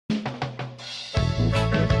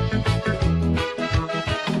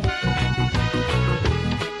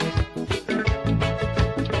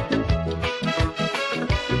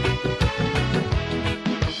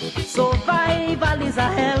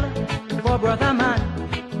brother man.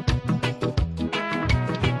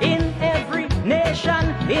 In every nation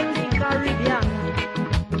in the Caribbean,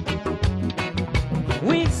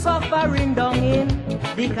 we suffering down in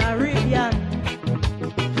the Caribbean.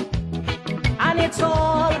 And it's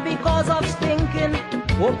all because of stinking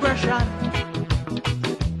oppression,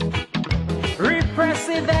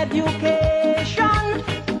 repressive education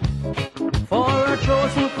for a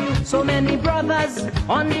chosen few. So many brothers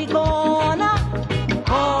on the corner,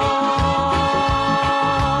 cause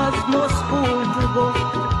no school to go,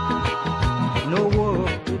 no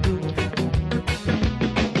work to do,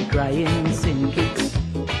 crying sin kicks,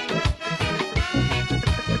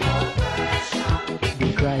 the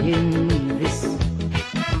crying Nevis,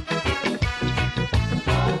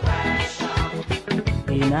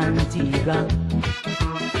 in Antigua,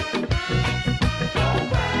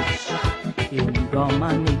 in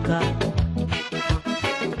Dominica,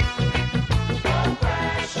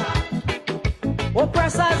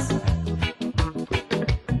 oppressors,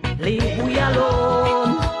 leave we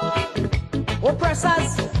alone.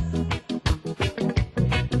 Oppressors,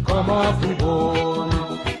 come off the bone.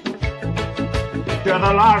 To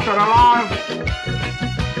the last, to the last.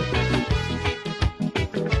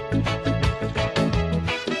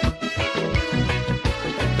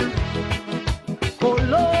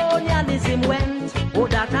 Colonialism went, oh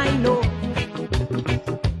that I know.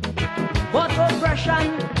 But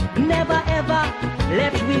oppression never ever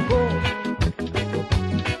let we go.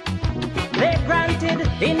 They granted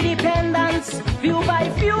independence few by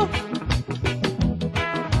few,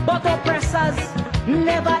 but oppressors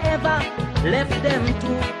never ever left them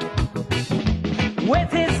to.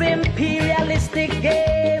 With his imperialistic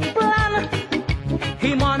game plan,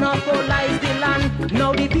 he monopolized the land.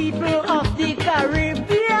 Now the people of the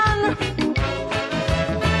Caribbean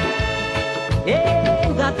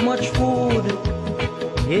ain't got much food,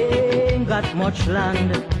 ain't got much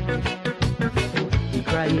land. The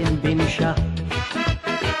crying Binisha,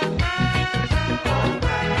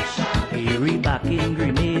 Parry back in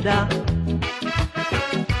Grenada,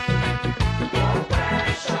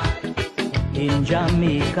 in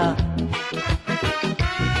Jamaica,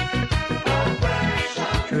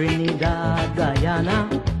 Trinidad, Guyana,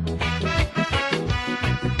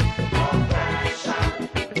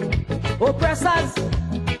 oppressors,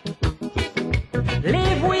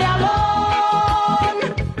 leave we alone.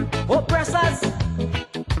 Oppressors,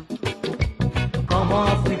 come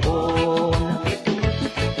off the bone.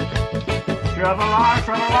 To the last,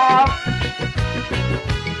 to the last.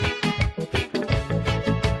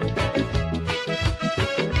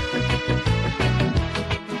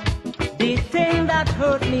 The thing that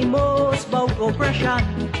hurt me most about oppression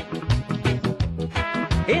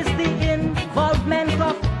is the involvement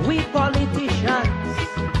of we politicians.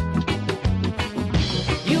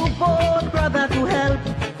 You both, brother, to help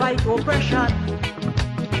fight oppression.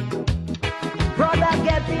 Brother,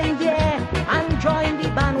 get in there and join the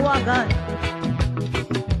bandwagon.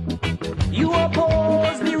 You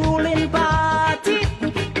oppose the ruling party,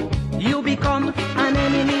 you become an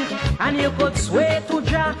enemy, and you could swear to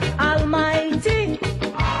Jah Almighty.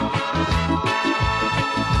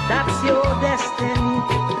 That's your destiny,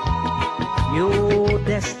 your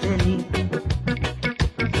destiny.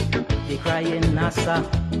 The crying NASA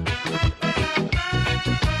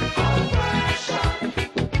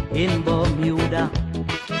in Bermuda,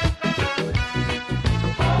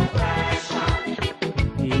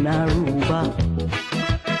 in Aruba,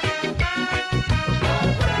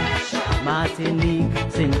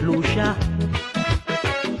 Martinique, St. Lucia.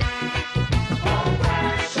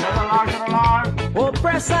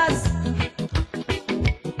 Oppressors,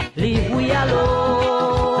 leave we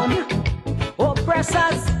alone.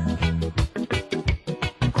 Oppressors,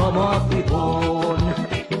 come off the bone.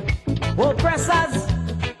 Oppressors,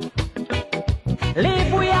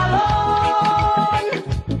 leave we alone.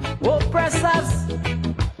 Oppressors,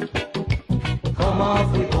 come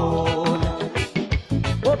off the bone.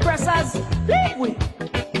 Oppressors,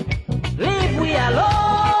 leave we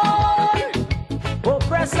alone.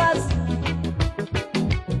 Oppressors,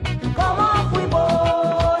 come off we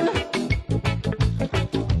bone.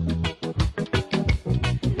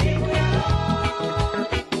 Leave we alone.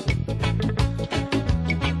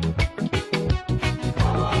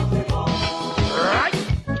 Come off we bone. Right.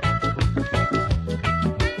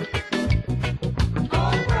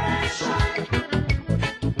 Oppression.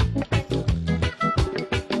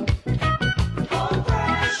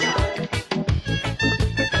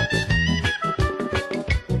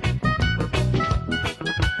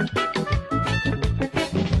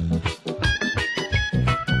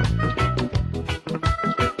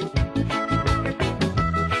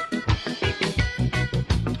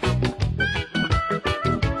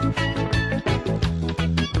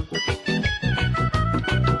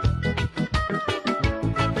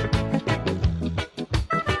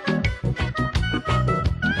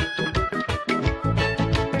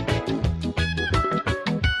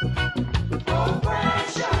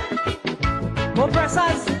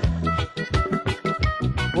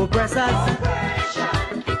 Oppressors.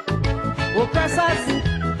 Oppressors.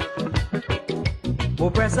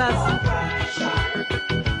 Oppressors.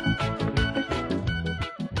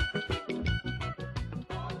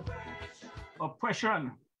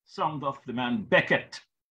 Oppression, sound of the man Beckett.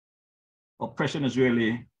 Oppression is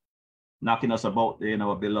really knocking us about in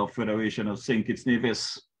our beloved Federation of St. Kitts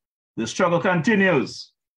Nevis. The struggle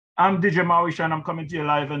continues. I'm JefroyMorrishaw and I'm coming to you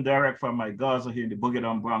live and direct from my Gaza here in the Boogie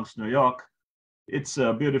Down Bronx, New York. It's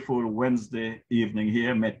a beautiful Wednesday evening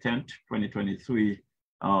here, May 10th, 2023, in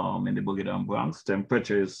the Boogie Down Bronx.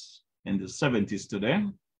 Temperature is in the 70s today.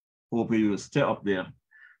 Hope you will stay up there.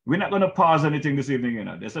 We're not going to pause anything this evening, you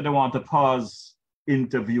know. They said they want to pause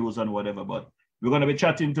interviews and whatever, but we're going to be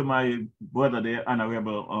chatting to my brother, the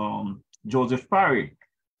Honorable Joseph Parry,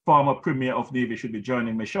 former Premier of Nevis, should be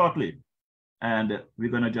joining me shortly. And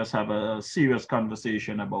we're going to just have a serious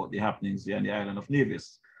conversation about the happenings here on the island of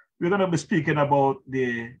Nevis. We're going to be speaking about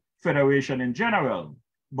the Federation in general,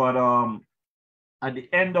 but at the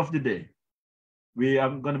end of the day, we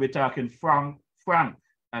are going to be talking frank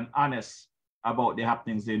and honest about the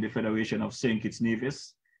happenings in the Federation of St. Kitts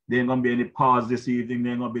Nevis. There ain't gonna be any pause this evening.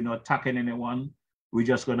 There ain't gonna be no attacking anyone. We're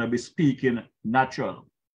just gonna be speaking natural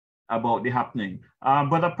about the happening.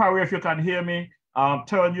 Brother Parry, if you can hear me,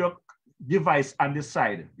 turn your device on this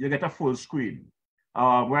side. You get a full screen.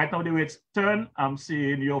 Right now the way it's turned, I'm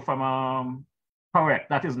seeing you from, correct,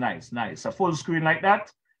 that is nice, nice. A full screen like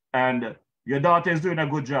that, and your daughter is doing a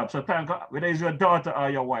good job. So thank God, whether it's your daughter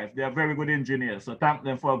or your wife, they are very good engineers. So thank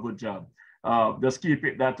them for a good job. Just keep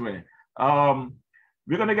it that way.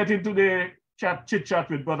 We're going to get into the chit chat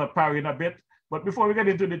with Brother Parry in a bit. But before we get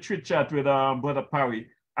into the chit chat with Brother Parry,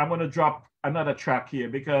 I'm going to drop another track here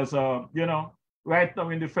because, you know, right now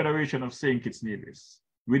in the Federation of St. Kitts Nevis,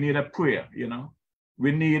 we need a prayer, you know.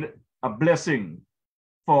 We need a blessing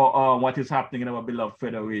for what is happening in our beloved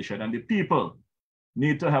Federation. And the people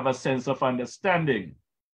need to have a sense of understanding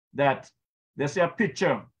that they say a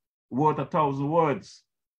picture worth 1,000 words.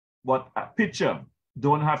 But a picture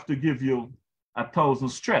don't have to give you 1,000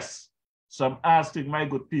 stress. So I'm asking my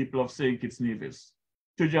good people of St. Kitts Nevis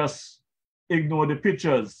to just ignore the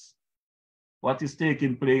pictures, what is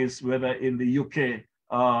taking place, whether in the UK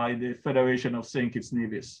in the Federation of St. Kitts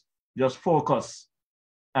Nevis. Just focus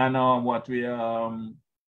on what we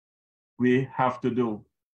have to do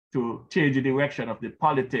to change the direction of the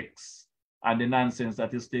politics and the nonsense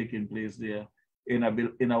that is taking place there in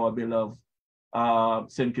our beloved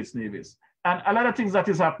St. Kitts Nevis. And a lot of things that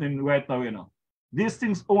is happening right now, you know, these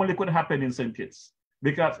things only could happen in St. Kitts.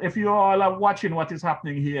 Because if you all are watching what is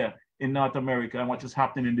happening here in North America and what is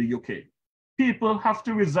happening in the UK, people have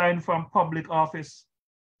to resign from public office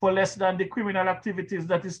for less than the criminal activities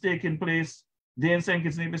that is taking place there in St.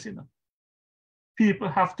 Kitts Nevis, you know. People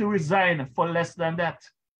have to resign for less than that.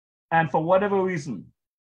 And for whatever reason,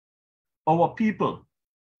 our people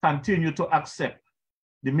continue to accept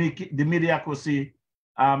the mediocrity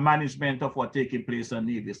management of what's taking place in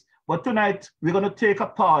Nevis. But tonight, we're going to take a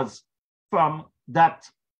pause from that,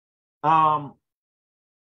 I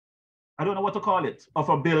don't know what to call it, of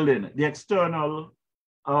a building, the external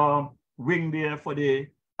wing there for the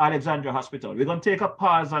Alexandria Hospital. We're going to take a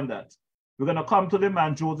pause on that. We're going to come to the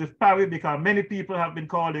man, Joseph Parry, because many people have been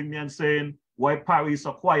calling me and saying, why Parry is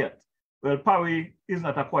so quiet? Well, Parry is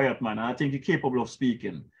not a quiet man, and I think he's capable of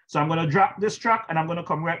speaking. So I'm going to drop this track, and I'm going to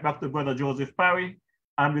come right back to Brother Joseph Parry,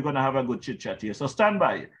 and we're going to have a good chit-chat here. So stand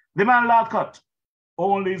by. The man Lord Cut,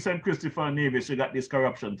 only in St. Christopher and Nevis, you got this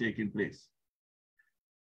corruption taking place.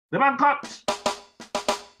 The man Cut.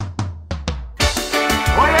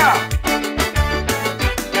 Oh, yeah.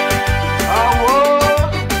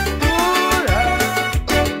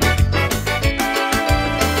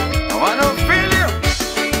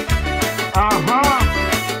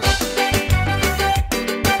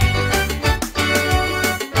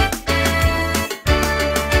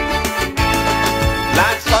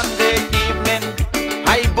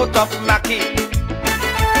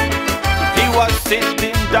 He was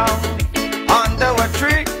sitting down under a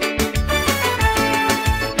tree.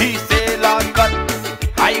 He said, Lord God,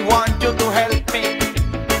 I want you to help me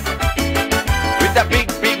with a big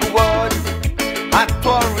word a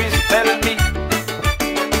tourist tell me.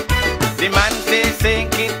 The man says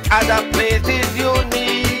St. Kitts other place is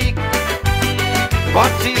unique,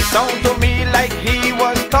 but it sounded to me like he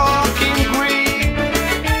was talking Greek.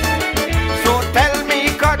 So tell me,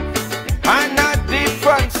 cut and a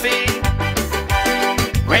different scene.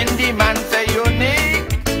 When the man say unique,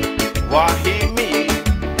 what he mean?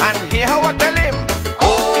 And here how I tell him,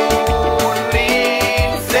 only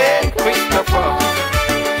in St. Christopher,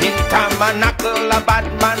 in Tabernacle, a bad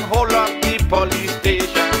man hold up the police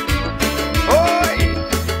station.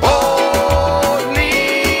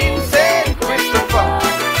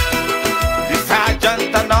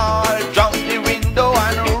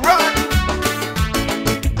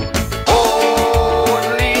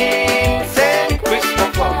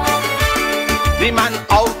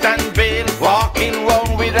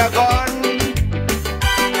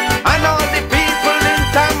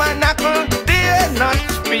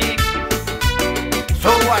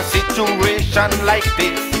 a situation like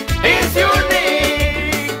this is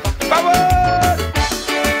unique. Come on.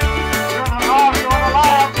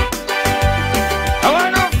 I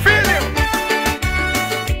wanna feel you.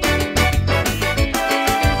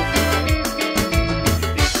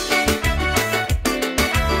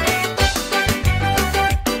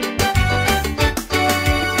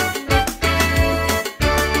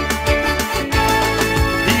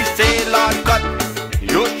 He say, Lord God,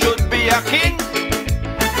 you should be a king.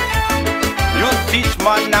 You teach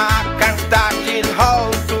monarch and start in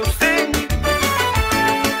how to sing.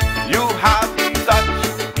 You have such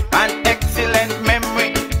an excellent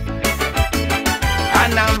memory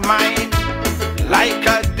and a mind like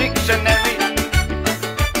a dictionary.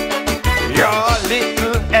 Your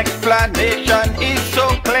little explanation is so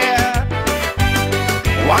clear.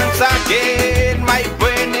 Once again, my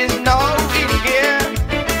brain is now in gear.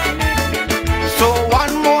 So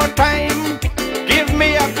one more time, give me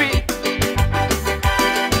a beat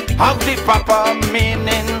of the proper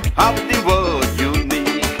meaning of the word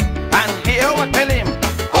unique. And here I tell him,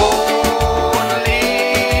 only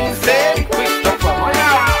in St. Christopher.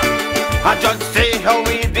 I just say how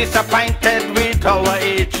we disappointed with our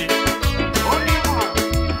age.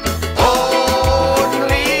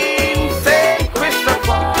 Only in St.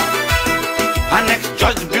 Christopher. Our next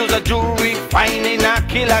judge views a jury finding a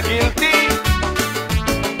killer guilty.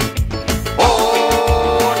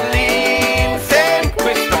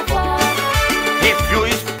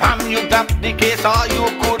 The case or you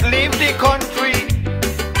could leave the country.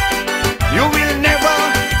 You will never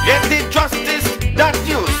get the justice that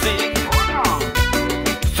you seek.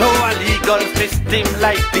 So a legal system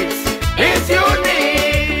like this is unique.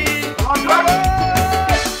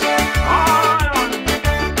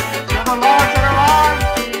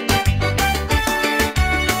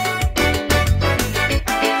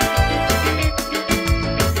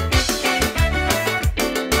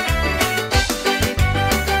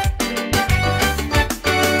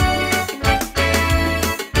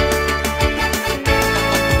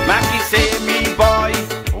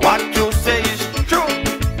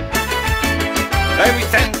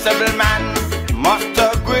 Sensible man must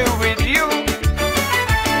agree with you.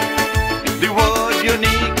 The word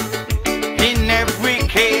unique in every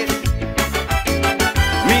case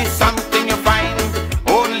means something you find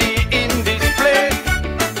only in this place.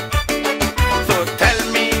 So tell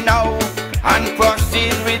me now and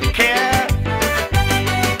proceed with care.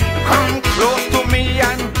 Come close to me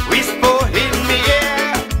and whisper in the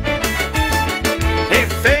air. If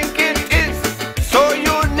think it is so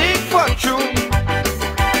unique for true,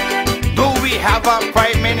 have a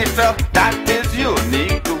prime minister that is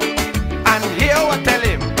unique too. And here I tell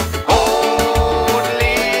him,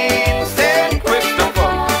 only in St.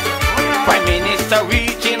 Christopher. Prime minister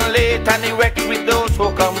reaching late and he works with those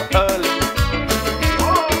who come early.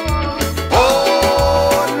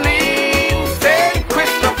 Only in St.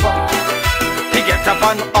 Christopher. He gets up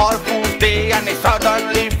on all Fool's Day and he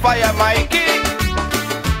suddenly fire my king.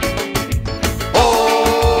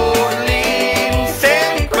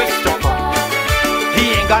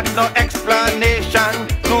 Got no explanation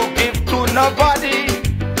to give to nobody.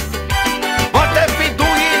 But if he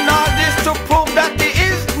doing all this to prove that he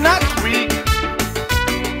is not weak,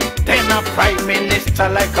 then a prime minister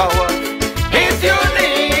like ours is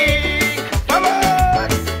unique. Come on.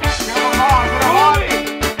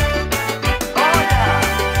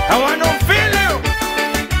 I want to feel you.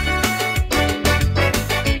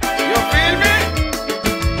 You feel me?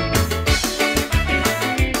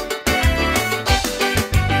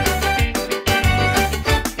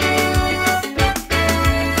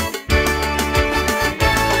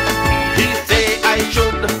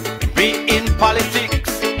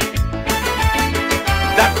 Politics,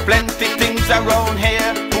 that plenty things around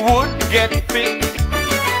here would get fixed.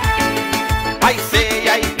 I say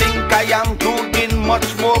I think I am doing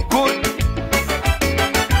much more good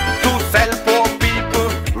to sell poor people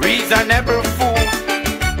reasonable food.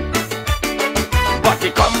 But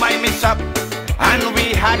he come by me shop and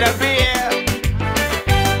we had a beer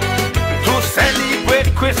to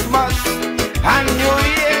celebrate Christmas and New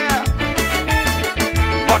Year.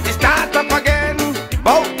 But he start up again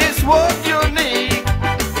about this word unique.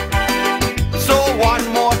 So one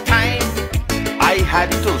more time I had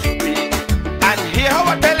to speak. And here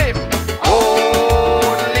I tell him,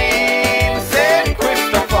 only in St.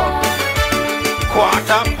 Christopher.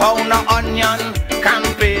 Quarter pound of onion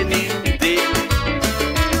campaigning day.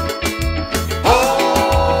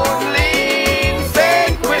 Only in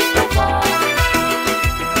St. Christopher.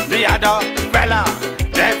 The other fella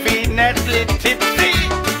definitely tipsy.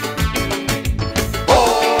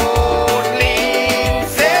 Only in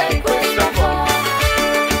St.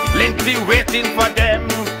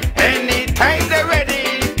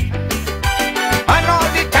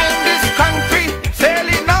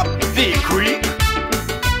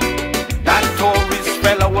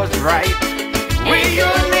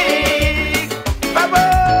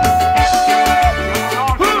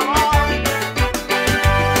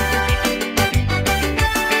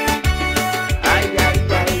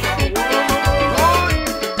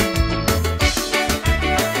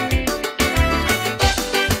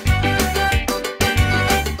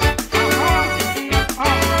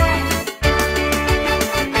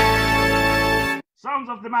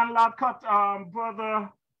 Sounds of the man lad cut. Brother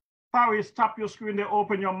Parry, tap your screen there,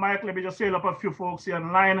 open your mic. Let me just hail up a few folks here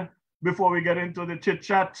online before we get into the chit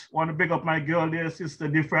chat. Want to big up my girl there, Sister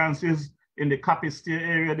D Francis in the Capistia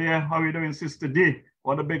area there. How are you doing, Sister D?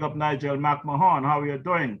 Want to big up Nigel McMahon. How are you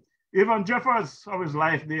doing? Even Jeffers, how is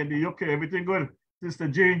life there in the UK? Everything good? Sister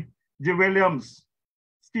G Williams.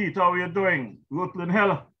 Skeet, how are you doing? Rutland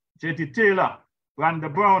Hill, JT Taylor, Randa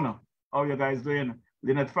Brown. How are you guys doing?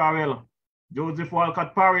 Lynette Farrell. Joseph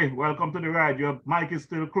Walcott Parry, welcome to the ride. Your mic is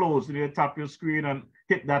still closed. You need to tap your screen and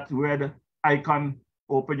hit that red icon.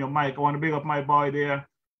 Open your mic. I want to big up my boy there.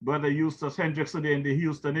 Brother Eustace Hendrickson there in the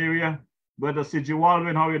Houston area. Brother C.G.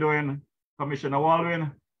 Walwyn, how you doing? Commissioner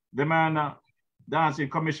Walwyn. The man dancing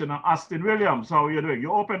Commissioner Austin Williams, how are you doing?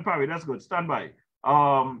 You open, Parry, that's good. Stand by.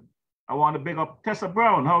 I want to big up Tessa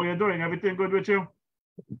Brown. How are you doing? Everything good with you?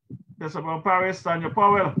 Tessa Brown Paris, Tanya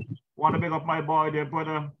Powell. Want to big up my boy there,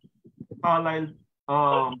 brother Carlisle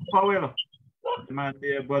Powell. The man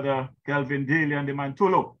there, brother Kelvin Daly and the man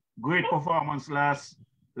Tulu. Great performance last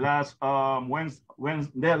Thursday,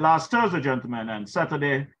 gentlemen, and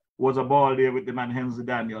Saturday was a ball day with the man Hensley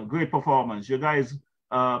Daniel. Great performance. You guys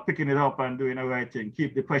picking it up and doing the right thing.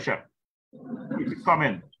 Keep the pressure. Keep it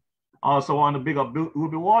coming. Also want to big up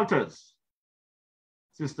Ruby Walters.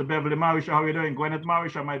 Sister Beverly Morrishaw, how are you doing? Gwyneth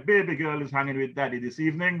Morrishaw, my baby girl is hanging with daddy this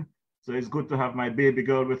evening. So it's good to have my baby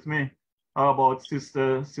girl with me. How about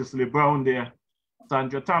Sister Cicely Brown there?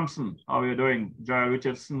 Sandra Thompson, how are you doing? Joy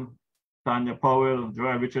Richardson, Tanya Powell,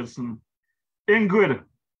 Joy Richardson. Ingrid,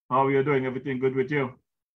 how are you doing? Everything good with you?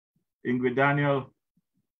 Ingrid Daniel,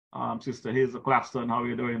 Sister Hazel Claxton, how are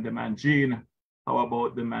you doing? The man Jean, how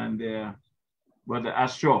about the man there? Brother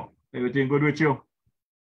Astro, everything good with you?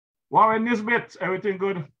 Warren Nisbet, everything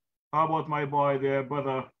good? How about my boy there,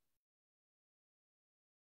 brother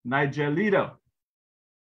Nigel Leader?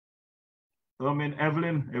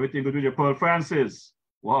 Evelyn, everything good with you? Pearl Francis,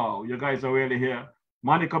 wow, you guys are really here.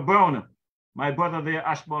 Monica Brown, my brother there,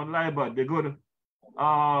 Ashbourne Liebert, the good.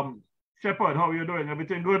 Shepherd, how are you doing?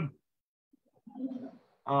 Everything good?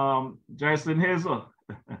 Jason Hazel,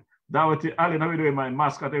 Dawati Allen, how are you doing? My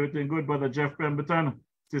mascot, everything good? Brother Jeff Pemberton,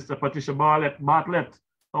 Sister Patricia Bartlett,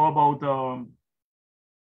 how about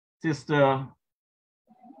Sister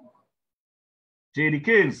JD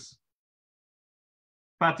Keynes?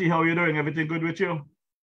 Patty, how are you doing? Everything good with you?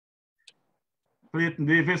 Clayton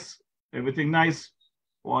Davis, everything nice?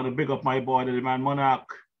 Want to big up my boy, the man Monarch.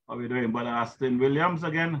 How are you doing? Brother Aston Williams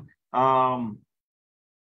again.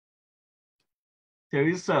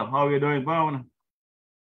 Teresa, how are you doing? Brown.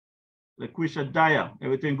 LaQuisha Dyer,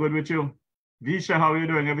 everything good with you? Visha, how are you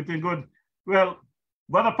doing? Everything good? Well,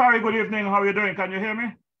 Brother Parry, good evening. How are you doing? Can you hear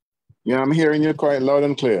me? Yeah, I'm hearing you quite loud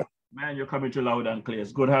and clear. Man, you're coming to loud and clear.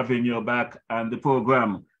 It's good having you back and the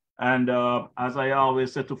program. And as I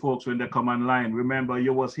always say to folks when they come online, remember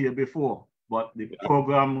you was here before, but the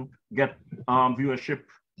program get viewership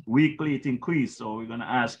weekly, it increased. So we're gonna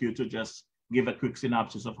ask you to just give a quick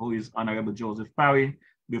synopsis of who is Honorable Joseph Parry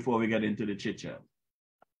before we get into the chit chat.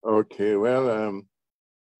 Okay, well,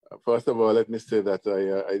 first of all, let me say that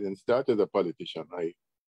I didn't start as a politician. I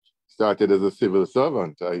started as a civil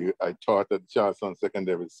servant. I taught at Charleston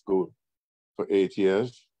Secondary School for 8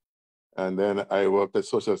 years. And then I worked at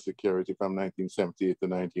Social Security from 1978 to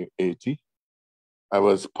 1980. I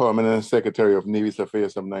was permanent secretary of Nevis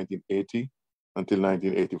Affairs from 1980 until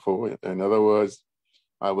 1984. In other words,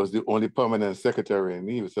 I was the only permanent secretary in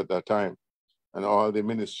Nevis at that time. And all the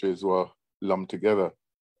ministries were lumped together.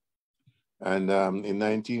 And in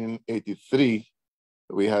 1983,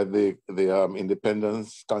 we had the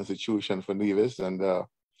independence constitution for Nevis, and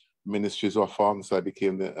ministries were formed, so I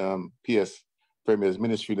became the PS Premier's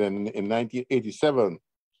ministry. Then in 1987,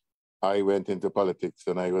 I went into politics,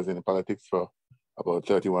 and I was in politics for about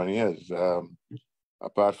 31 years.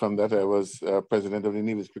 Apart from that, I was president of the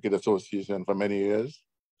Nevis Cricket Association for many years.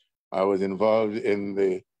 I was involved in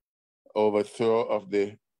the overthrow of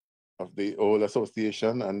the old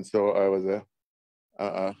association, and so I was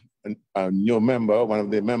a new member, one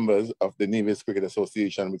of the members of the Nevis Cricket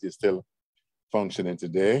Association, which is still functioning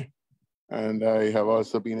today. And I have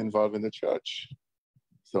also been involved in the church.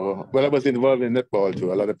 So, well, I was involved in netball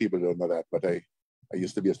too. A lot of people don't know that, but I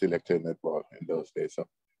used to be a selector in netball in those days. So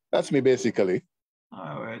that's me basically.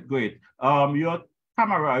 All right, great. Your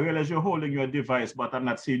camera, I realize you're holding your device, but I'm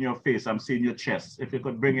not seeing your face. I'm seeing your chest. If you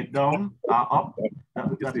could bring it down, up,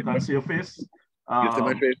 that you can see your face. You see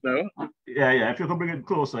my face now? Yeah. If you could bring it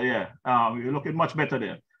closer, yeah. You're looking much better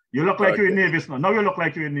there. You look like you're in Nevis now. Now you look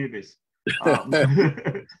like you're in Nevis.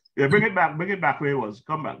 Yeah, bring it back where it was.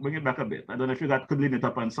 Come back, bring it back a bit. I don't know if you could lean it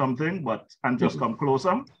up on something, and just come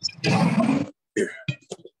closer.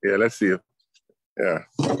 Yeah, let's see. Yeah.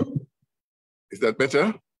 Is that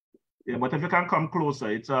better? Yeah, but if you can come closer,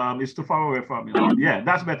 it's too far away from you. Yeah,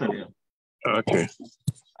 that's better there. Okay.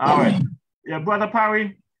 All right. Yeah, Brother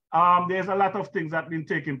Parry, there's a lot of things that have been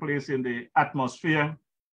taking place in the atmosphere,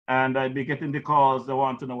 and I'll be getting the calls. They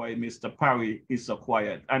want to know why Mr. Parry is so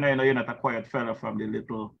quiet. And I know you're not a quiet fella from the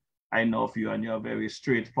little I know of you, and you're very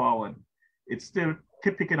straightforward. It's still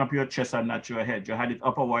picking up your chest and not your head. You had it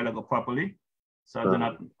up a while ago properly. So I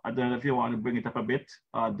don't know if you want to bring it up a bit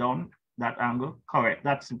down that angle. Correct.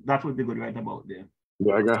 That would be good right about there.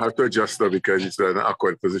 Yeah, I'm gonna have to adjust though because it's an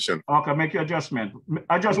awkward position. Okay, make your adjustment.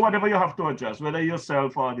 Adjust whatever you have to adjust, whether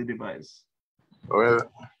yourself or the device.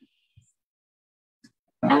 Well,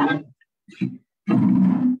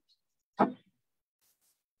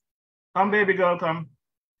 come, baby girl, come.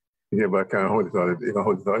 yeah, but I can't hold it all. You can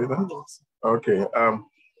hold it all, you know? Okay.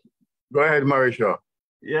 Go ahead, Morrishaw.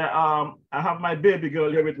 Yeah, I have my baby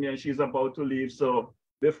girl here with me and she's about to leave. So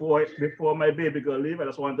before my baby girl leave, I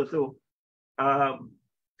just wanted to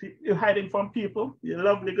you're hiding from people. You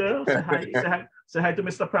lovely girl. Say hi. Say hi to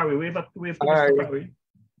Mr. Parry. Wave to Mr. Parry.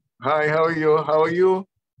 Hi, how are you? How are you?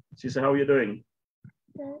 She said, how are you doing?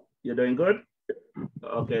 Good. You're doing good?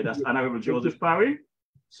 Okay, that's Honorable Joseph Parry.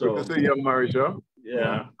 So good to see you, Morrishaw.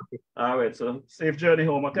 Yeah. All right. So safe journey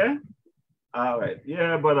home, okay? All right.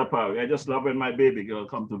 Yeah, Brother Parry. I just love when my baby girl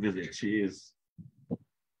come to visit. She is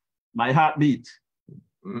my heartbeat.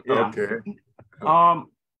 Yeah. Okay.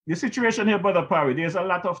 The situation here, Brother Parry, there's a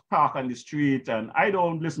lot of talk on the street, and I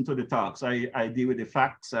don't listen to the talks. I deal with the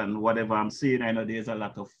facts and whatever I'm seeing. I know there's a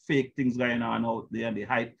lot of fake things going on out there and the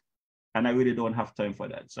hype, and I really don't have time for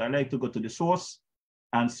that. So I like to go to the source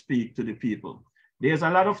and speak to the people. There's a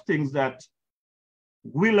lot of things that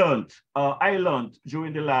I learned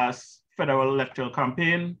during the last federal electoral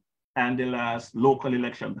campaign and the last local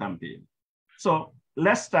election campaign. So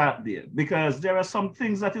let's start there, because there are some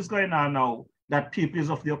things that is going on now that people is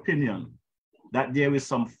of the opinion that there is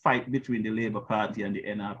some fight between the Labour Party and the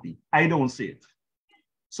NRP. I don't see it.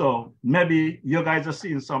 So maybe you guys are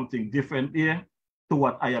seeing something different here to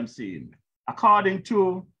what I am seeing. According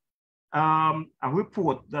to a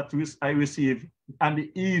report that I received on the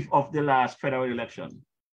eve of the last federal election,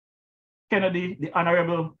 the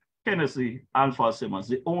Honorable Kennedy Alpha Simmons,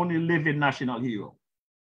 the only living national hero,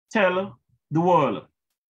 tell the world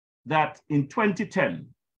that in 2010,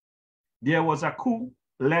 there was a coup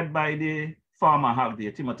led by the former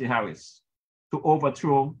Hagday, Timothy Harris, to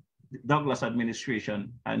overthrow the Douglas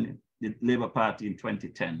administration and the Labour Party in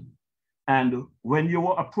 2010. And when you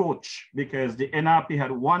were approached, because the NRP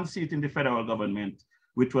had one seat in the federal government,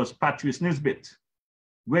 which was Patrice Nisbet,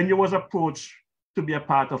 when you was approached to be a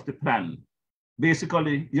part of the plan,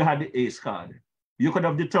 basically you had the ACE card. You could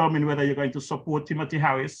have determined whether you're going to support Timothy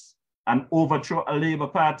Harris and overthrow a Labour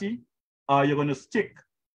Party, or you're going to stick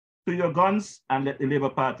to your guns and let the Labour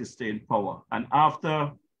Party stay in power. And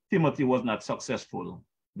after Timothy was not successful,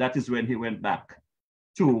 that is when he went back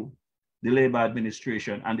to the Labour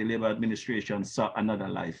administration, and the Labour administration saw another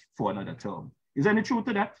life for another term. Is there any truth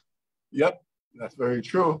to that? Yep, that's very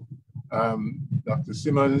true. Dr.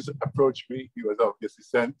 Simmons approached me. He was obviously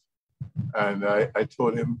sent. And I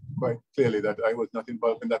told him quite clearly that I was not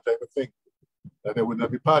involved in that type of thing, that I would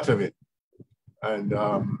not be part of it. And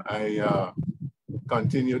I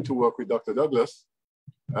continued to work with Dr. Douglas,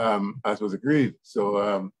 as was agreed.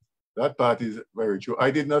 So that part is very true.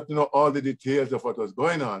 I did not know all the details of what was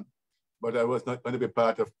going on, but I was not going to be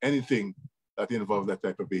part of anything that involved that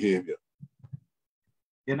type of behavior.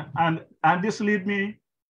 And this leads me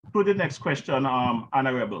to the next question,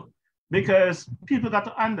 Honorable, because people got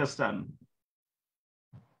to understand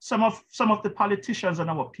some of the politicians and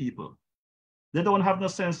our people, they don't have no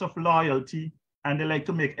sense of loyalty and they like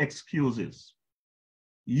to make excuses.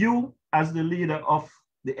 You as the leader of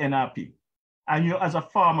the NRP and you as a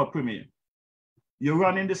former premier, you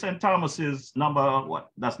run in the St. Thomas's number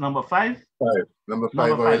what? That's number 5? Number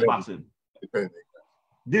five boxing. Depending.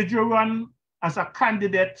 Did you run as a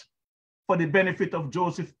candidate for the benefit of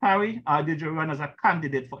Joseph Parry, or did you run as a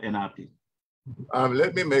candidate for NRP?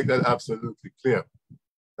 Let me make that absolutely clear.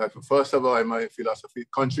 That first of all, in my philosophy,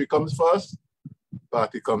 country comes first,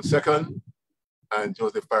 party comes second, and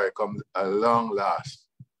Joseph Parry comes along last.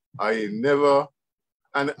 I never,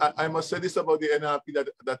 and I must say this about the NRP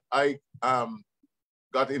that I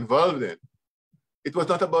got involved in. It was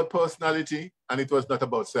not about personality and it was not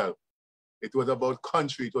about self. It was about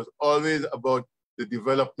country. It was always about the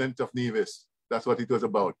development of Nevis. That's what it was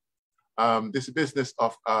about. This business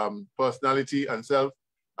of personality and self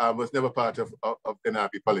was never part of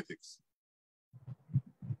NRP politics.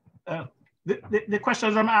 The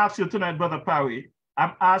questions I'm asking you tonight, Brother Parry,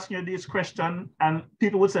 I'm asking you these questions, and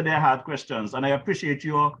people would say they're hard questions, and I appreciate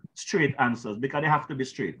your straight answers because they have to be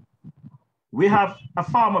straight. We have a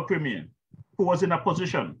former premier who was in a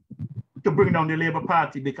position to bring down the Labour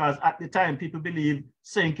Party because at the time people believed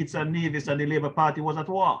St. Kitts and Nevis and the Labour Party was at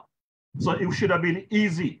war. So it should have been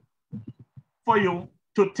easy for you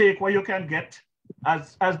to take what you can get,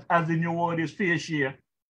 as the new word is, fair share,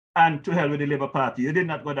 and to hell with the Labour Party. You did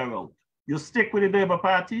not go that route. You stick with the Labour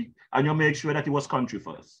Party and you make sure that it was country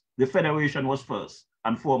first. The federation was first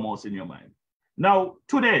and foremost in your mind. Now,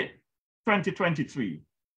 today, 2023,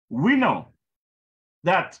 we know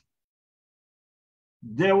that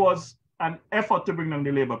there was an effort to bring down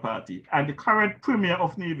the Labour Party, and the current premier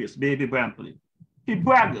of Nevis, Baby Brantley, he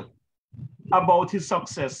bragged about his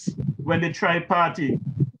success when the tri-party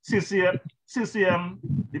CCM,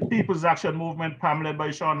 the People's Action Movement, PAM, led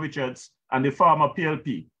by Sean Richards, and the former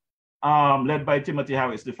PLP, led by Timothy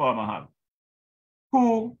Harris, the former hub,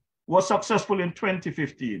 who was successful in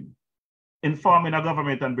 2015 in forming a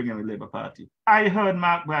government and bringing the Labour Party. I heard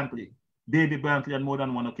Mark Brantley, Baby Brantley, on more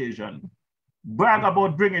than one occasion, brag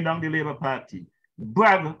about bringing down the Labour Party,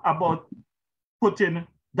 brag about putting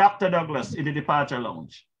Dr. Douglas in the departure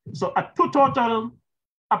lounge. So a total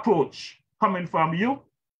approach coming from you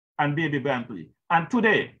and Baby Brantley. And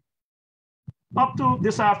today, up to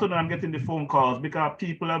this afternoon, I'm getting the phone calls because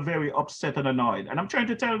people are very upset and annoyed. And I'm trying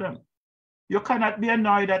to tell them, you cannot be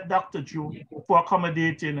annoyed at Dr. Drew for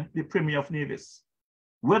accommodating the Premier of Nevis.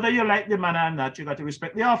 Whether you like the man or not, you got to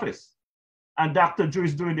respect the office. And Dr. Drew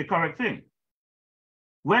is doing the correct thing.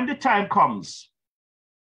 When the time comes,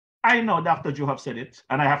 I know Dr. Drew have said it,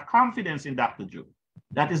 and I have confidence in Dr. Drew.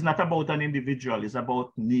 That is not about an individual, it's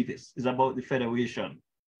about Nevis, it's about the federation.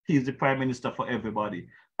 He's the prime minister for everybody.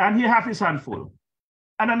 And he has his handful.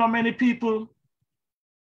 And I know many people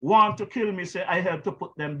want to kill me, say I helped to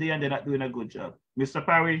put them there and they're not doing a good job. Mr.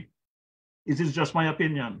 Parry, it is just my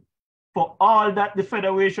opinion. For all that the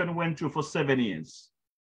federation went through for 7 years,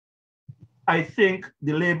 I think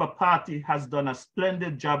the Labour Party has done a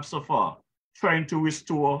splendid job so far, trying to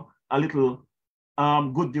restore a little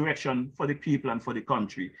good direction for the people and for the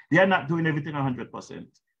country. They are not doing everything 100%.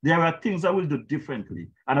 There are things I will do differently,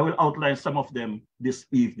 and I will outline some of them this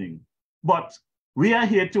evening. But we are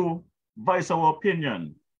here to voice our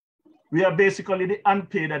opinion. We are basically the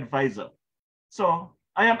unpaid advisor. So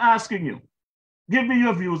I am asking you, give me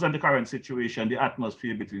your views on the current situation, the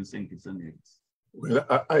atmosphere between St. Kitts and Nevis. Well,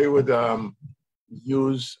 I would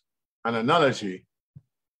use an analogy.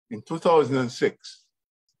 In 2006,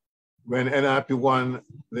 when NRP won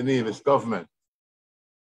the Nevis government,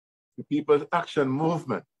 the People's Action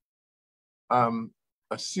Movement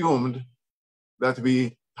assumed that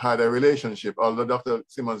we had a relationship, although Dr.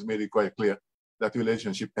 Simmons made it quite clear that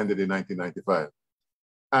relationship ended in 1995.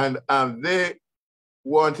 And they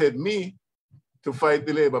wanted me to fight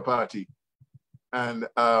the Labour Party and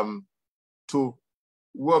to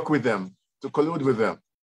work with them, to collude with them.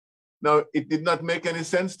 Now, it did not make any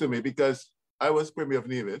sense to me because I was Premier of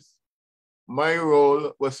Nevis. My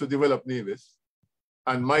role was to develop Nevis.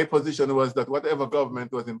 And my position was that whatever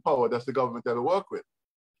government was in power, that's the government that I work with.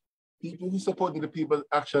 People who supported the People's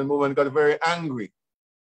Action Movement got very angry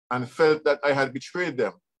and felt that I had betrayed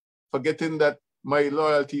them, forgetting that my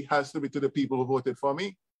loyalty has to be to the people who voted for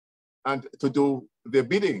me and to do their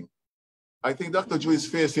bidding. I think Dr. Drew is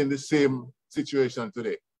facing the same situation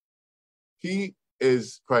today. He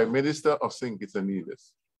is Prime Minister of St. Kitts and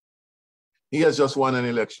Nevis. He has just won an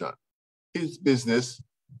election. His business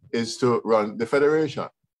is to run the federation.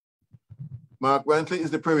 Mark Brantley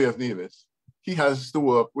is the Premier of Nevis. He has to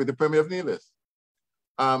work with the Premier of Nevis.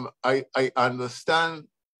 I understand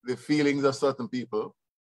the feelings of certain people.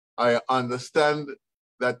 I understand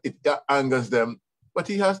that it angers them, but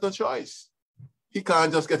he has no choice. He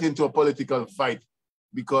can't just get into a political fight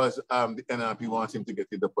because the NRP wants him to get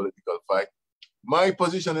into a political fight. My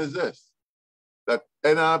position is this, that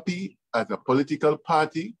NRP as a political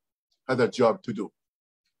party has a job to do.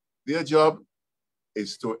 Their job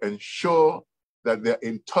is to ensure that they're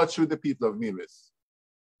in touch with the people of Nevis.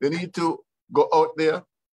 They need to go out there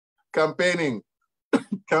campaigning,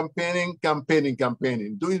 campaigning,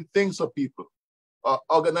 doing things for people,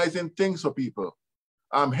 organizing things for people,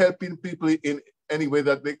 helping people in any way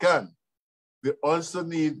that they can. They also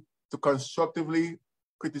need to constructively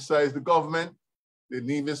criticize the government, the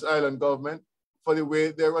Nevis Island government, for the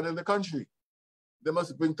way they're running the country. They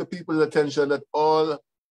must bring to people's attention that all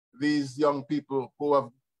these young people who have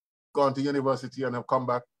gone to university and have come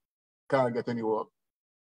back can't get any work.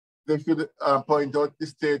 They should point out the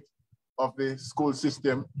state of the school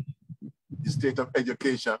system, the state of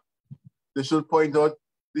education. They should point out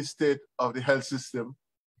the state of the health system,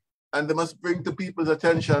 and they must bring to people's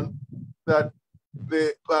attention that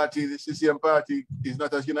the party, the CCM party, is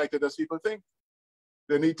not as united as people think.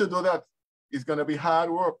 They need to do that. It's going to be hard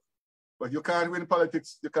work, but you can't win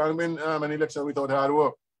politics. You can't win an election without hard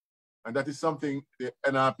work. And that is something the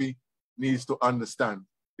NRP needs to understand.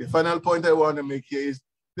 The final point I want to make here is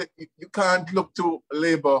that you can't look to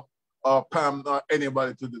Labour or PAM or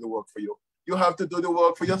anybody to do the work for you. You have to do the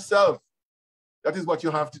work for yourself. That is what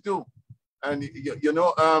you have to do. And you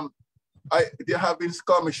know, there have been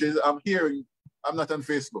skirmishes. I'm hearing, I'm not on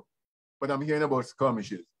Facebook, but I'm hearing about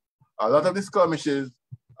skirmishes. A lot of the skirmishes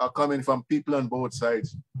are coming from people on both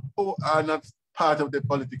sides who are not part of the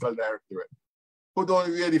political directorate, who don't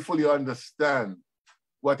really fully understand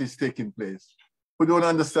what is taking place, who don't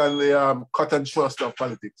understand the cut and thrust of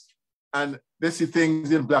politics. And they see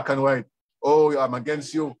things in black and white. Oh, I'm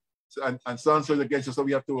against you, and so-and-so is against you, so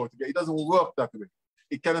we have to work together. It doesn't work that way.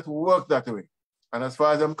 It cannot work that way. And as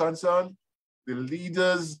far as I'm concerned, the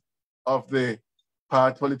leaders of the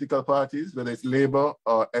political parties, whether it's Labour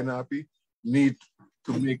or NRP, need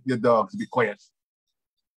to make their dogs be quiet.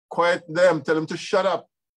 Quiet them, tell them to shut up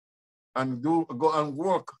and go and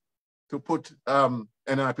work to put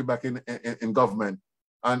NRP back in government.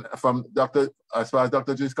 And from as far as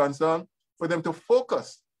Dr. G is concerned, for them to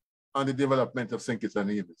focus on the development of St. Kitts and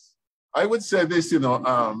Nevis. I would say this, you know,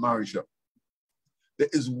 Morrishaw, there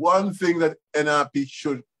is one thing that NRP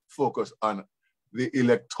should focus on, the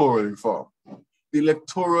electoral reform. The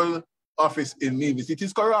electoral office in Nevis, it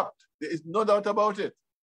is corrupt. There is no doubt about it.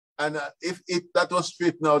 And if that was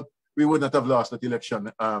straightened out, we would not have lost that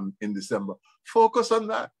election in December. Focus on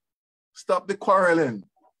that. Stop the quarreling.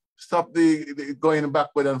 Stop the going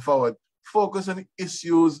backward and forward. Focus on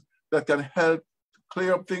issues that can help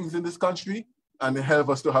clear up things in this country and help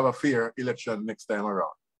us to have a fair election next time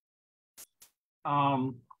around.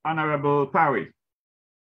 Honorable Parry,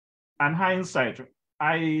 in hindsight,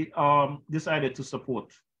 I decided to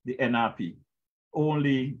support the NRP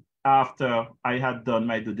only after I had done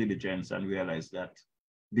my due diligence and realized that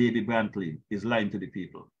Baby Brantley is lying to the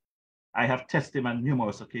people. I have tested him on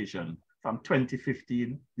numerous occasions from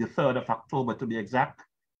 2015, the 3rd of October to be exact,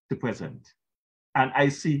 to present. And I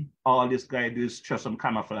see all this guy do is just some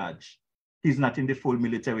camouflage. He's not in the full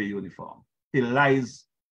military uniform. He lies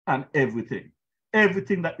on everything.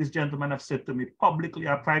 Everything that this gentleman has said to me publicly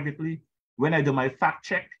or privately, when I do my fact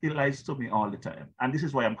check, he lies to me all the time. And this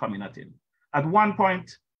is why I'm coming at him. At one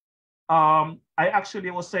point, I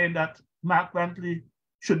actually was saying that Mark Brantley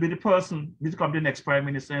should be the person to become the next prime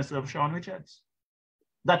minister instead of Sean Richards.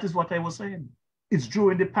 That is what I was saying. It's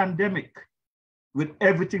during the pandemic, with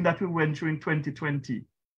everything that we went through in 2020.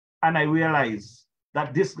 And I realized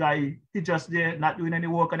that this guy, he just there not doing any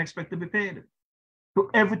work and expect to be paid. So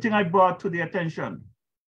everything I brought to the attention,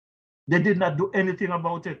 they did not do anything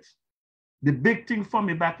about it. The big thing for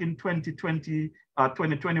me back in 2020,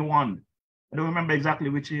 2021, I don't remember exactly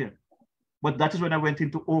which year, but that is when I went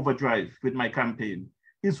into overdrive with my campaign,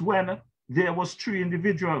 is when there was 3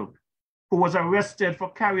 individuals who was arrested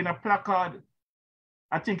for carrying a placard.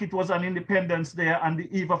 I think it was on Independence Day, on the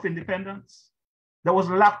eve of Independence. That was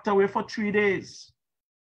locked away for 3 days,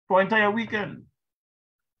 for an entire weekend.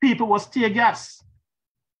 People was tear gas.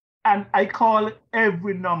 And I called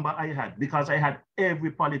every number I had because I had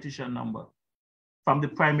every politician number from the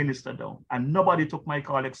prime minister down. And nobody took my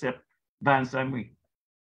call except Vance Emery.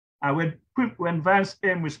 And when Vance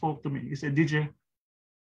Emery spoke to me, he said, DJ,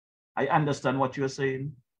 I understand what you're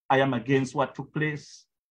saying. I am against what took place,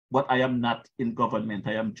 but I am not in government.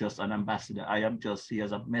 I am just an ambassador. I am just here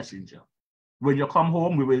as a messenger. When you come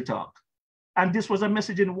home, we will talk. And this was a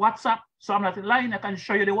message in WhatsApp. So I'm not lying. I can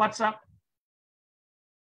show you the WhatsApp.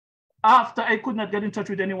 After I could not get in touch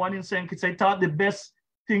with anyone in St. Kitts, I thought the best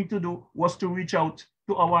thing to do was to reach out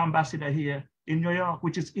to our ambassador here in New York,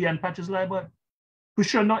 which is Ian Patches-Liebert, who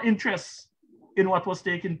showed no interest in what was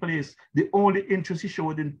taking place. The only interest he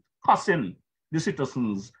showed in cussing the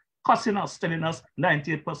citizens, cussing us, telling us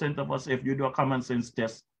 98% of us, if you do a common sense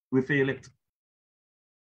test, we fail it.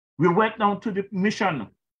 We went down to the mission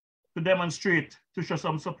to demonstrate, to show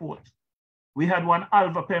some support. We had one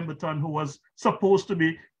Alva Pemberton who was supposed to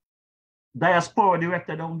be diaspora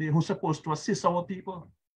director down there, who's supposed to assist our people.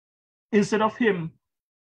 Instead of him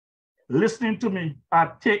listening to me,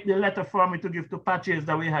 I take the letter from me to give to Patches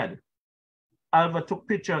that we had. Alva took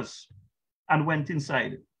pictures and went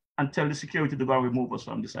inside and tell the security to go and remove us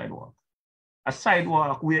from the sidewalk. A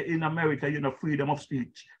sidewalk where in America, you know, freedom of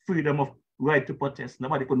speech, freedom of right to protest,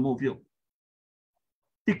 nobody could move you.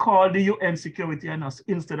 He called the UN security on us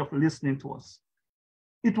instead of listening to us.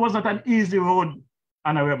 It was not an easy road,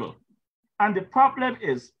 Honorable. And the problem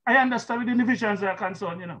is, I understand where the divisions are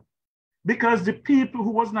concerned, you know, because the people who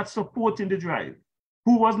was not supporting the drive,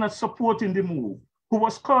 who was not supporting the move, who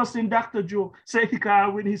was cursing Dr. Joe, say he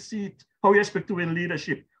can't win his seat, how he expect to win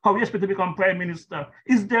leadership, how he expect to become prime minister,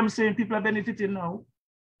 is them saying people are benefiting now.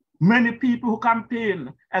 Many people who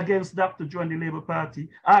campaign against Dr. Joe and the Labour Party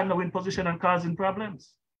are now in position and causing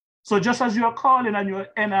problems. So just as you are calling on your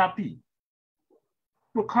NRP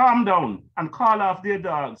to calm down and call off their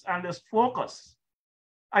dogs and just focus,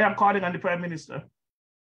 I am calling on the Prime Minister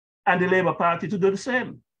and the Labour Party to do the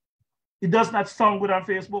same. It does not sound good on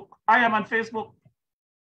Facebook. I am on Facebook.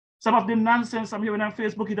 Some of the nonsense I'm hearing on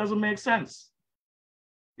Facebook, it doesn't make sense.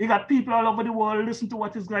 You got people all over the world listen to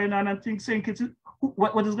what is going on and think St. Kitts,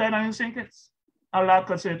 what is going on in St. Kitts? And Lord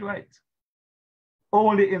could say it right.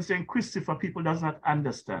 Only in St. Christopher people does not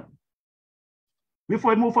understand.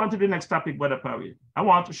 Before we move on to the next topic, Brother Parry, I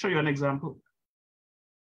want to show you an example.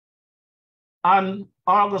 On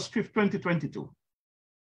August 5th, 2022,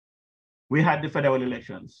 we had the federal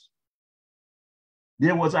elections.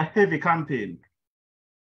 There was a heavy campaign.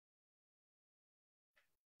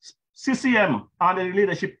 CCM, under the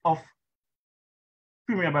leadership of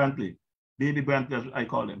Premier Brantley, Baby Brantley as I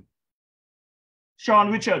call him,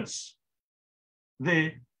 Sean Richards,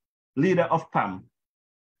 the leader of PAM.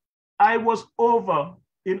 I was over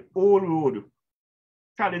in Old Road,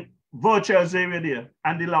 telling Virtual's area there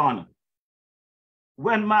and the lawn.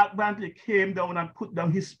 When Mark Brantley came down and put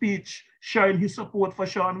down his speech, showing his support for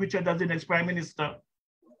Sean Richards as the next Prime Minister,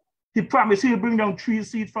 he promised he'll bring down 3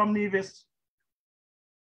 seats from Nevis.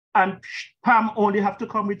 And PAM only have to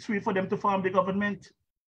come with 3 for them to form the government.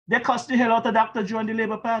 They cost the hell out of Dr. Joe and the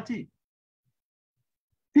Labour Party.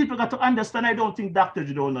 People got to understand, I don't think Dr.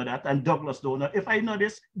 Joe don't know that, and Douglas don't know. If I know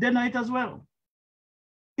this, they know it as well.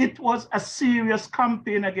 It was a serious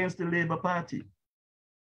campaign against the Labour Party.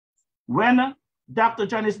 When Dr.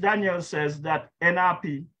 Janice Daniels says that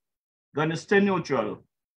NRP gonna stay neutral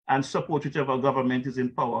and support whichever government is in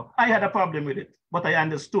power, I had a problem with it, but I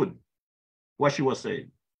understood what she was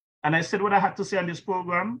saying. And I said what I had to say on this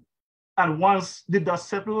program. And once the dust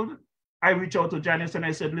settled, I reached out to Janice and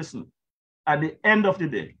I said, listen, at the end of the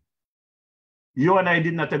day, you and I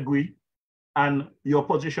did not agree on your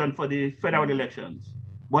position for the federal elections,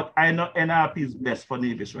 but I know NRP is best for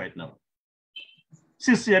Nevis right now.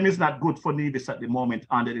 CCM is not good for Nevis at the moment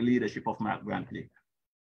under the leadership of Mark Brantley.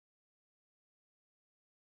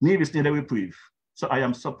 Nevis need a reprieve, so I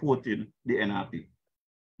am supporting the NRP.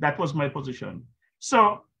 That was my position.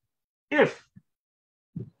 So if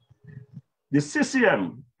the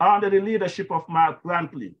CCM under the leadership of Mark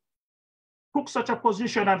Brantley took such a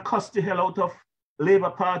position and cussed the hell out of Labour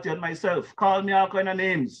Party and myself, called me all kind of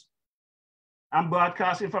names, I'm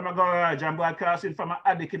broadcasting from a garage, I'm broadcasting from an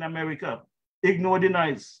attic in America, ignore the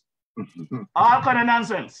noise, all kind of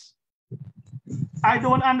nonsense. I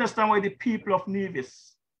don't understand why the people of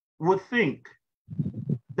Nevis would think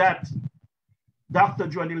that Dr.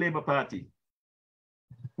 Joe and the Labour Party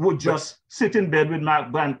would just sit in bed with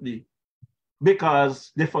Mark Brantley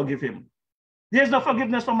because they forgive him. There's no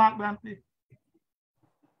forgiveness for Mark Brantley.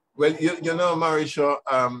 Well, you know, Morrishaw,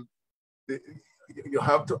 you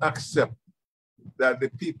have to accept that the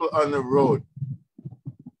people on the road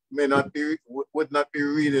would not be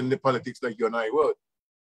reading the politics like you and I would.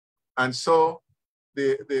 And so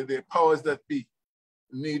the powers that be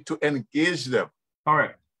need to engage them. All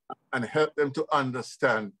right. And help them to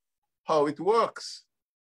understand how it works.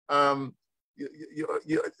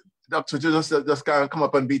 Dr. just can't come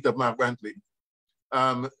up and beat up Mark Brantley.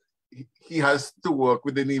 He has to work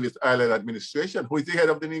with the Nevis Island administration. Who is the head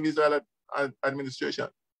of the Nevis Island administration?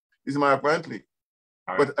 Is Mark Brantley.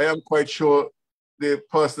 Right. But I am quite sure the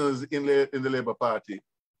persons in the Labour Party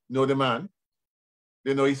know the man.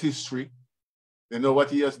 They know his history. They know what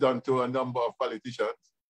he has done to a number of politicians.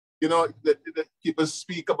 You know, the people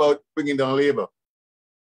speak about bringing down Labour.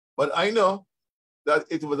 But I know that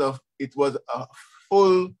it was a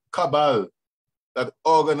full cabal that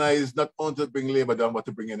organized not only to bring Labour down, but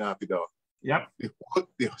to bring NRP down. Yep.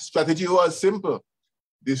 The strategy was simple.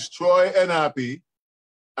 Destroy NRP,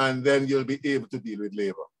 and then you'll be able to deal with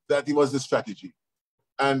Labour. That was the strategy.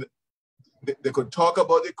 And they could talk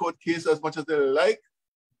about the court case as much as they like.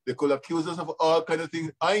 They could accuse us of all kinds of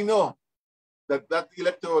things. I know that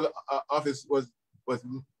electoral office was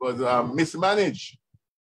mismanaged.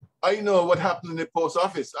 I know what happened in the post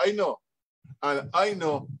office. I know. And I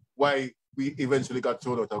know why we eventually got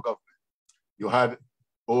thrown out of government. You had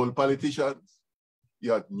old politicians,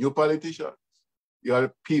 you had new politicians, you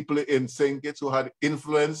had people in St. Kitts who had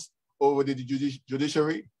influence over the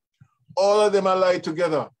judiciary. All of them allied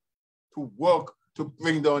together to work to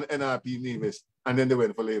bring down NRP Nevis, and then they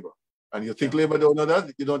went for Labour. And you think Labour don't know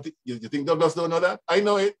that? You don't think you think Douglas don't know that? I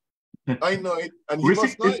know it. I know it, and he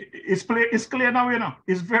must know it. It's clear now, you know.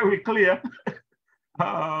 It's very clear.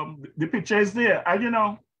 The picture is there, and you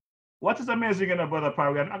know what is amazing, you know, Brother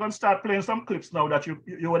Parry. And I'm going to start playing some clips now that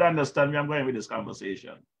you would understand where I'm going with this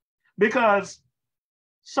conversation, because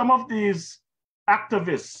some of these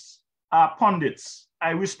activists are pundits.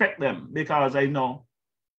 I respect them because I know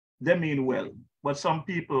they mean well, but some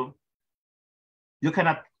people, you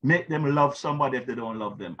cannot make them love somebody if they don't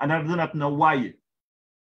love them, and I do not know why.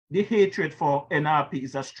 The hatred for NRP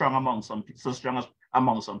is as strong among some people, so strong as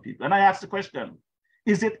among some people. And I ask the question,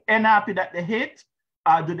 is it NRP that they hate,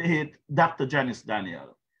 or do they hate Dr. Janice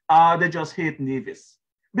Daniel? Or they just hate Nevis?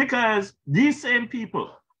 Because these same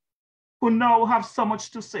people who now have so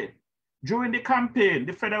much to say, during the campaign,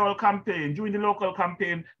 the federal campaign, during the local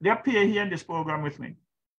campaign, they appear here in this program with me.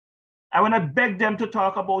 I want to beg them to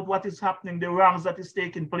talk about what is happening, the wrongs that is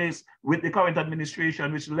taking place with the current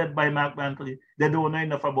administration, which is led by Mark Brantley. They don't know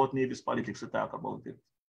enough about Nevis politics to talk about it.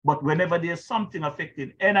 But whenever there's something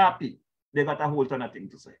affecting NRP, they got a whole ton of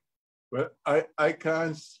things to say. Well, I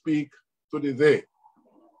can't speak to the they,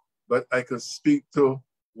 but I can speak to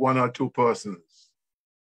one or two persons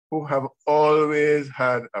who have always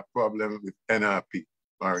had a problem with NRP,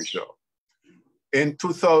 Morrishaw. In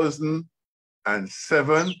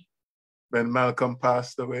 2007, when Malcolm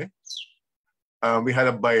passed away, we had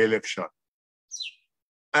a by-election.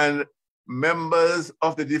 And members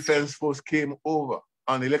of the Defense Force came over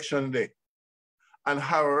on election day and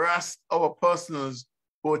harassed our personnels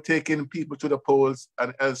who were taking people to the polls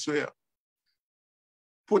and elsewhere.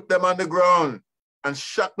 Put them on the ground and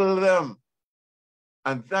shackle them.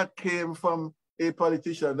 And that came from a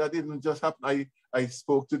politician. That didn't just happen. I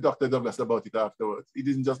spoke to Dr. Douglas about it afterwards. It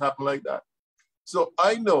didn't just happen like that. So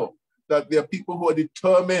I know that there are people who are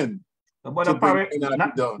determined to bring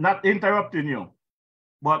NRP down. Not interrupting you,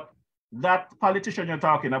 but that politician you're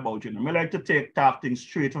talking about, you know, I like to talk things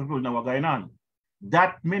straight from people know what's going on.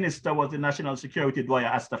 That minister was the National Security Dwyer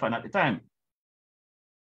Astafan at the time.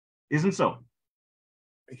 Isn't so?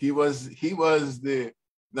 He was the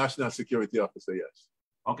National Security Officer, yes.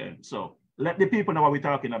 Okay, so let the people know what we're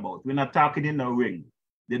talking about. We're not talking in a ring.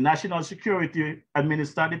 The National Security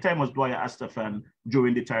Administrator at the time was Dwyer Astafan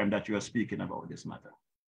during the time that you are speaking about this matter.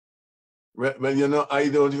 Well, you know, I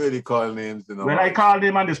don't really call names. You know, well, I called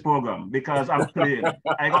him on this program because I'm playing.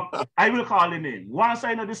 I will call the name. Once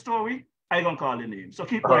I know the story, I'm going to call the name. So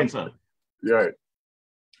keep going, sir. Right.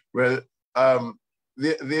 Well,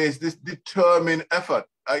 there's this determined effort.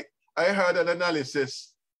 I heard an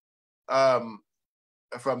analysis from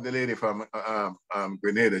the lady from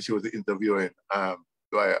Grenada. She was interviewing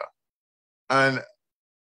Dwyer. And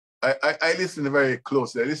I listened very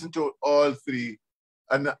closely. I listened to all three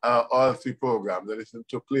programs. I listened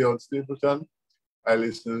to Cleon Stapleton, I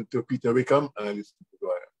listened to Peter Wickham, and I listened to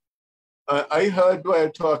Dwyer. I heard Dwyer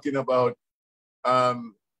talking about a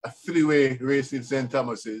three-way race in St.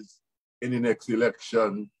 Thomas's in the next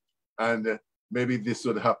election, and maybe this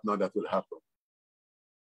would happen or that will happen.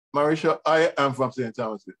 Morrishaw, I am from St.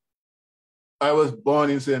 Thomas's. I was born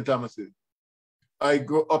in St. Thomas's. I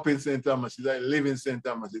grew up in St. Thomas's. I live in St.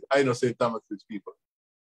 Thomas's. I know St. Thomas's people.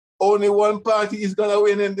 Only one party is gonna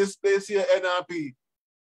win in this place here, NRP.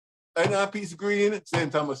 NRP is green,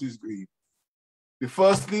 St. Thomas is green. The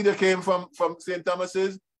first leader came from St.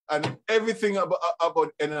 Thomas's, and everything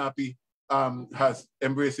about NRP has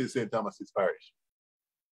embraced St. Thomas's parish.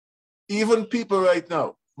 Even people right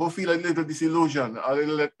now who feel a little disillusioned, a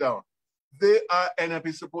little let down, they are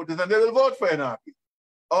NRP supporters and they will vote for NRP.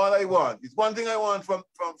 All I want is one thing I want from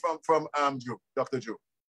Dr. Joe.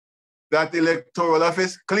 That electoral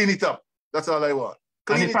office, clean it up. That's all I want.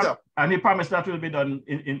 Clean it up. And he promised that will be done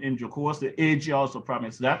in due course. The AG also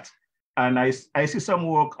promised that. And I see some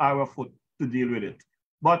work afoot to deal with it.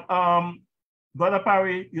 But Brother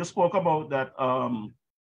Parry, you spoke about that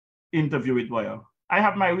interview with Dwyer. I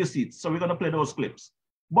have my receipts, so we're going to play those clips.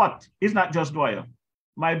 But it's not just Dwyer.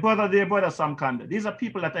 My brother, dear brother Sam Kanda, these are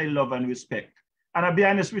people that I love and respect. And I'll be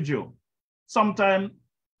honest with you, sometimes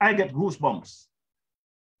I get goosebumps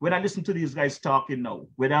when I listen to these guys talking now,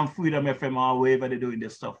 whether I'm Freedom FM or wherever they're doing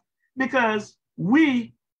this stuff. Because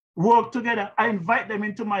we work together. I invite them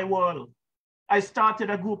into my world. I started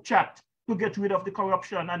a group chat to get rid of the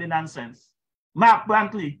corruption and the nonsense. Mark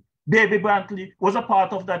Brantley, Baby Brantley was a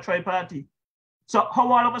part of that tri-party. So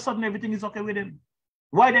how all of a sudden everything is okay with him?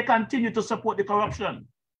 Why they continue to support the corruption?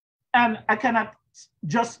 And I cannot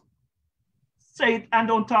just say it and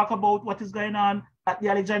don't talk about what is going on at the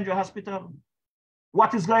Alexandria Hospital,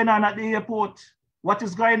 what is going on at the airport, what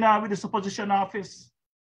is going on with the supposition office.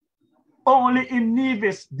 Only in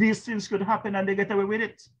Nevis these things could happen and they get away with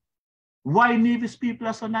it. Why Nevis people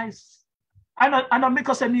are so nice? I don't make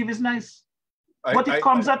us say Nevis nice. But it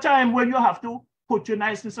comes a time when you have to put your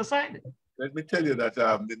niceness aside. Let me tell you that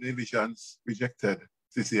the Nevisians rejected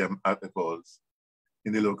CCM at the polls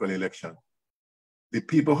in the local election. The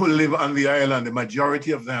people who live on the island, the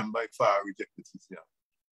majority of them by far rejected CCM.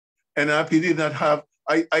 NRP did not have,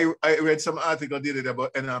 I read some article the other day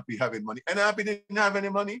about NRP having money. NRP didn't have any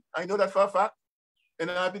money. I know that for a fact.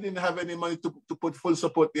 NRP didn't have any money to put full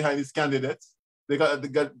support behind its candidates. They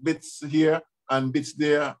got bits here and bits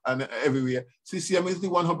there and everywhere. CCM is the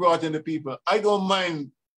one who brought in the people. I don't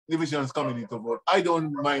mind Nevisians coming in to vote. I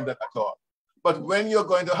don't mind that at all. But when you're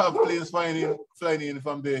going to have planes flying in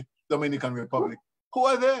from the Dominican Republic, who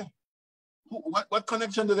are they? What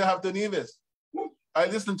connection do they have to Nevis? I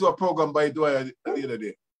listened to a program by Dwyer the other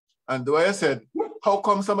day, and Dwyer said, how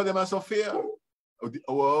come some of them are so fair?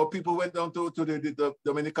 Well, people went down to the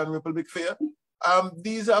Dominican Republic fair.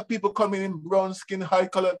 These are people coming in brown skin, high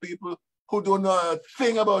colored people who don't know a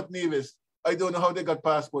thing about Nevis. I don't know how they got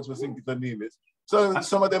passports for St. Kitts and Nevis. So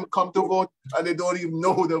some of them come to vote and they don't even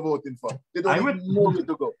know who they're voting for. They don't even know where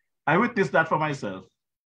to go. I witnessed that for myself.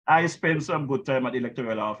 I spent some good time at the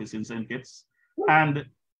electoral office in St. Kitts. And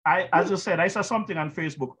as I said, I saw something on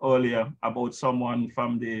Facebook earlier about someone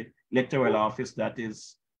from the electoral office that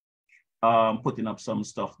is putting up some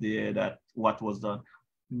stuff there that what was done.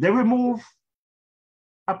 They removed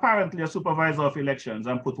apparently a supervisor of elections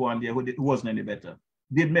and put one there who wasn't any better.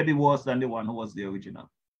 Did maybe worse than the one who was the original.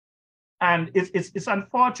 And it's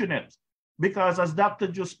unfortunate because as Dr.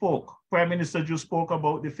 just spoke, Prime Minister just spoke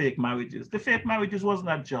about the fake marriages. The fake marriages was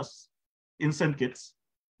not just in St. Kitts.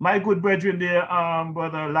 My good brethren there,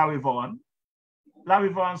 Brother Larry Vaughan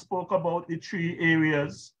spoke about the 3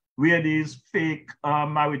 areas where these fake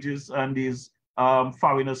marriages and these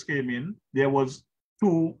foreigners came in. There was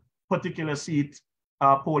 2 particular seat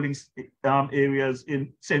polling areas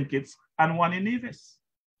in St. Kitts and 1 in Nevis.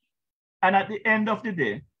 And at the end of the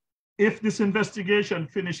day, if this investigation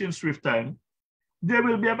finishes in swift time, there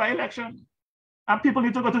will be a by-election. And people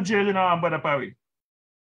need to go to jail in Brother Parry.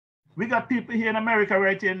 We got people here in America,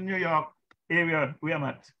 right here in New York area where I'm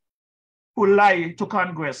at, who lie to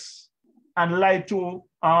Congress and lie to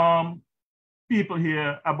people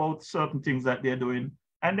here about certain things that they're doing.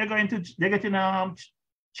 And they're getting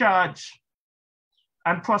charged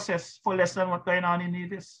and processed for less than what's going on in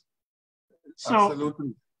Nevis. So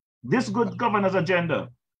absolutely. This good governance agenda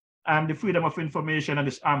and the freedom of information and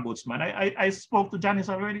this ombudsman, I spoke to Janice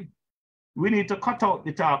already. We need to cut out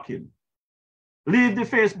the talking. Leave the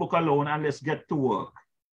Facebook alone and let's get to work.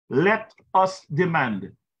 Let us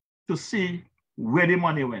demand to see where the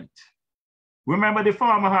money went. Remember the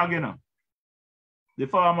former Hagina, the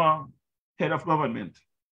former head of government.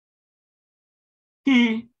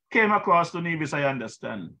 He came across to Nevis, I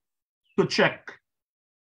understand, to check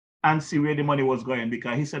and see where the money was going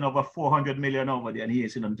because he sent over 400 million over there and he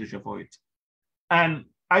ain't seen nothing to show for it. And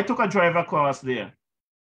I took a drive across there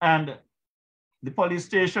and the police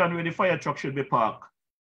station where the fire truck should be parked,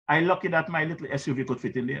 I lucky that my little SUV could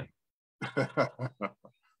fit in there.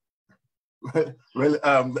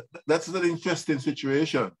 well, that's an interesting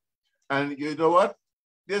situation. And you know what?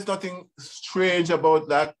 There's nothing strange about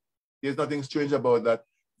that. There's nothing strange about that.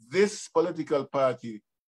 This political party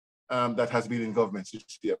that has been in government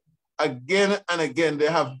system, again and again, they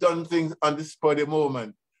have done things on the spur of the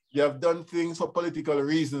moment. They have done things for political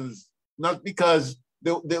reasons, not because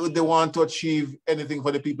they want to achieve anything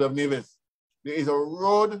for the people of Nevis. There is a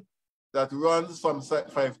road that runs from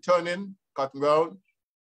 5 turning, Cotton Ground,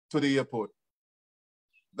 to the airport.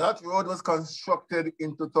 That road was constructed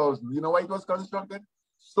in 2000. You know why it was constructed?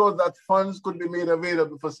 So that funds could be made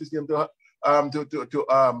available for system to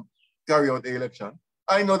carry out the election.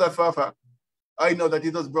 I know that for a fact. I know that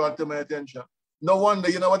it was brought to my attention. No wonder,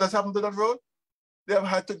 you know what has happened to that road? They have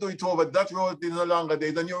had to do it over. That road is no longer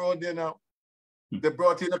there. There's a new road there now. They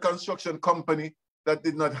brought in a construction company that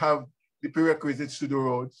did not have the prerequisites to do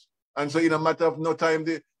roads. And so in a matter of no time,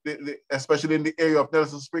 especially in the area of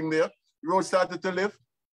Nelson Spring there, the road started to lift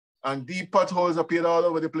and deep potholes appeared all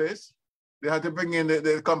over the place. They had to bring in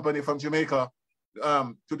the company from Jamaica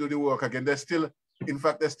to do the work again. They're still, in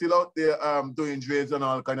fact, they're still out there doing drains and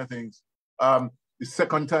all kind of things. The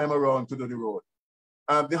second time around to do the road.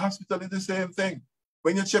 The hospital is the same thing.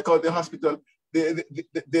 When you check out the hospital,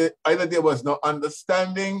 either there was no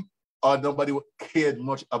understanding or nobody cared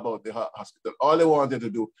much about the hospital. All they wanted to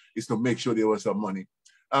do is to make sure there was some money.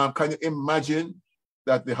 Can you imagine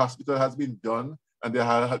that the hospital has been done and they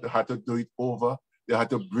had to do it over they had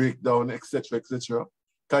to break down, etc., etc.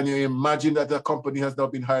 Can you imagine that a company has now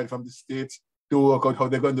been hired from the state to work out how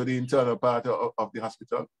they're going to do the internal part of the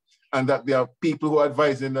hospital, and that there are people who are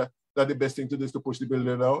advising that the best thing to do is to push the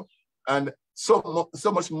building out, and so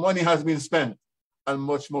much money has been spent, and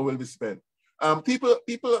much more will be spent.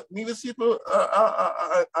 Nevis people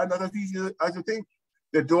are not as easy as you think.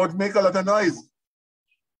 They don't make a lot of noise,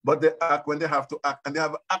 but they act when they have to act, and they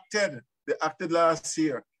have acted. They acted last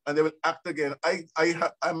year, and they will act again.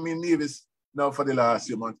 I'm in Nevis now for the last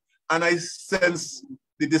few months, and I sense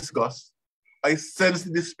the disgust. I sense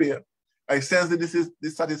the despair. I sense the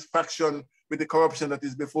dissatisfaction with the corruption that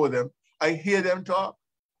is before them. I hear them talk.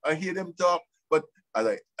 But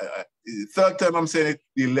the third time I'm saying it,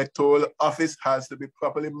 the electoral office has to be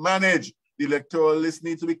properly managed. The electoral list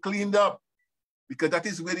needs to be cleaned up, because that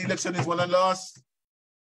is where the election is won and lost.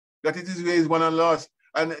 That it is where it's won and lost.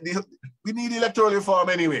 And we need electoral reform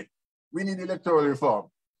anyway. We need electoral reform.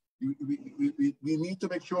 We need to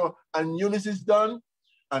make sure a newness is done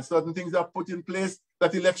and certain things are put in place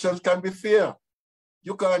that elections can be fair.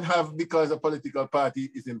 You can't have, because a political party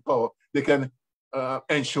is in power, they can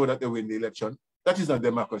ensure that they win the election. That is not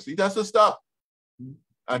democracy. It has to stop.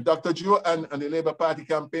 And Dr. Joe and the Labour Party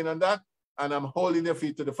campaign on that, and I'm holding their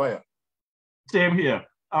feet to the fire. Same here.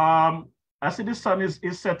 I see the sun is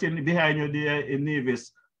setting behind you there in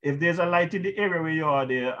Nevis. If there's a light in the area where you are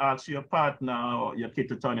there, ask your partner or your kid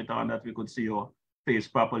to turn it on that we could see your face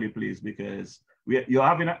properly, please, because you're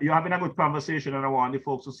having a good conversation, and I want the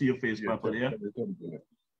folks to see your face properly. Yeah.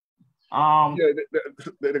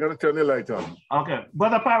 They're gonna turn the light on. Okay,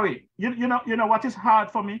 Brother Parry, you know what is hard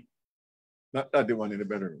for me? Not the one in the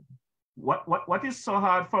bedroom. What is so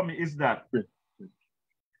hard for me is that.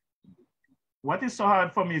 What is so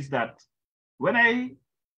hard for me is that when I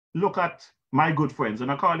look at my good friends,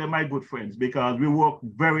 and I call them my good friends because we work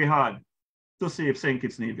very hard to save St.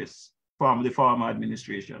 Kitts Nevis from the former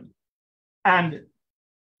administration. And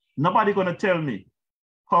nobody gonna tell me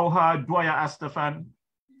how hard Dwyer Astafan,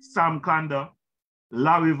 Sam Kanda,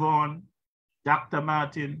 Larry Vaughan, Dr.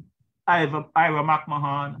 Martin, Ira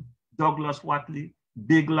McMahon, Douglas Watley,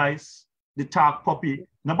 Big Lice, the Talk Puppy,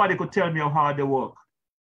 nobody could tell me how hard they work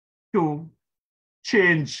to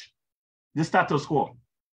change the status quo.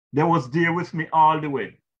 They was there with me all the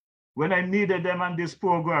way. When I needed them on this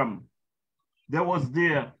program, they was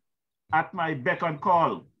there at my beck and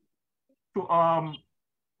call to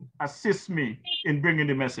assist me in bringing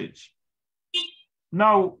the message.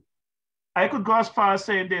 Now, I could go as far as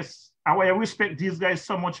saying this, and I respect these guys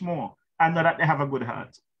so much more, and know that they have a good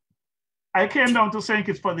heart. I came down to St.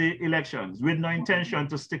 Kitts for the elections with no intention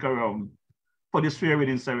to stick around for the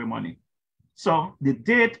swearing-in ceremony. So the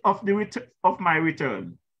date of my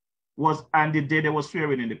return was, and the day they were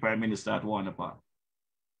swearing in the Prime Minister at Warner Park.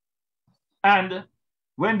 And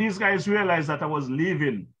when these guys realized that I was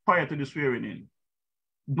leaving prior to the swearing in,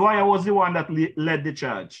 Dwyer was the one that led the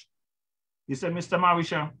charge. He said, Mr.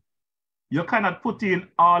 Morrishaw, you cannot put in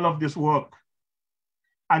all of this work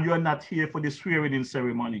and you're not here for the swearing in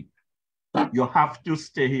ceremony. You have to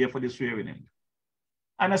stay here for the swearing in.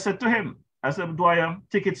 And I said to him, I said, Dwyer,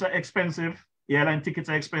 tickets are expensive. Airline tickets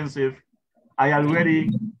are expensive. I already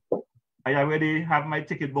have my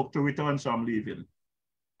ticket booked to return, so I'm leaving.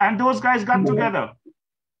 And those guys got together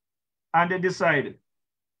and they decided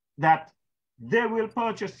that they will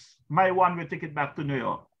purchase my one-way ticket back to New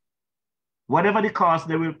York. Whatever the cost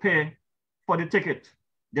they will pay for the ticket,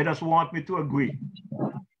 they just want me to agree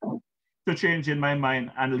to change in my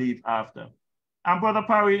mind and leave after. And Brother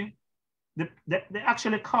Parry, they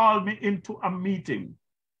actually called me into a meeting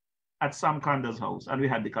at Sam Kanda's house, and we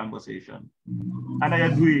had the conversation. And I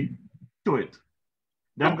agreed to it.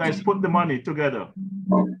 Them guys put the money together,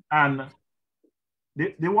 and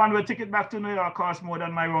the one-way ticket back to New York cost more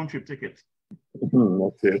than my round-trip ticket.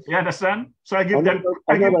 Okay. You understand? So I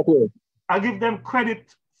give them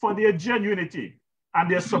credit for their genuinity and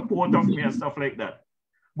their support of me and stuff like that.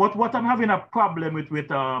 But what I'm having a problem with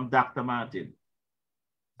Dr. Martin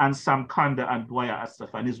and Sam Kanda and Dwyer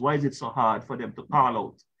Astafan is why is it so hard for them to call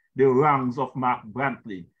out the wrongs of Mark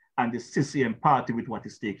Brantley and the CCM party with what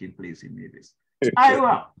is taking place in Nevis.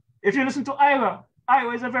 Ira, if you listen to Ira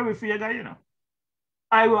is a very fair guy, you know.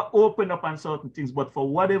 Ira opened up on certain things, but for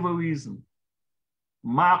whatever reason,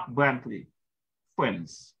 Mark Brantley,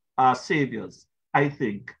 friends, our saviors, I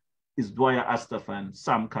think, is Dwyer Astafan,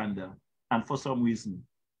 Sam Kanda, and for some reason,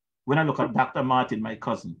 when I look at Dr. Martin, my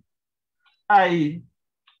cousin, I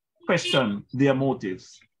question their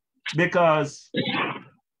motives because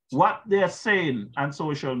what they're saying on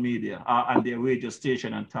social media and their radio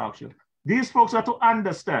station and talk show, these folks are to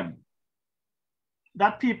understand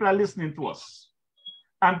that people are listening to us.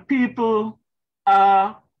 And people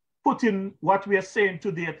are putting what we are saying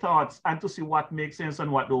to their thoughts and to see what makes sense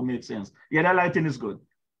and what don't make sense. Yeah, the lighting is good.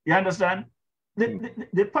 You understand?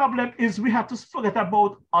 The problem is we have to forget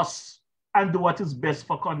about us and do what is best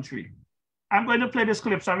for country. I'm going to play this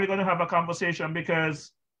clip, so we're going to have a conversation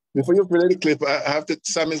because... Before you play the clip, I have to...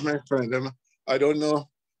 Sam is my friend. I don't know.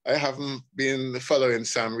 I haven't been following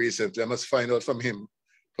Sam recently. I must find out from him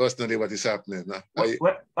personally what is happening. I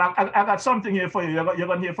got something here for you. You're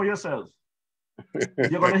going to hear for yourself.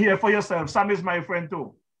 You're going to hear for yourself. Sam is my friend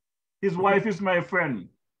too. His wife is my friend.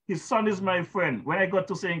 His son is my friend. When I got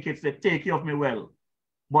to St. Kitts, they take care of me well.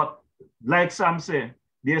 But like Sam said,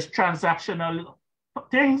 there's transactional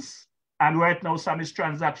things, and right now Sam is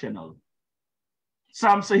transactional.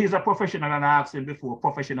 Sam said he's a professional, and I asked him before,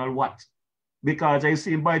 professional what? Because I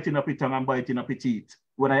see him biting up his tongue and biting up his teeth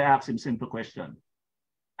when I ask him simple question.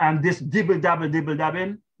 And this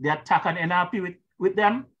dibble-dabbing, the attack on NRP with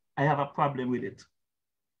them, I have a problem with it.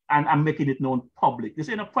 And I'm making it known public. This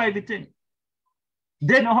ain't a private thing.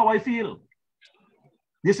 They know how I feel.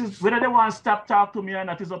 This is whether they want to stop talk to me or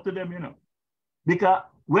not is up to them, you know. Because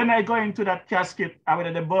when I go into that casket, or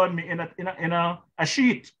whether they burn me in a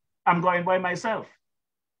sheet, I'm going by myself.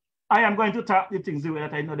 I am going to talk the things the way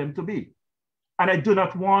that I know them to be. And I do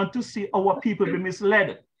not want to see our people be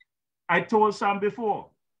misled. I told Sam before,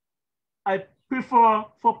 I prefer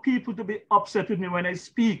for people to be upset with me when I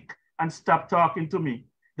speak and stop talking to me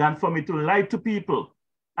than for me to lie to people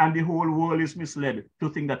and the whole world is misled to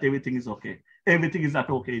think that everything is okay. Everything is not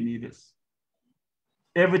okay in Nevis.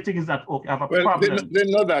 Everything is not okay. I have a problem. They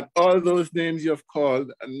know that all those names you've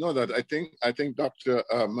called, and know that I think Dr.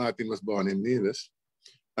 Martin was born in Nevis,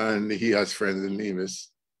 and he has friends in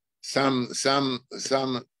Nevis. Sam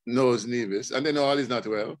knows Nevis, and they know all is not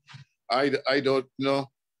well. I don't know.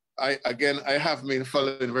 I have been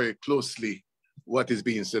following very closely what is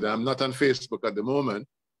being said. I'm not on Facebook at the moment,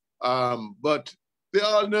 but they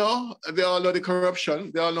all know the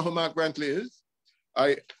corruption. They all know who Mark Brantley is.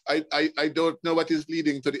 I don't know what is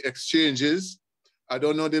leading to the exchanges. I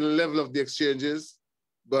don't know the level of the exchanges,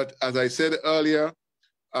 but as I said earlier,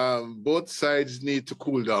 both sides need to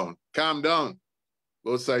cool down, calm down.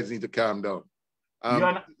 Both sides need to calm down.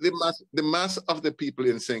 The mass of the people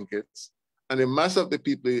in St. Kitts and the mass of the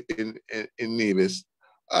people in Nevis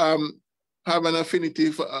have an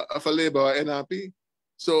affinity for Labour or NRP.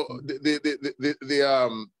 So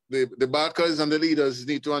the backers and the leaders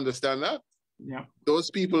need to understand that. Yeah.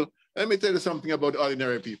 Those people, let me tell you something about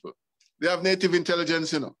ordinary people. They have native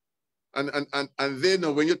intelligence, you know. And they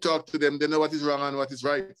know when you talk to them, they know what is wrong and what is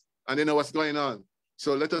right. And they know what's going on.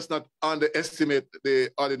 So let us not underestimate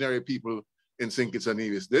the ordinary people in St. Kitts and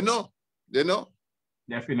Nevis. They know.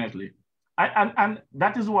 Definitely. And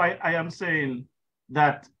that is why I am saying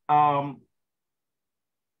that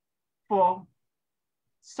for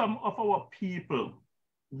some of our people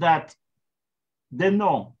that they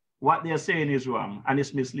know what they're saying is wrong and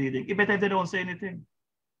it's misleading, it better if they don't say anything.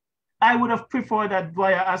 I would have preferred that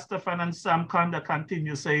Dwyer Astafan and Sam Kanda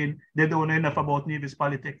continue saying they don't know enough about Nevis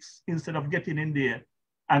politics instead of getting in there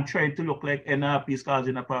and trying to look like NRP is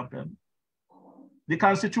causing a problem. The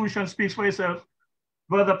Constitution speaks for itself.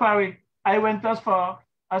 Brother Parry, I went as far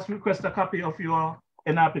as request a copy of your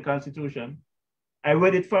NRP Constitution. I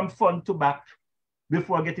read it from front to back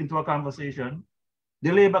before getting to a conversation.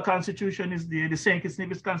 The Labour Constitution is there. The St. Kitts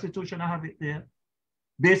Nevis Constitution, I have it there.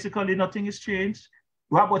 Basically, nothing is changed.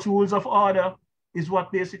 Robert's Rules of Order is what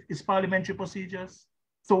is parliamentary procedures.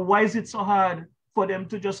 So why is it so hard for them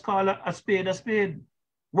to just call a spade a spade?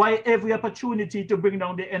 Why every opportunity to bring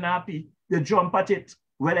down the NRP, they jump at it,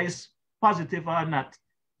 whether it's positive or not.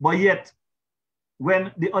 But yet,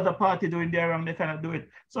 when the other party doing their wrong, they cannot do it.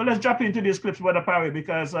 So let's jump into these clips, Brother Parry,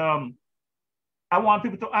 because I want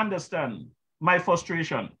people to understand my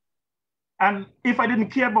frustration. And if I didn't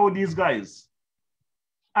care about these guys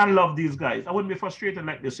and love these guys, I wouldn't be frustrated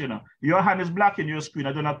like this, you know. Your hand is black in your screen.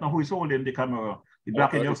 I do not know who is holding the camera. It's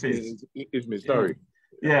black in your face. It's me, sorry.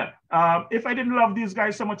 Yeah. If I didn't love these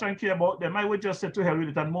guys so much and care about them, I would just say to hell with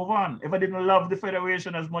it and move on. If I didn't love the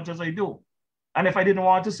Federation as much as I do, and if I didn't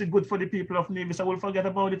want to see good for the people of Nevis, I will forget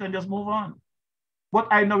about it and just move on. But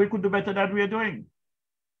I know we could do better than we're doing.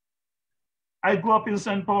 I grew up in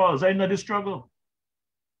St. Paul's. I know the struggle.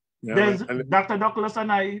 Yeah, there's Dr. Douglas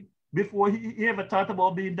and I, before he ever thought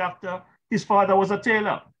about being doctor, his father was a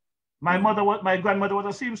tailor. My grandmother was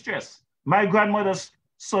a seamstress. My grandmother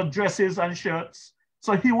sewed dresses and shirts.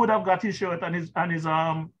 So he would have got his shirt and his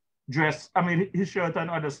dress, his shirt and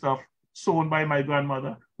other stuff sewn by my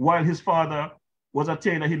grandmother. While his father was a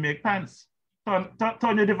tailor, he made pants.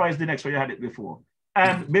 Turn your device the next way you had it before.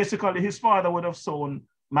 And basically, his father would have sewn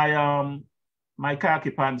my my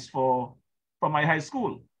khaki pants for my high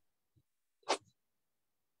school.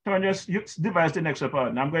 So just devise the next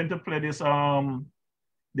part. I'm going to play this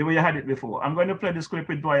the way you had it before. I'm going to play this clip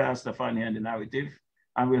with Dwyer Stefani and the narrative,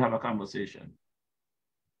 and we'll have a conversation.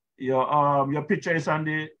 Your picture is on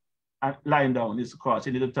the line down. It's across.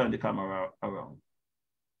 You need to turn the camera around.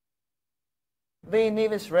 The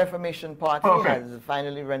Nevis Reformation Party has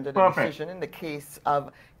finally rendered a decision in the case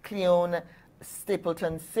of Cleone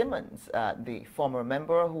Stapleton Simmons, the former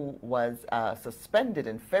member who was suspended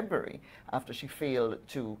in February after she failed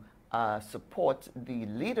to support the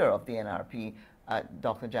leader of the NRP,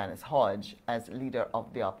 Dr. Janice Hodge, as leader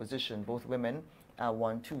of the opposition. Both women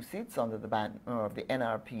won 2 seats under the banner of the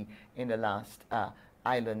NRP in the last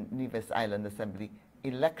Nevis Island Assembly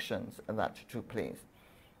elections that took place.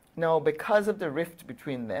 Now, because of the rift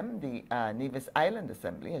between them, the Nevis Island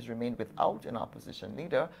Assembly has remained without an opposition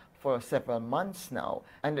leader for several months now.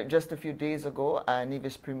 And just a few days ago,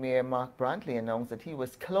 Nevis Premier Mark Brantley announced that he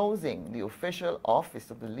was closing the official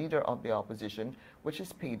office of the leader of the opposition, which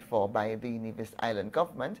is paid for by the Nevis Island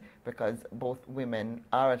government, because both women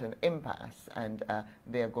are at an impasse and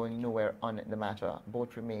they are going nowhere on the matter.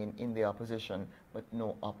 Both remain in the opposition, but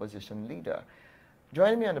no opposition leader.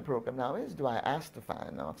 Joining me on the program now is Dwyer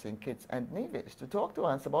Astefan of St. Kitts and Nevis to talk to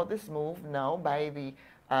us about this move now by the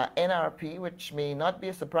NRP, which may not be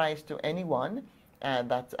a surprise to anyone,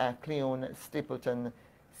 that Cleone Stapleton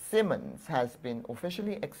Simmons has been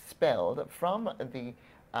officially expelled from the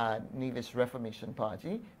Nevis Reformation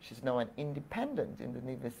Party. She's now an independent in the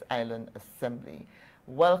Nevis Island Assembly.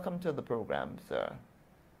 Welcome to the program, sir.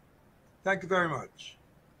 Thank you very much.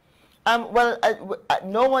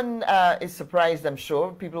 No one is surprised, I'm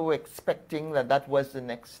sure. People were expecting that that was the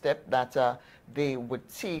next step that they would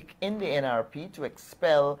take in the NRP to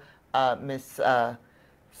expel Miss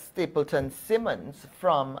Stapleton Simmons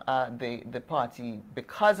from the party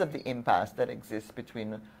because of the impasse that exists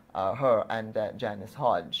between her and Janice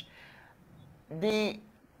Hodge.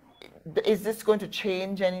 Is this going to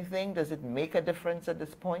change anything? Does it make a difference at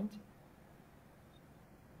this point?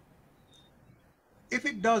 If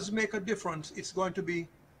it does make a difference, it's going to be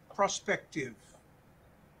prospective.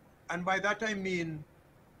 And by that I mean,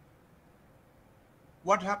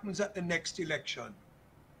 what happens at the next election?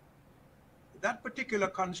 That particular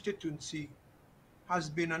constituency has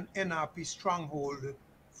been an NRP stronghold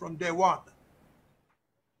from day one.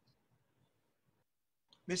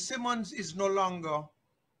 Ms. Simmons is no longer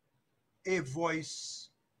a voice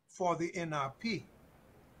for the NRP.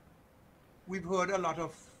 We've heard a lot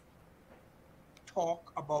of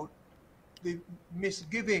talk about the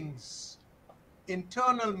misgivings,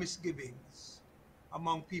 internal misgivings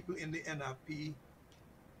among people in the NRP.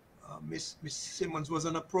 Miss Simmons was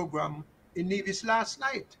on a program in Nevis last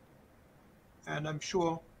night, and I'm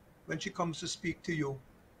sure when she comes to speak to you,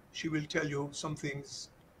 she will tell you some things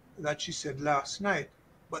that she said last night.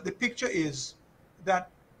 But the picture is that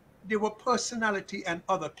there were personality and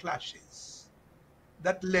other clashes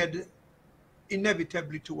that led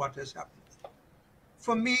inevitably to what has happened.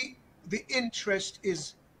 For me, the interest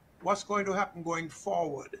is what's going to happen going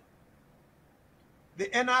forward. The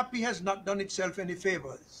NRP has not done itself any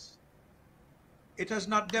favors. It has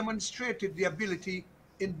not demonstrated the ability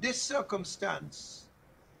in this circumstance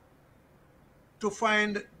to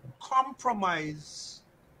find compromise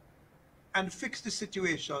and fix the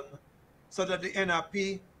situation so that the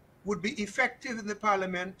NRP would be effective in the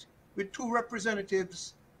parliament with 2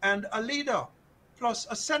 representatives and a leader, plus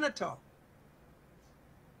a senator.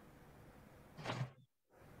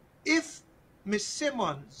 If Ms.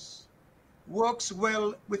 Simmons works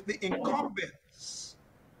well with the incumbents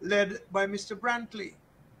led by Mr. Brantley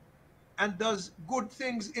and does good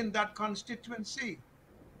things in that constituency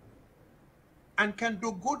and can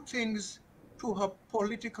do good things to her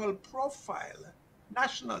political profile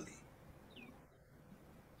nationally,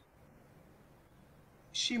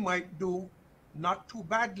 she might do not too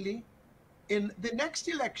badly in the next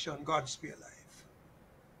election, God spare life.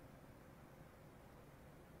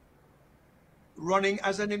 Running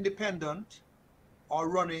as an independent or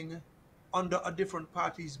running under a different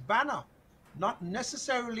party's banner, not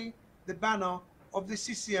necessarily the banner of the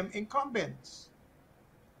CCM incumbents.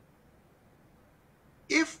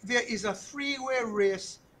 If there is a 3-way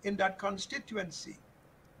race in that constituency,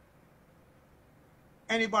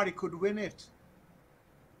 anybody could win it.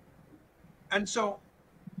 And so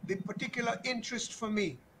the particular interest for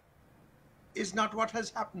me is not what has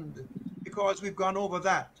happened, because we've gone over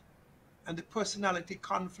that, and the personality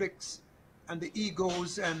conflicts and the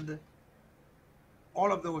egos and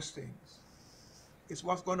all of those things. It's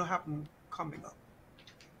what's going to happen coming up.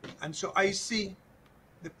 And so I see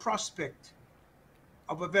the prospect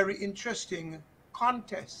of a very interesting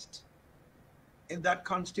contest in that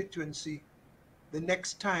constituency the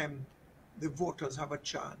next time the voters have a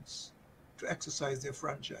chance to exercise their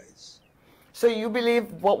franchise. So you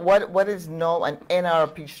believe what is now an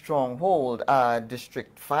NRP stronghold,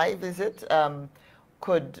 District 5, is it,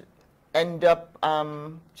 could end up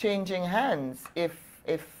changing hands if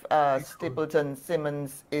Stapleton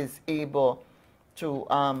Simmons is able to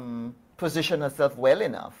position herself well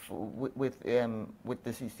enough with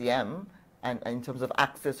the CCM and in terms of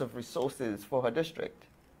access of resources for her district?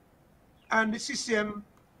 And the CCM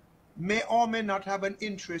may or may not have an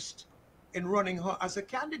interest in running her as a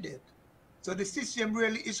candidate. So the CCM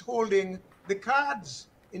really is holding the cards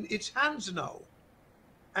in its hands now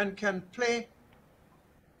and can play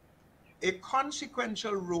a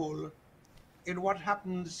consequential role in what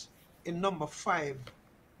happens in number 5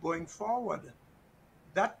 going forward.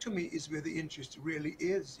 That to me is where the interest really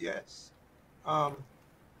is, yes. I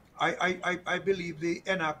believe the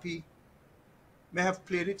NRP may have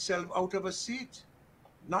played itself out of a seat.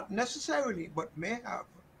 Not necessarily, but may have.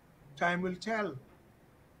 Time will tell.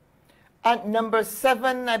 At number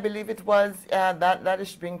 7, I believe it was, that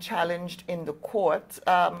is being challenged in the court.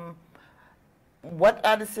 What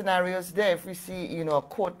are the scenarios there? If we see, you know, a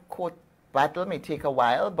court battle may take a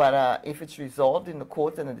while, but if it's resolved in the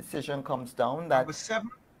court and a decision comes down, that number 7.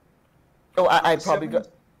 Oh, I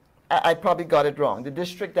probably got it wrong. The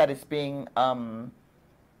district that is being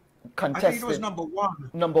contested. I think it was number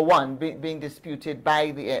 1. Number 1 being disputed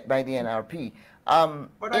by the NRP.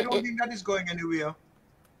 But I don't think that is going anywhere.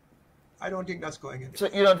 I don't think that's going anywhere. So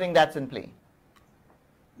you don't think that's in play?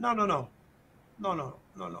 No.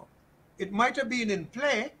 It might have been in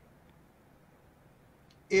play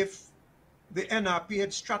if the NRP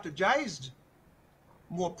had strategized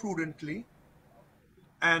more prudently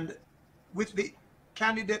and with the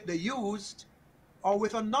candidate they used or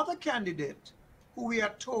with another candidate who we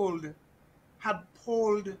are told had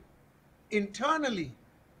polled internally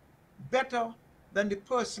better than the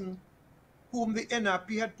person whom the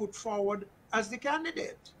NRP had put forward as the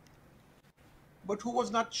candidate, but who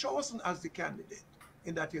was not chosen as the candidate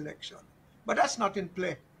in that election. But that's not in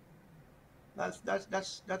play.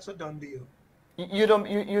 That's a done deal. You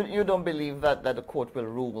don't believe that the court will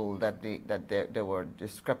rule that there were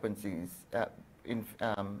discrepancies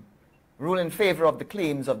rule in favor of the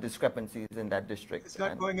claims of discrepancies in that district? It's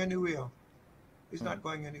not going anywhere. It's not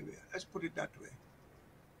going anywhere. Let's put it that way.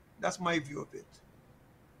 That's my view of it.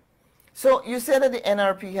 So you said that the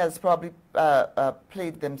NRP has probably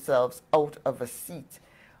played themselves out of a seat.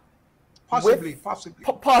 Possibly.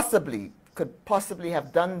 Could possibly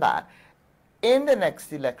have done that. In the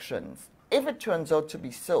next elections, if it turns out to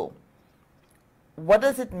be so, what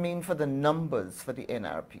does it mean for the numbers for the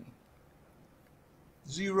NRP?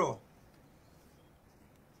 0.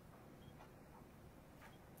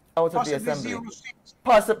 Out of the assembly?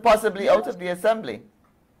 Possibly yes. Out of the assembly?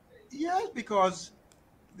 Yes, because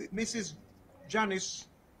Mrs. Janice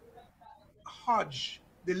Hodge,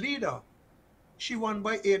 the leader, she won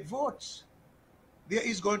by 8 votes. There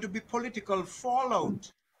is going to be political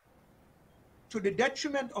fallout to the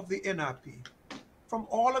detriment of the NRP from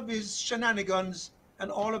all of these shenanigans and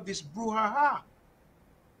all of this brouhaha.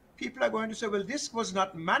 People are going to say, well, this was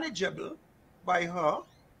not manageable by her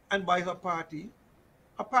and by her party.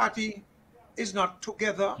 Her party is not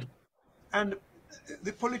together, and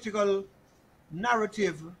the political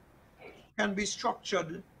narrative can be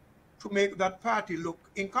structured to make that party look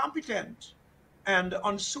incompetent and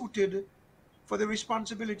unsuited for the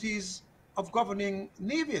responsibilities of governing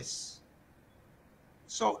Nevis.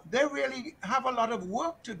 So they really have a lot of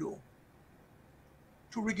work to do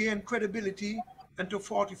to regain credibility and to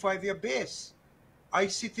fortify their base. I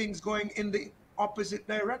see things going in the opposite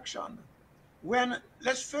direction. When,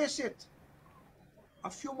 let's face it, a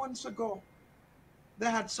few months ago,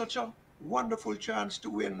 they had such a wonderful chance to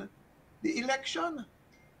win the election.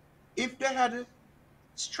 If they had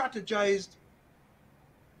strategized,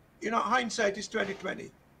 you know, hindsight is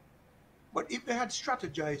 20/20, but if they had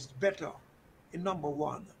strategized better in number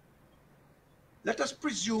 1, let us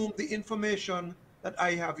presume the information that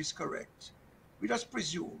I have is correct. We just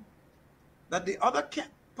presume that the other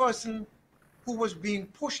person who was being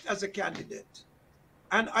pushed as a candidate,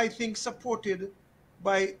 and I think supported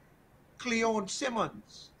by Cleone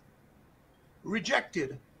Simmons,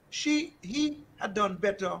 rejected. He had done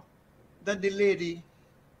better than the lady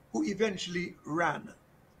who eventually ran.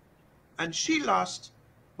 And she lost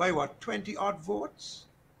by what, 20-odd votes?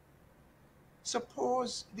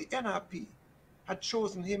 Suppose the NRP had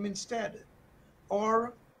chosen him instead.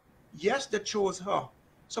 Or, yes, they chose her.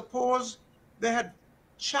 Suppose they had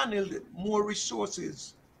channeled more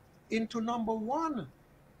resources into number one.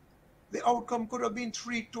 The outcome could have been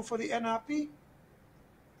 3-2 for the NRP.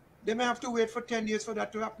 They may have to wait for 10 years for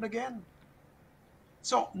that to happen again.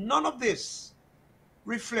 So none of this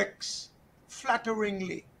reflects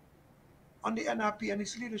flatteringly on the NRP and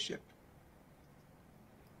its leadership.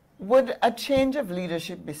 Would a change of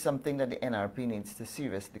leadership be something that the NRP needs to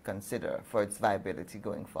seriously consider for its viability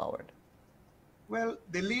going forward? Well,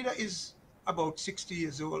 the leader is about 60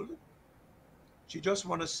 years old. She just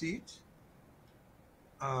won a seat.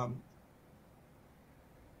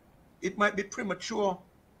 It might be premature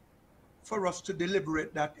for us to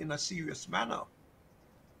deliberate that in a serious manner,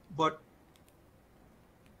 but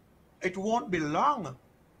it won't be long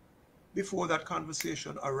before that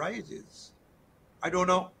conversation arises. I don't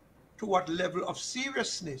know to what level of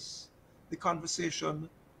seriousness the conversation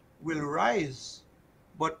will rise,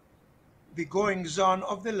 but the goings-on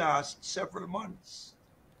of the last several months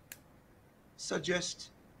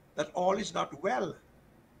suggest that all is not well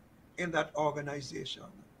in that organization.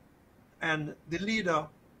 And the leader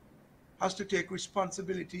has to take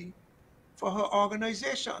responsibility for her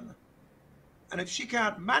organization. And if she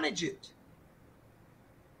can't manage it,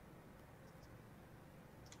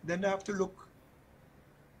 then they have to look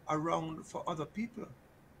around for other people.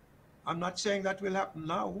 I'm not saying that will happen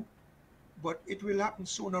now, but it will happen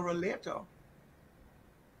sooner or later.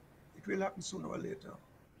 It will happen sooner or later.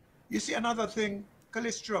 You see, another thing,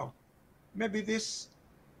 Calistro, maybe this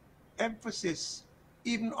emphasis,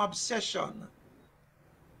 even obsession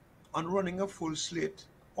on running a full slate,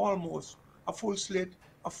 almost a full slate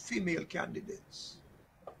of female candidates,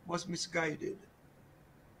 was misguided.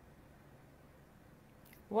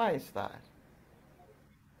 Why is that?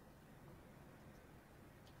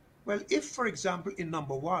 Well, if, for example, in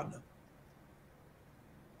number one,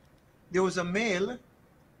 there was a male,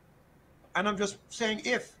 and I'm just saying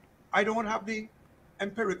if, I don't have the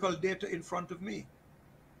empirical data in front of me,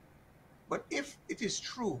 but if it is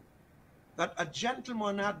true that a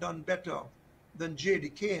gentleman had done better than J.D.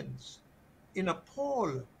 Keynes in a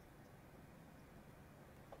poll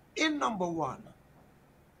in number one,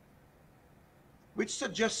 which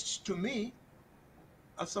suggests to me,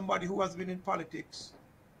 as somebody who has been in politics,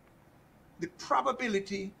 the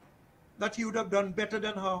probability that he would have done better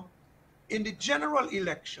than her in the general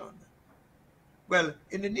election, well,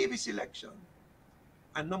 in the Nevis election,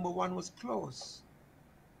 and number one was close,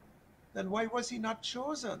 then why was he not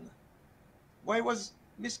chosen? Why was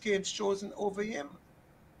Miss Keynes chosen over him?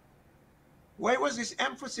 Why was this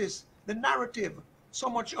emphasis, the narrative, so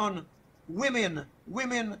much on women,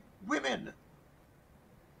 women, women?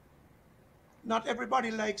 Not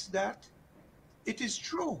everybody likes that. It is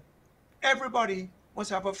true. Everybody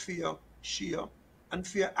must have a fair share and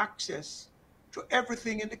fair access to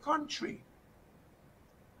everything in the country.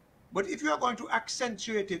 But if you are going to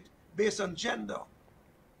accentuate it based on gender,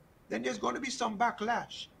 then there's going to be some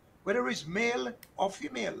backlash, whether it's male or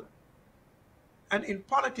female. And in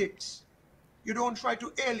politics, you don't try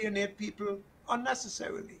to alienate people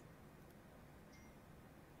unnecessarily.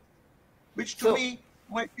 Which to me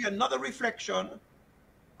might be another reflection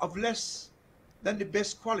of less than the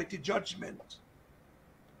best quality judgment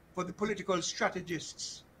for the political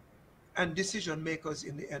strategists and decision makers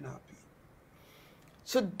in the NRP.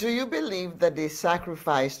 So do you believe that they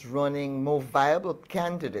sacrificed running more viable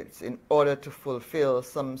candidates in order to fulfill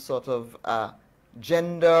some sort of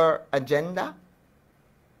gender agenda?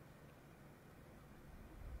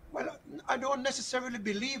 Well, I don't necessarily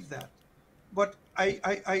believe that, but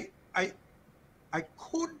I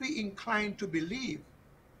could be inclined to believe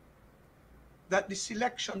that the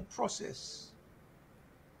selection process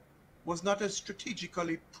was not as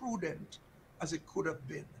strategically prudent as it could have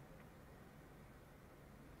been.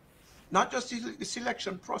 Not just the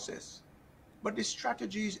selection process, but the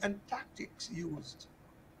strategies and tactics used.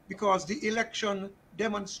 Because the election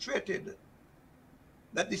demonstrated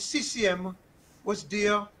that the CCM was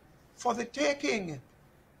there for the taking.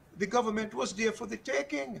 The government was there for the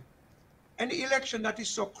taking. Any election that is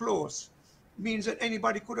so close means that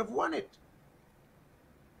anybody could have won it.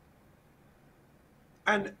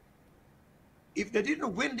 And if they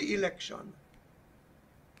didn't win the election,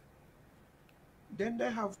 then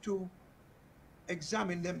they have to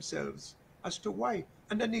examine themselves as to why.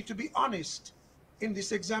 And they need to be honest in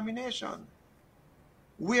this examination.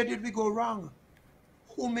 Where did we go wrong?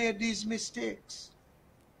 Who made these mistakes?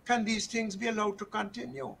 Can these things be allowed to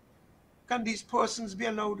continue? Can these persons be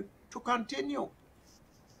allowed to continue?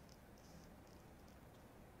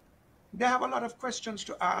 They have a lot of questions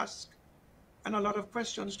to ask and a lot of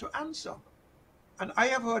questions to answer. And I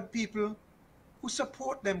have heard people who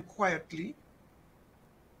support them quietly,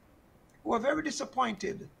 who are very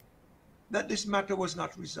disappointed that this matter was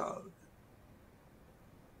not resolved.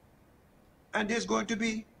 And there's going to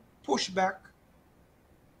be pushback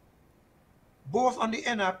both on the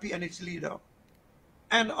NRP and its leader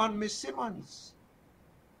and on Ms. Simmons.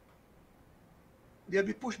 There'll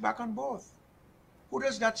be pushback on both. Who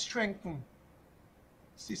does that strengthen?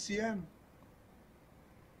 CCM.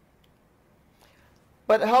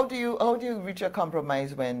 But how do you reach a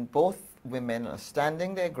compromise when both women are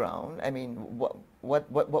standing their ground? I mean, what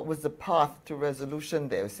was the path to resolution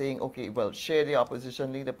there? Saying, okay, well, share the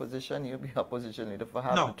opposition leader position, you'll be opposition leader for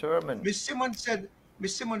half the term. And Ms.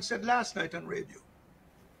 Simmons said last night on radio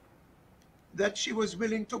that she was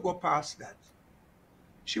willing to go past that.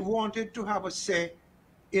 She wanted to have a say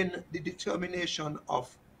in the determination of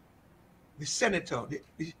the senator,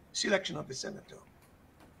 the selection of the senator.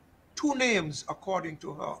 2 names, according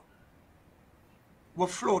to her, were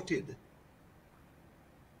floated.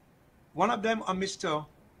 One of them a Mr.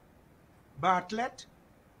 Bartlett,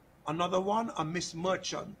 another one a Miss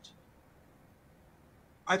Merchant.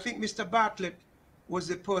 I think Mr. Bartlett was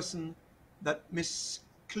the person that Miss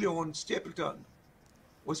Cleone Stapleton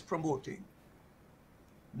was promoting.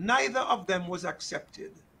 Neither of them was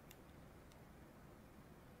accepted.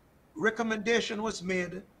 Recommendation was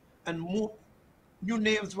made and more new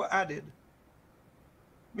names were added.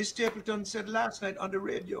 Miss Stapleton said last night on the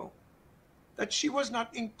radio that she was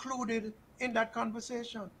not included in that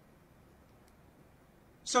conversation.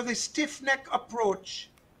 So the stiff-neck approach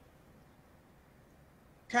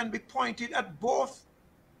can be pointed at both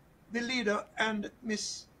the leader and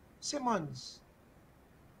Miss Simmons.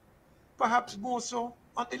 Perhaps more so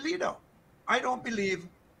on the leader. I don't believe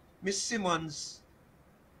Miss Simmons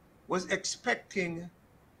was expecting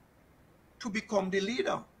to become the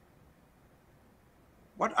leader.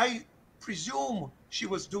 What I presume she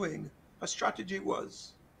was doing, her strategy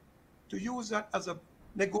was to use that as a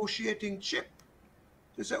negotiating chip.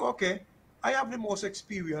 To say, okay, I have the most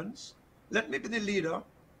experience, let me be the leader.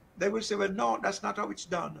 They will say, well, no, that's not how it's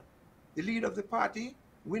done. The leader of the party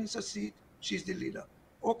wins a seat, she's the leader.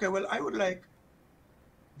 Okay, well, I would like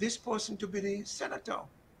this person to be the senator.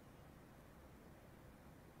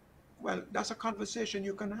 Well, that's a conversation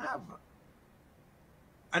you can have.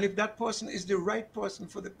 And if that person is the right person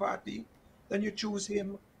for the party, then you choose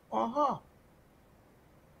him or her.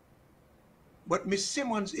 But Miss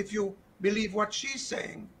Simmons, if you believe what she's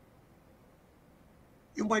saying,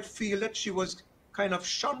 you might feel that she was kind of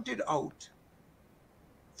shunted out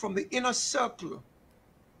from the inner circle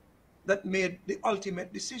that made the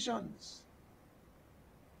ultimate decisions.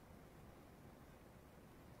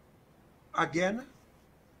 Again,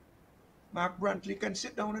 Mark Brantley can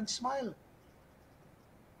sit down and smile.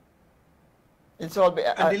 It's all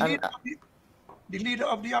and the leader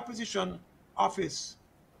of the opposition office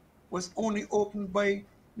was only opened by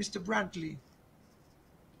Mr. Brantley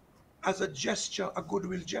as a gesture, a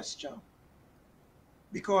goodwill gesture.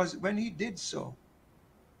 Because when he did so,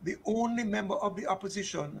 the only member of the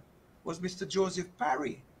opposition was Mr. Joseph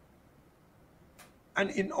Parry. And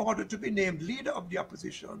in order to be named leader of the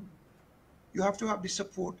opposition, you have to have the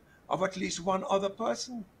support of at least one other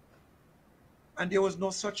person. And there was no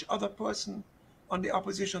such other person on the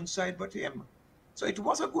opposition side but him. So it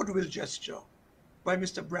was a goodwill gesture by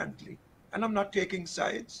Mr. Brantley. And I'm not taking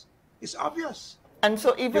sides. It's obvious. And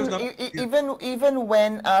so even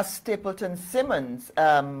when Stapleton Simmons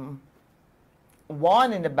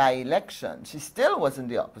won in the by-election, she still wasn't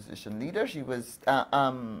the opposition leader. She was,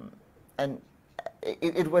 and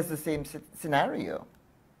it was the same scenario.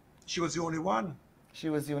 She was the only one. She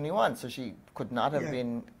was the only one, so she could not have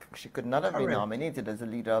been. She could not have been nominated as a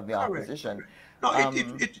leader of the opposition. No,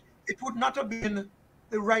 it would not have been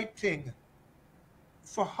the right thing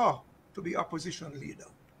for her to be opposition leader.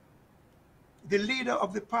 The leader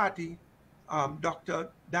of the party, Dr.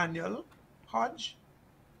 Daniel Hodge,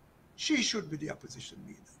 she should be the opposition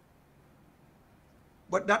leader.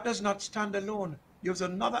 But that does not stand alone. There's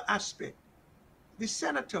another aspect, the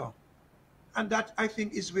senator. And that, I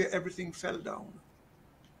think, is where everything fell down.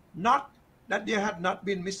 Not that there had not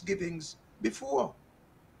been misgivings before,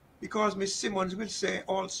 because Ms. Simmons will say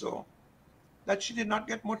also that she did not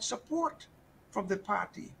get much support from the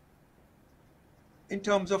party in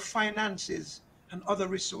terms of finances and other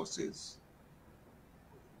resources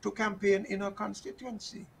to campaign in her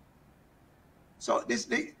constituency. So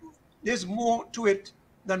there's more to it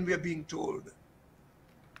than we're being told.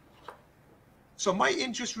 So my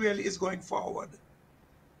interest really is going forward.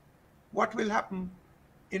 What will happen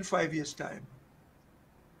in 5 years' time?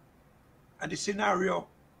 And the scenario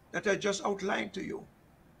that I just outlined to you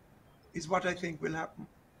is what I think will happen.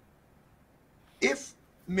 If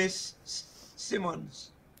Miss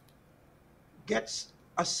Simmons gets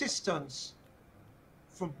assistance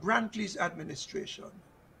from Brantley's administration,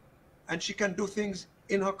 and she can do things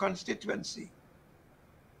in her constituency,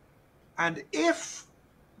 and if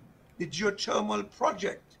the geothermal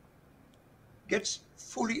project gets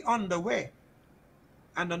fully underway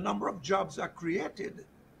and a number of jobs are created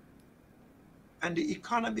and the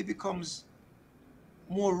economy becomes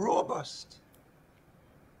more robust,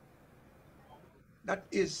 that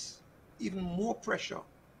is even more pressure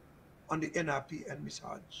on the NRP and Ms.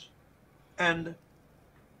 Hodge, and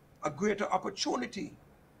a greater opportunity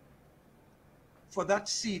for that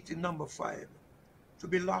seat in number 5 to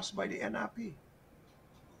be lost by the NRP.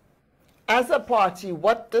 As a party,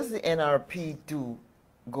 what does the NRP do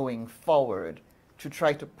going forward to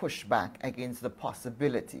try to push back against the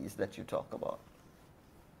possibilities that you talk about?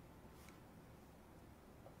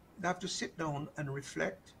 They have to sit down and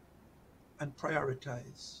reflect and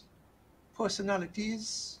prioritize.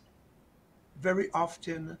 Personalities very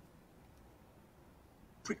often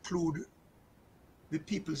preclude the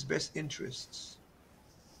people's best interests.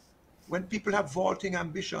 When people have vaulting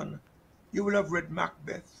ambition, you will have read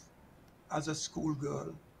Macbeth as a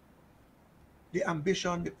schoolgirl. The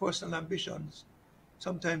ambition, the personal ambitions,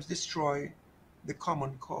 sometimes destroy the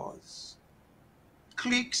common cause.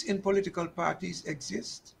 Cliques in political parties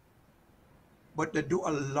exist, but they do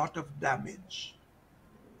a lot of damage.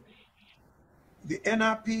 The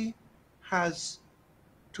NRP has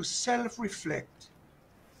to self-reflect,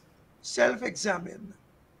 self-examine,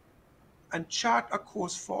 and chart a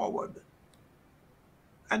course forward.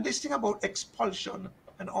 And this thing about expulsion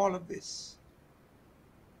and all of this,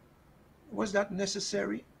 was that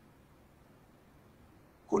necessary?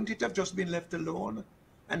 Couldn't it have just been left alone?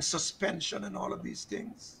 And suspension and all of these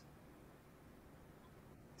things?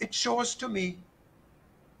 It shows to me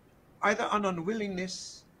either an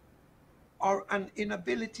unwillingness or an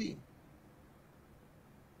inability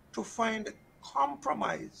to find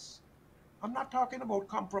compromise. I'm not talking about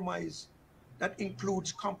compromise that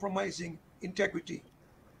includes compromising integrity.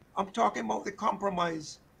 I'm talking about the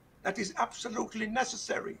compromise that is absolutely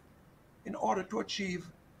necessary in order to achieve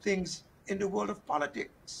things in the world of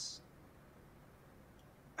politics.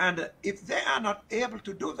 And if they are not able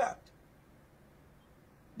to do that,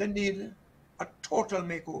 they need a total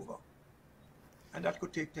makeover. And that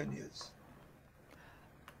could take 10 years.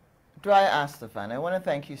 Dwyer Astafan, I want to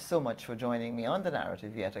thank you so much for joining me on The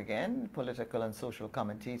Narrative yet again, political and social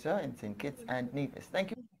commentator in St. Kitts and Nevis. Thank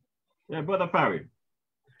you. Yeah, Brother Parry.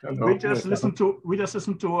 Hello. We just listened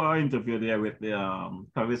to our interview there with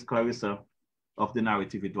the Clarissa of The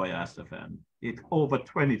Narrative with Dwyer Astafan. It's over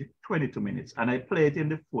 22 minutes, and I play it in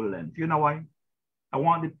the full length. You know why? I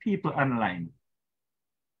want the people online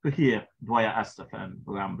to hear Dwyer Astafan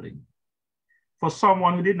rambling. For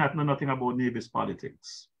someone who did not know nothing about Nevis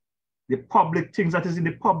politics, the public things that is in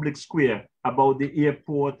the public square about the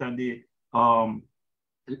airport and the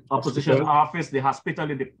opposition office, the hospital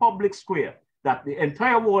in the public square that the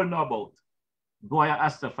entire world know about, Dwyer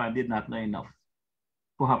Astafan did not know enough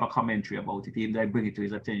to have a commentary about it. Even I bring it to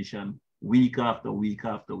his attention week after week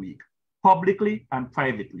after week. Publicly and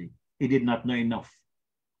privately, he did not know enough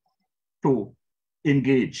to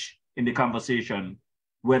engage in the conversation,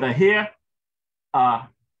 whether here or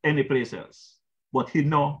any place else. But he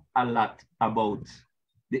knows a lot about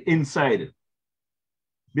the inside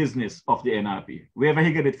business of the NRP. Wherever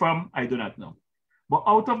he get it from, I do not know. But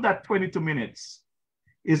out of that 22 minutes,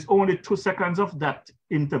 is only 2 seconds of that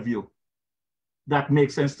interview that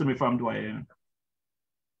makes sense to me from Dwyer.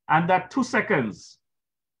 And that 2 seconds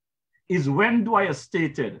is when Dwyer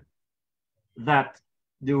stated that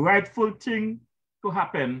the rightful thing to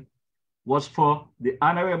happen was for the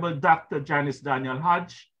Honorable Dr. Janice Daniel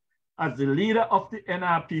Hodge, as the leader of the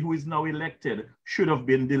NRP who is now elected, should have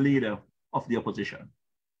been the leader of the opposition.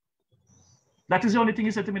 That is the only thing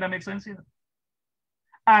he said to me that makes sense here.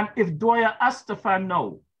 And if Dwyer Astafan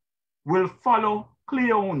now will follow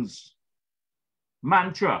Cleone's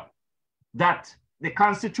mantra that the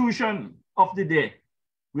constitution of the day,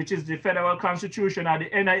 which is the federal constitution or the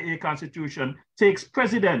NIA constitution, takes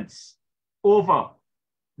precedence over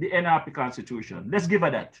the NRP constitution. Let's give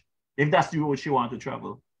her that, if that's the road she wants to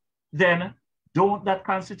travel. Then don't that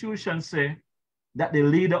constitution say that the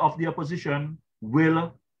leader of the opposition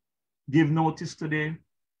will give notice to the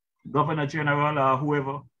Governor General or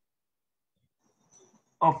whoever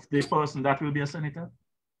of the person that will be a senator?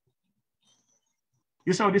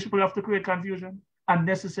 You saw these people have to create confusion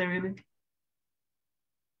unnecessarily.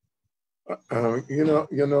 I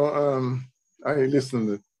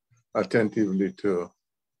listened attentively to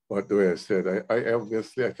what Dwyer said. I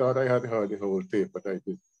obviously, I thought I had heard the whole tape, but I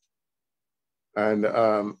didn't. And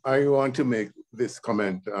I want to make this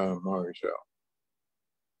comment, Morrishaw.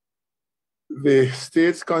 The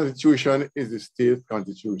state's constitution is the state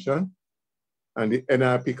constitution, and the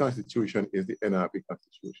NRP constitution is the NRP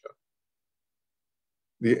constitution.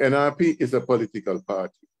 The NRP is a political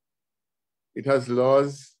party. It has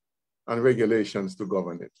laws and regulations to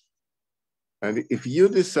govern it. And if you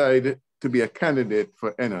decide to be a candidate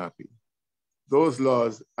for NRP, those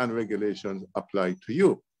laws and regulations apply to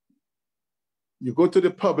you. You go to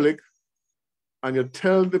the public and you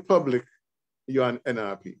tell the public you're an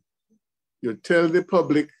NRP. You tell the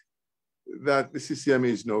public that the CCMA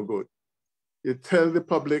is no good. You tell the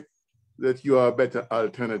public that you are a better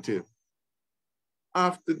alternative.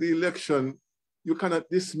 After the election, you cannot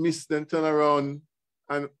dismiss, then turn around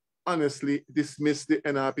and honestly dismiss the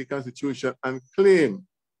NRP constitution and claim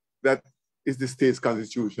that is the state's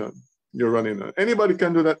constitution you're running on. Anybody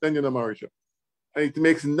can do that, then you're not Morrishaw. And it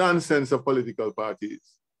makes nonsense of political parties.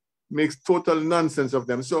 Makes total nonsense of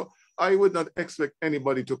them. So I would not expect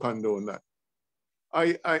anybody to condone that.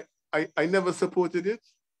 I never supported it,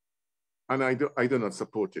 and I do not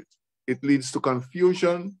support it. It leads to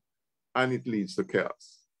confusion and it leads to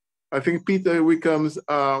chaos. I think Peter Wickham's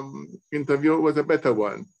interview was a better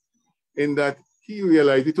one in that he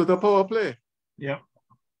realized it was a power play. Yeah.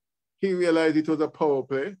 He realized it was a power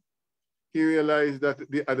play. He realized that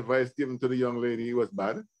the advice given to the young lady was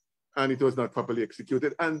bad and it was not properly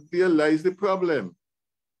executed. And there lies the problem.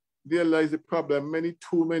 There lies the problem.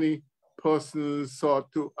 Too many persons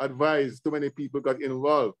sought to advise, too many people got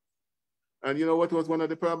involved. And you know what was one of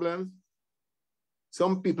the problems?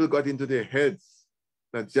 Some people got into their heads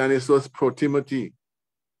that Janice was pro-Timothy,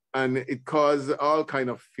 and it caused all kind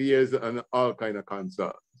of fears and all kind of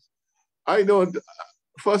concerns.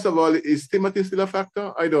 First of all, is Timothy still a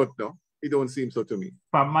factor? I don't know. It don't seem so to me.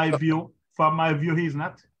 From my view, he's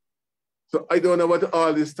not. So I don't know what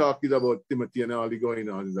all this talk is about Timothy and all the going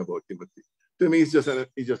on is about Timothy. To me, it's just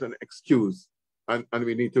an excuse, and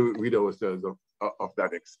we need to rid ourselves of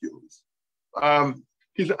that excuse.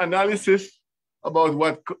 His analysis about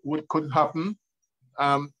what could happen,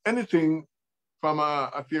 anything from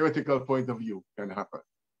a theoretical point of view can happen.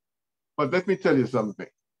 But let me tell you something.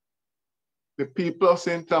 The people of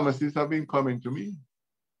St. Thomas's have been coming to me,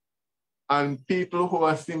 and people who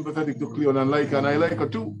are sympathetic to Cleon and I like her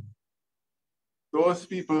too. Those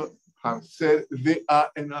people have said they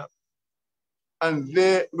are NRP, and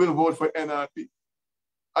they will vote for NRP.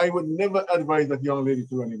 I would never advise that young lady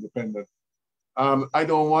to run independent. I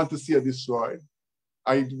don't want to see her destroyed.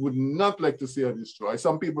 I would not like to see her destroyed.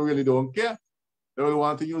 Some people really don't care. They will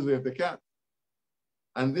want to use it if they can.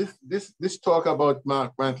 And this talk about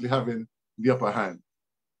Mark Brantley having the upper hand.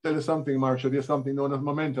 Tell you something, Marshall, there's something known as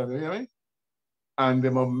momentum, you hear me? And the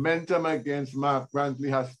momentum against Mark Brantley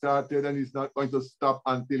has started, and he's not going to stop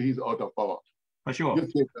until he's out of power. For sure. You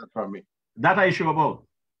take that from me. That I sure about.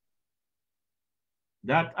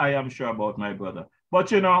 That I am sure about, my brother.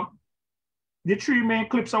 But you know, the three main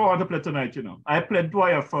clips I want to play tonight, you know. I played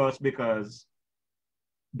Dwyer first because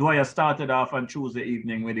Dwyer started off on Tuesday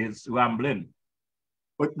evening with his rambling.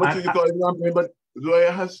 But you call it rambling, but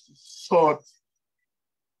Dwyer has sought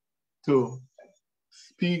to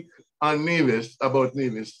speak on Nevis, about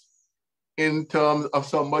Nevis, in terms of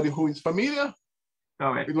somebody who is familiar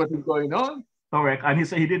with what is going on. Correct. And he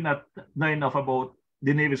said he did not know enough about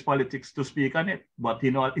the Nevis politics to speak on it, but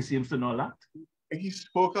he seems to know a lot. He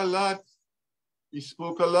spoke a lot. He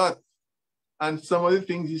spoke a lot. And some of the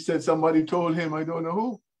things he said, somebody told him, I don't know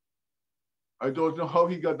who. I don't know how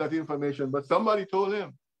he got that information, but somebody told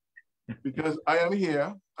him. Because I am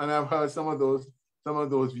here and I've heard some of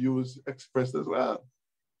those views expressed as well.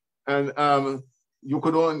 And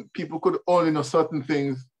people could only know certain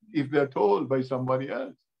things if they're told by somebody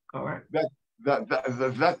else. Correct.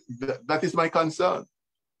 That is my concern.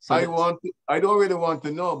 So I don't really want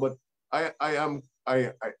to know, but I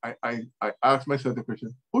ask myself the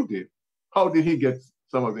question, who did? How did he get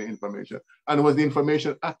some of the information? And was the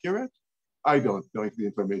information accurate? I don't know if the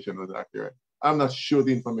information was accurate. I'm not sure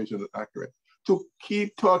the information was accurate. To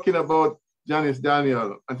keep talking about Janice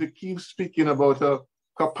Daniel and to keep speaking about her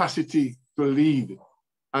capacity to lead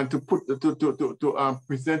and to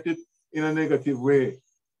present it in a negative way,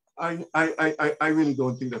 I really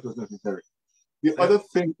don't think that was necessary. The other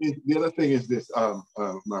thing is this,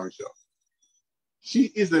 Morrishaw.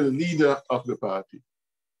 She is the leader of the party.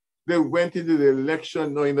 They went into the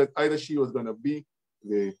election knowing that either she was going to be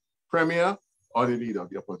the premier or the leader of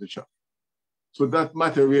the opposition. So that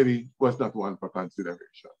matter really was not one for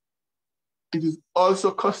consideration. It is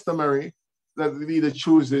also customary that the leader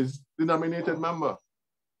chooses the nominated member.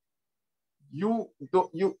 There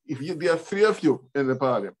are three of you in the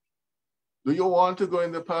parliament. Do you want to go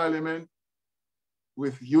in the parliament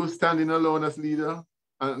with you standing alone as leader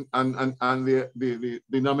and the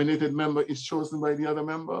nominated member is chosen by the other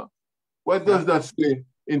member? What does that say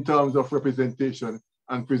in terms of representation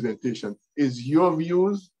and presentation? Is your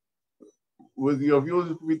views, will your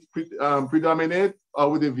views predominate, or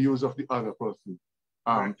will the views of the other person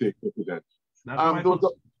take precedence?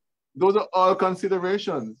 Those are all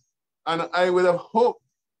considerations. And I would have hoped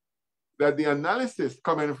that the analysis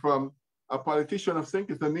coming from a politician of St.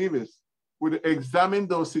 Kitts and Nevis would examine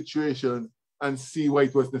those situations and see why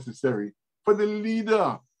it was necessary for the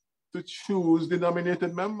leader to choose the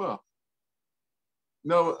nominated member.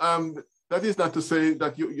 Now, that is not to say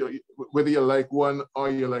that whether you like one or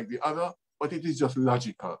you like the other, but it is just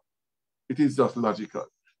logical. It is just logical.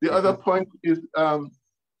 The other point is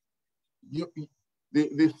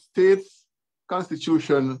the state's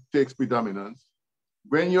constitution takes predominance.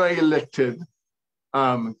 When you are elected,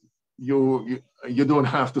 you don't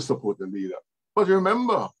have to support the leader. But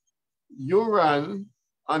remember, you ran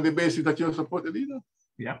on the basis that you support the leader.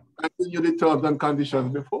 Yeah. And you did terms and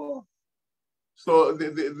conditions before. So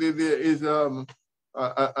there is a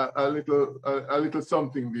little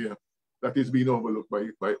something there that is being overlooked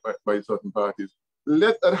by certain parties.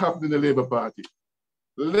 Let that happen in the Labour Party.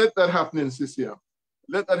 Let that happen in CCM.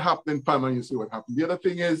 Let that happen in PAM, and you see what happens. The other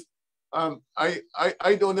thing is,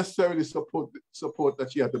 I don't necessarily support that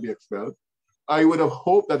she had to be expelled. I would have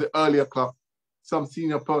hoped that the earlier clock, some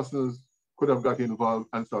senior persons could have got involved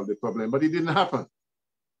and solved the problem, but it didn't happen.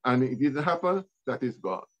 And it didn't happen, that is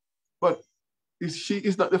gone. But she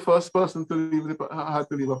is not the first person to leave had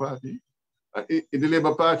to leave a party. The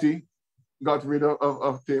Labour Party got rid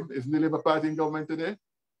of Tim. Isn't the Labour Party in government today?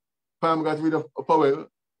 Pam got rid of Powell.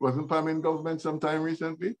 Wasn't Pam in government sometime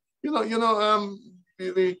recently?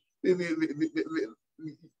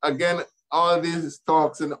 Again, all these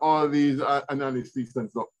talks and all these analyses and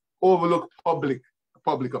stuff overlook public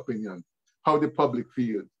opinion, how the public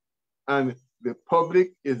feels. And the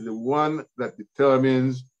public is the one that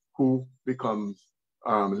determines who becomes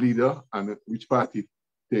leader and which party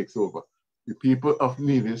takes over. The people of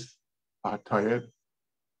Nevis are tired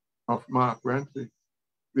of Mark Ramsey.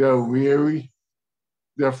 They are weary.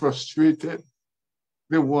 They're frustrated.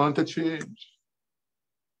 They want a change.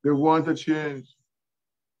 They want a change.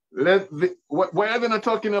 Why are they not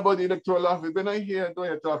talking about the electoral office? When I hear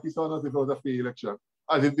Doyle talk, he sounds as if it was a free election,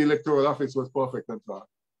 as if the electoral office was perfect and so on.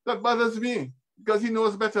 That bothers me because he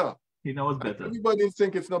knows better. He knows better. Everybody in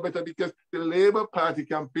St. Kitts knows better because the Labour Party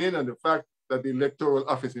campaign and the fact that the electoral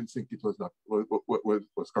office in St. Kitts was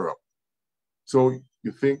corrupt. So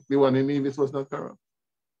you think the one in Nevis was not corrupt?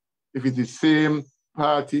 If it's the same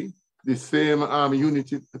party, the same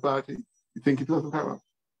unity party, you think it wasn't corrupt?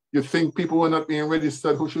 You think people were not being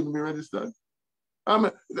registered who shouldn't be registered?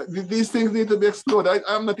 These things need to be explored.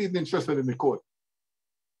 I'm not even interested in the court.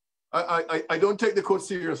 I don't take the court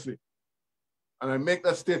seriously. And I make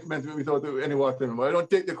that statement without any water. I don't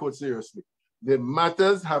take the court seriously. The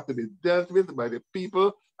matters have to be dealt with by the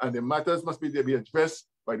people, and the matters must be addressed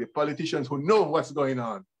by the politicians who know what's going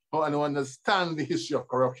on and who understand the history of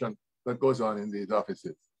corruption that goes on in these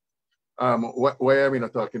offices. Why are we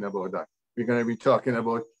not talking about that? We're going to be talking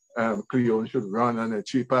about Cleon should run on a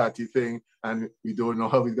three-party thing, and we don't know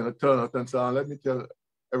how it's going to turn out and so on. Let me tell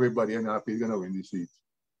everybody, NRP is going to win the seats.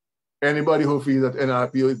 Anybody who feels that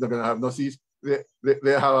NRP is not going to have no seats, they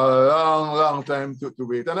have a long, long time to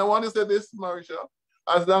wait. And I want to say this, Morrishaw,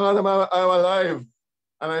 as long as I'm alive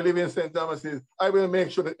and I live in St. Thomas's, I will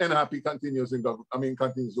make sure that NRP continues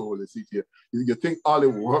continues to hold the seat here. You think all the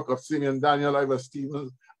work of Simeon Daniel, Ivor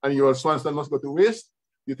Stevens, and your Swanson must go to waste?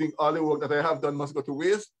 You think all the work that I have done must go to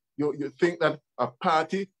waste? You think that a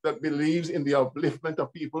party that believes in the upliftment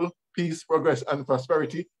of people, peace, progress, and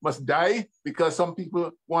prosperity must die because some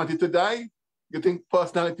people want it to die? You think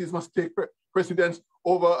personalities must take precedence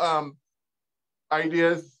over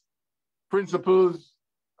ideas, principles,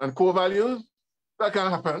 and core values? That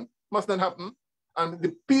can't happen, must not happen. And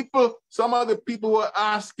the people, some of the people who are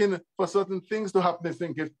asking for certain things to happen in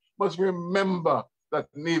St. Kitts must remember that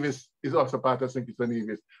Nevis is also part of St. Kitts and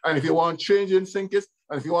Nevis. And if you want change in St. Kitts,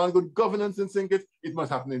 and if you want good governance in St. Kitts, it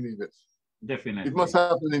must happen in Nevis. Definitely. It must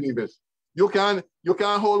happen in Nevis. You can't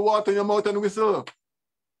hold water in your mouth and whistle.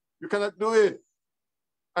 You cannot do it.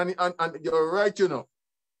 And you're right, you know.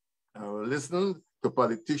 Listen to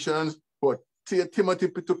politicians who tear Timothy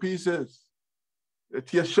to pieces. They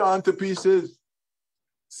tear Sean to pieces.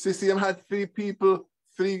 CCM had three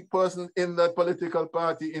persons in that political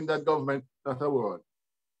party, in that government, not a word.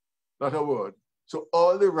 Not a word. So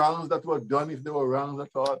all the wrongs that were done, if they were wrongs at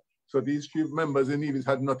all, so these 3 members in Nevis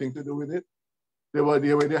had nothing to do with it. They were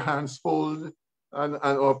there with their hands folded and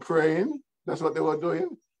or praying. That's what they were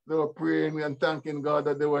doing. They were praying and thanking God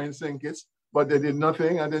that they were in St. Kitts, but they did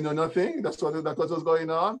nothing and they knew nothing. That's what was going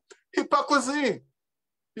on. Hypocrisy.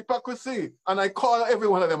 Hypocrisy. And I call every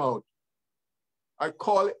one of them out. I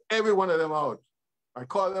call every one of them out. I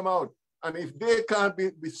call them out. And if they can't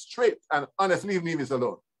be straight and honest, leave Nevis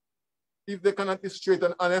alone. If they cannot be straight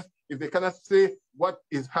and honest, if they cannot say what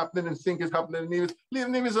is happening and think is happening in Nevis, leave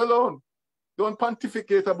Nevis alone. Don't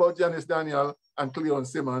pontificate about Janice Daniel and Cleon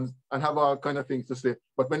Simmons and have all kind of things to say.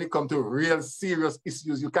 But when it comes to real serious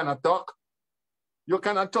issues, you cannot talk. You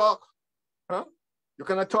cannot talk. Huh? You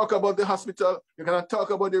cannot talk about the hospital. You cannot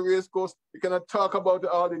talk about the race course. You cannot talk about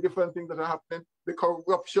all the different things that are happening, the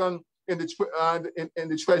corruption in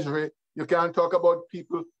the treasury. You can't talk about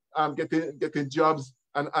people getting jobs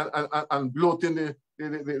and bloating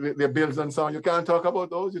the bills and so on. You can't talk about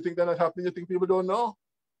those. You think they're not happening? You think people don't know?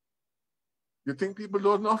 You think people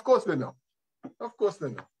don't know? Of course they know. Of course they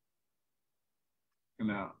know.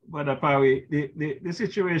 No, but Parry, the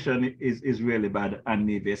situation is really bad at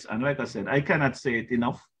Nevis. And like I said, I cannot say it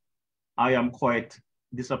enough. I am quite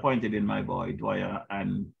disappointed in my boy, Dwyer,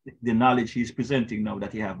 and the knowledge he's presenting now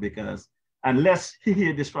that he have, because unless he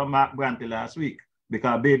heard this from Mark Brantley last week,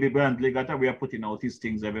 because baby Brantley got a way of putting out his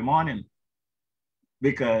things every morning,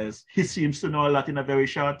 because he seems to know a lot in a very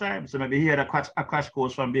short time. So maybe he had a crash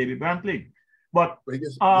course from baby Brantley. But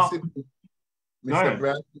Mr.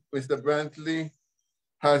 Brantley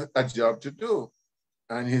has a job to do,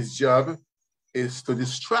 and his job is to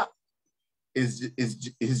distract.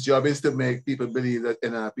 His job is to make people believe that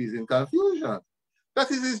NRP is in confusion. That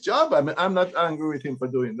is his job. I mean, I'm not angry with him for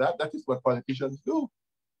doing that. That is what politicians do.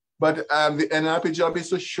 But the NRP job is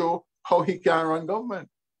to show how he can run government,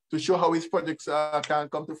 to show how his projects can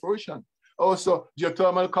come to fruition. Also,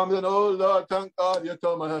 geothermal comes and, oh Lord, thank God,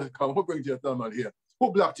 geothermal has come. Who brings geothermal here?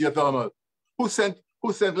 Who blocked geothermal? Who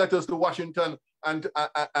sent letters to Washington and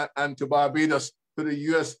to Barbados, to the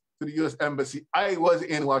US embassy? I was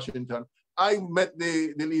in Washington. I met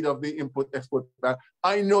the leader of the Import-Export Bank.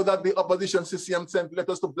 I know that the opposition CCM sent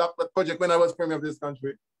letters to block that project when I was premier of this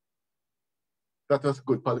country. That was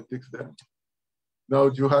good politics then. Now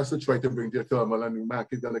Joe has to try to bring geothermal and Mark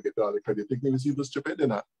is going to get all the credit. They think people stupid. They're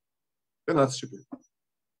not. They're not stupid.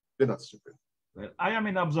 They're not stupid. Well, I am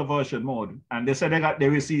in observation mode, and they said they got the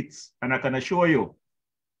receipts, and I can assure you,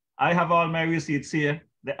 I have all my receipts here.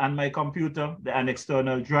 They're on my computer, they're on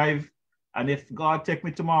external drive, and if God take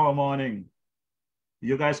me tomorrow morning,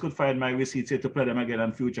 you guys could find my receipts here to play them again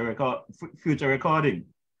on future recording,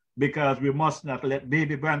 because we must not let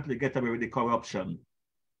baby Brantley get away with the corruption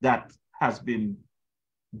that has been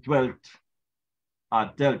dealt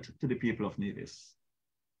to the people of Nevis.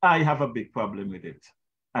 I have a big problem with it,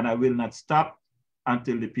 and I will not stop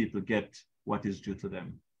until the people get what is due to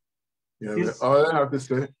them. Yeah, all I have to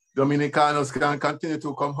say, Dominicanos can continue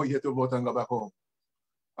to come here to vote and go back home.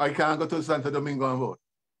 I can't go to Santo Domingo and vote.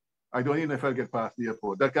 I don't even know if I'll get past the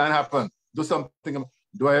airport. That can't happen. Do something.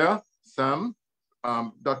 Dwyer, Sam,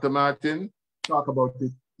 Dr. Martin, talk about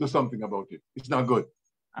it. Do something about it. It's not good.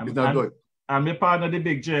 It's not good. I'm a partner of the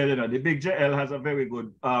Big JL. You know, the Big JL has a very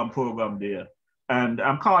good program there. And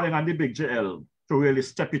I'm calling on the Big JL to really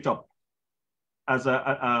step it up as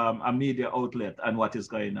a media outlet and what is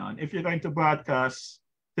going on. If you're going to broadcast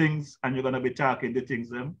things and you're going to be talking the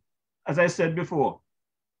things, as I said before,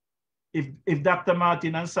 if Dr.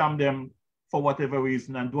 Martin and Sam them, for whatever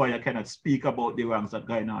reason, and Dwyer cannot speak about the wrongs that are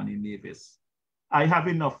going on in Nevis, I have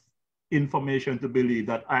enough information to believe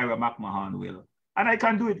that Ira McMahon will. And I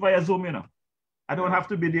can do it via Zoom, you know. I don't have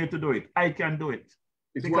to be there to do it. I can do it.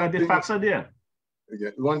 It's because the facts are there.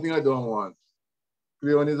 Again, one thing I don't want.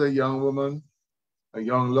 Cleon is a young woman, a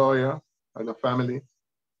young lawyer, and a family.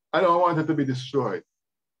 I don't want her to be destroyed.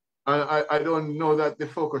 And I don't know that the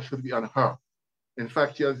focus should be on her. In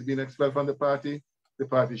fact, she has been expelled from the party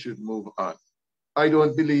should move on. I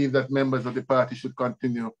don't believe that members of the party should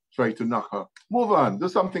continue trying to knock her. Move on, do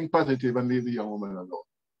something positive and leave the young woman alone.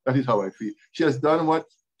 That is how I feel. She has done what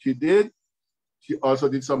she did. She also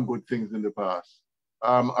did some good things in the past.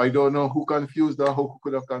 I don't know who confused her, who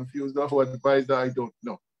could have confused her, who advised her, I don't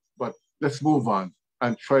know. But let's move on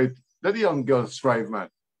and try to let the young girl strive, man.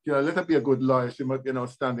 You know, let her be a good lawyer. She might be an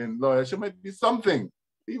outstanding lawyer. She might be something.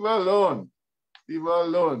 Leave her alone. Leave her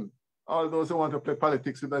alone. All those who want to play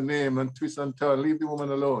politics with her name and twist and turn, leave the woman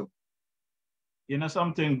alone. You know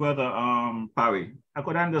something, brother Parry? I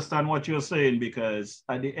could understand what you're saying, because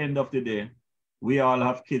at the end of the day, we all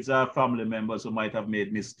have kids, our family members who might have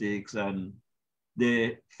made mistakes, and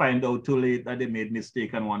they find out too late that they made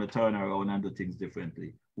mistake and want to turn around and do things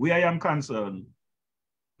differently. Where I am concerned,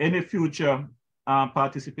 any future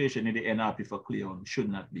participation in the NRP for Cleon should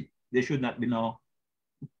not be. There should not be no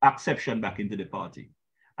acception back into the party.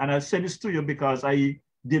 And I say this to you because I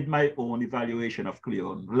did my own evaluation of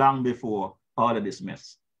Cleon long before all of this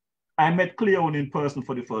mess. I met Cleon in person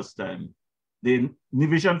for the first time. The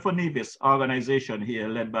Vision for Nevis organization here,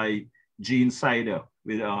 led by Gene Sider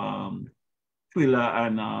with Twiller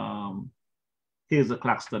and Hazel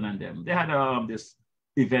Claxton and them. They had this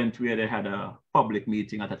event where they had a public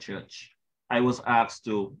meeting at a church. I was asked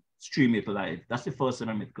to stream it live. That's the first time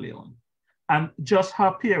I met Cleon. And just her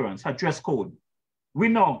appearance, her dress code. We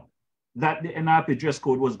know that the NRP dress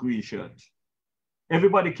code was green shirt.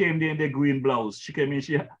 Everybody came there in their green blouse. She came in,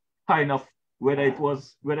 she kind of, whether it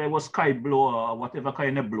was sky blue or whatever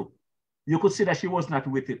kind of blue, you could see that she was not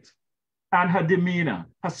with it. And her demeanor,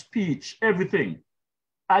 her speech, everything.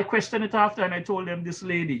 I questioned it after and I told them this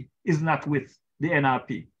lady is not with the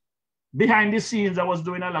NRP. Behind the scenes, I was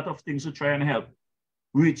doing a lot of things to try and help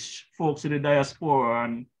reach folks in the diaspora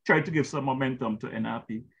and try to give some momentum to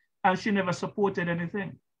NRP. And she never supported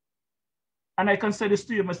anything. And I can say this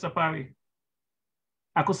to you, Mr. Parry.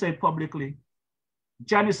 I could say it publicly.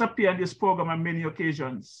 Janice appeared in this program on many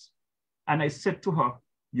occasions. And I said to her,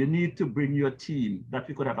 you need to bring your team, that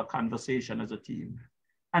we could have a conversation as a team.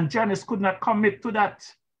 And Janice could not commit to that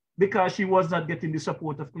because she was not getting the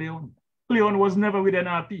support of Cleon. Cleon was never with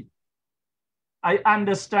NRP. I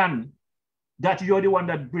understand that you're the one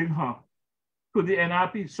that bring her to the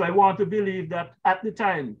NRP. So I want to believe that at the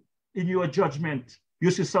time, in your judgment, you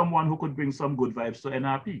see someone who could bring some good vibes to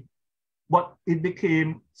NRP. But it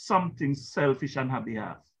became something selfish on her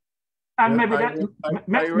behalf. And maybe that...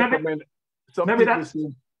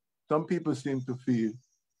 Some people seem to feel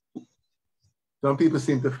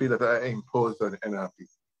that I imposed on NRP.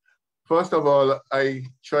 First of all, I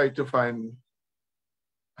tried to find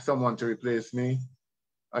someone to replace me.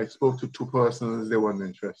 I spoke to 2 persons, they weren't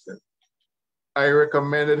interested. I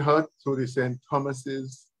recommended her to the St.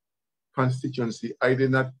 Thomas's constituency. I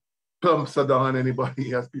did not plump her down on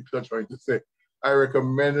anybody, as people are trying to say. I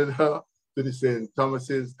recommended her to the St.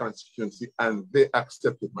 Thomas's constituency and they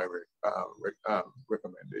accepted my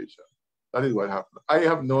recommendation. That is what happened. I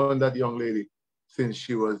have known that young lady since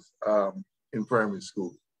she was in primary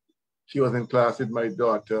school. She was in class with my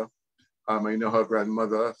daughter. I know her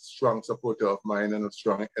grandmother, a strong supporter of mine and a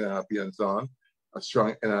strong NRP and so on, a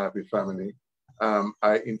strong NRP family.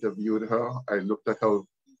 I interviewed her. I looked at how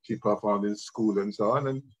she performed in school and so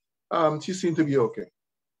on, and she seemed to be okay.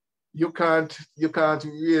 You can't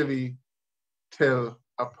really tell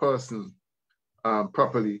a person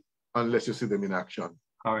properly unless you see them in action.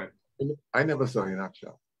 All right. I never saw her in action.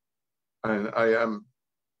 And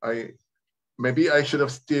maybe I should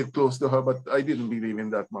have stayed close to her, but I didn't believe in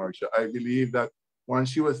that, Morrishaw. I believe that once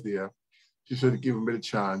she was there, she should have given me the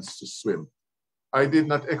chance to swim. I did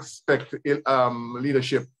not expect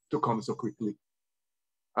leadership to come so quickly.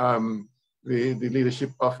 The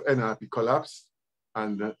leadership of NRP collapsed,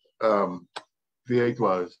 and there it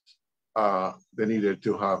was. They needed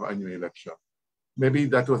to have a new election. Maybe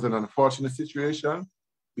that was an unfortunate situation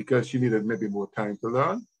because she needed maybe more time to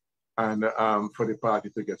learn and for the party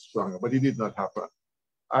to get stronger, but it did not happen.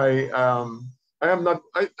 I am not,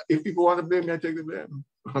 if people want to blame me, I take the blame.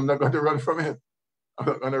 I'm not going to run from it. I'm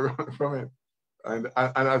not going to run from it. And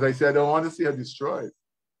as I said, I don't want to see her destroyed,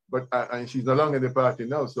 but and she's no longer in the party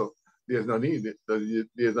now, so there's no need.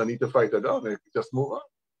 There's no need to fight her down. Just move on.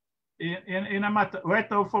 In a matter, right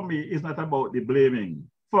now for me, it's not about the blaming.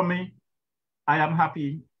 For me, I am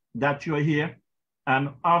happy that you're here. And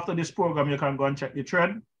after this program, you can go and check the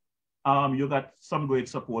thread. You got some great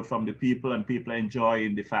support from the people, and people are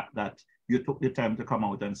enjoying the fact that you took the time to come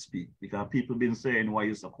out and speak, because people been saying, why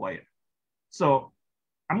you're so quiet? So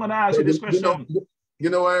I'm going to ask you this question. You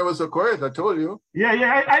know why I was so quiet? I told you.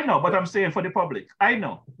 Yeah, I know, but I'm saying for the public. I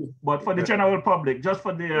know, but for the general public, just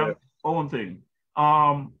for their own thing.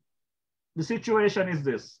 The situation is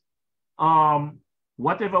this.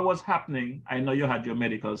 Whatever was happening, I know you had your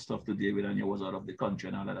medical stuff to deal with and you was out of the country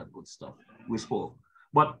and all of that good stuff. We spoke.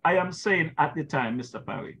 But I am saying at the time, Mr.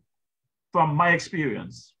 Parry, from my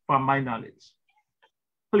experience, from my knowledge,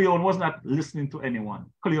 Cleon was not listening to anyone.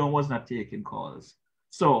 Cleon was not taking calls.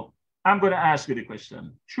 So I'm going to ask you the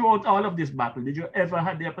question. Throughout all of this battle, did you ever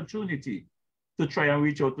have the opportunity to try and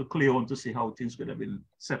reach out to Cleon to see how things could have been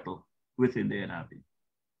settled within the NRP?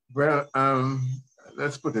 Well,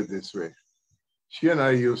 let's put it this way. She and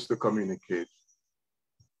I used to communicate.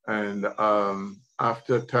 And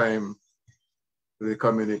after time, the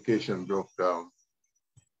communication broke down.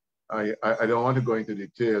 I don't want to go into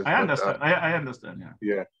details. I understand. I understand,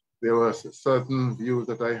 yeah. Yeah, there were certain views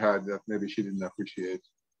that I had that maybe she didn't appreciate.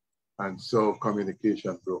 And so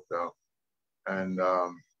communication broke down. And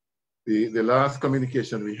the last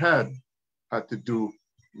communication we had to do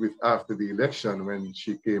with after the election, when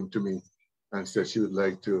she came to me and said she would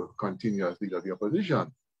like to continue as leader of the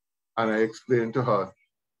opposition. And I explained to her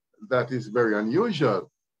that is very unusual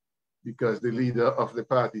because the leader of the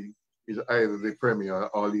party is either the premier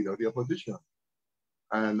or leader of the opposition.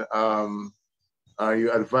 And I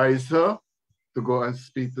advised her to go and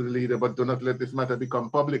speak to the leader, but do not let this matter become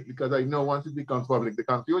public, because I know once it becomes public, the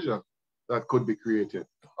confusion that could be created.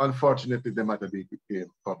 Unfortunately, the matter became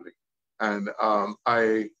public. And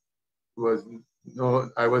I was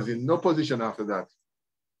in no position after that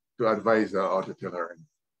to advise her or to tell her anything.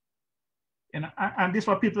 And this is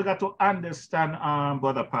what people got to understand,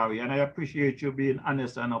 Brother Parry, and I appreciate you being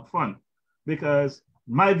honest and upfront, because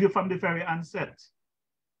my view from the very onset,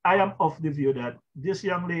 I am of the view that this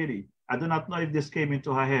young lady, I do not know if this came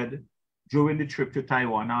into her head during the trip to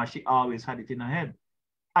Taiwan, or she always had it in her head.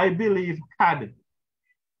 I believe had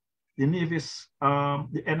the Nevis,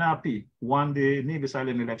 the NRP won the Nevis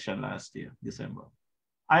Island election last year, December,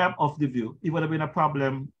 I am of the view it would have been a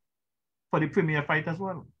problem for the premier fight as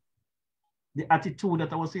well. The attitude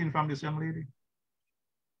that I was seeing from this young lady.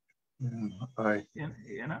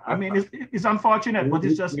 I mean, it's unfortunate, but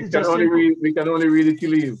it's just. We can only read it to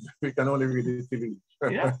leave. We can only read it to leave.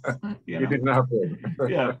 Yeah, it didn't happen.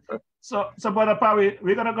 Yeah. So, Brother Parry,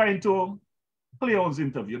 we're gonna go into Cleone's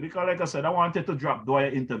interview, because, like I said, I wanted to drop Dwyer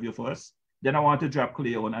interview first, then I want to drop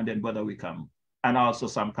Cleone, and then Brother Wickham, and also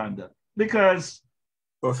Sam Kanda, because.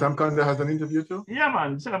 Oh, Sam Kanda has an interview too? Yeah,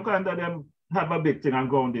 man. Sam Kanda them have a big thing on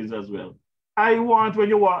groundings as well. I want, when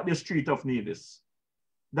you walk the street of Nevis,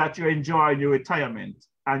 that you enjoy your retirement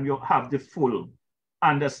and you have the full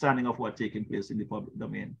understanding of what's taking place in the public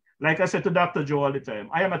domain. Like I said to Dr. Joe all the time,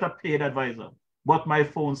 I am not a paid advisor, but my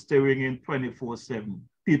phone stay ringing 24/7.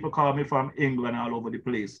 People call me from England all over the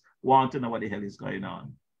place, want to know what the hell is going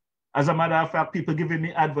on. As a matter of fact, people giving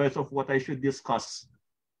me advice of what I should discuss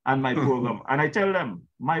on my program. And I tell them,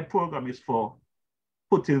 my program is for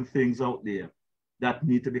putting things out there that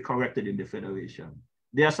need to be corrected in the Federation.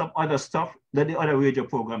 There's some other stuff that the other radio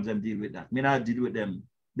programs and deal with that. I mean, I deal with them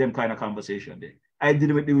kind of conversation there. I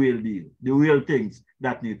deal with the real deal, the real things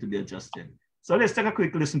that need to be adjusted. So let's take a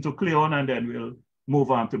quick listen to Cleone, and then we'll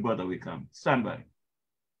move on to Brother Wickham. Stand by.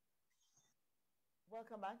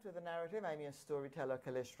 Welcome back to The Narrative. I'm your storyteller,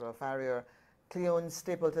 Callistra Farrier. Cleone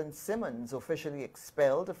Stapleton Simmons officially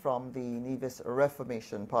expelled from the Nevis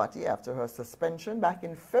Reformation Party after her suspension back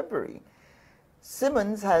in February.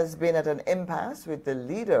 Simmons has been at an impasse with the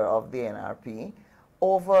leader of the NRP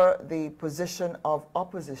over the position of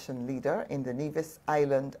opposition leader in the Nevis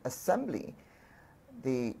Island Assembly.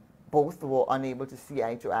 Both were unable to see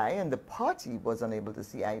eye to eye, and the party was unable to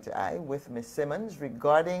see eye to eye with Ms. Simmons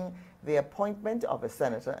regarding the appointment of a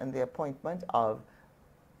senator and the appointment of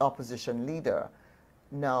opposition leader.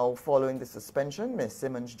 Now, following the suspension, Ms.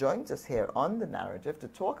 Simmons joins us here on The Narrative to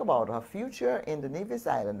talk about her future in the Nevis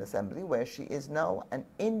Island Assembly, where she is now an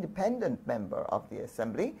independent member of the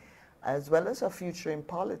Assembly, as well as her future in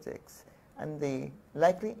politics and the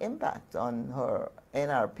likely impact on her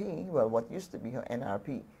NRP, well, what used to be her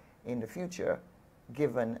NRP, in the future,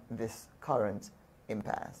 given this current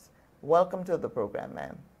impasse. Welcome to the program,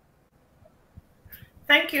 ma'am.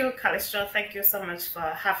 Thank you, Callistra. Thank you so much for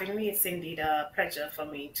having me. It's indeed a pleasure for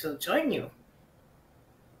me to join you.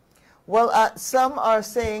 Well, some are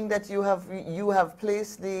saying that you have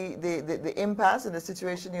placed the impasse in the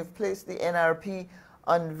situation. You've placed the NRP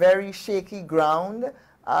on very shaky ground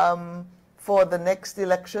for the next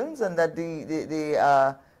elections, and that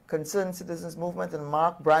the Concerned Citizens Movement and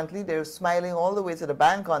Mark Brantley, they're smiling all the way to the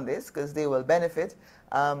bank on this because they will benefit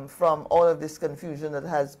from all of this confusion that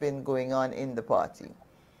has been going on in the party.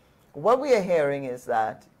 What we are hearing is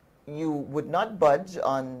that you would not budge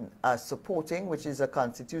on supporting, which is a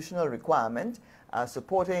constitutional requirement,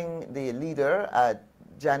 supporting the leader,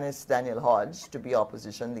 Janice Daniel Hodge, to be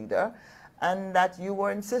opposition leader, and that you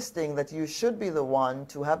were insisting that you should be the one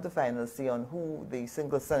to have the final say on who the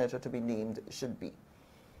single senator to be named should be.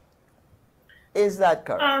 Is that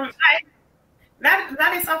correct?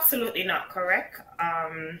 That is absolutely not correct.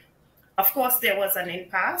 Of course, there was an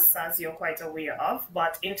impasse, as you're quite aware of,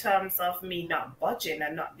 but in terms of me not budging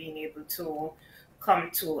and not being able to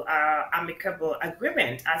come to an amicable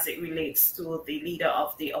agreement as it relates to the leader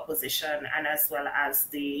of the opposition and as well as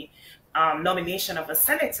the nomination of a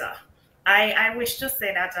senator, I wish to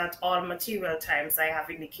say that at all material times I have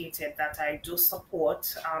indicated that I do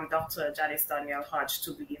support Dr. Janice Daniel Hodge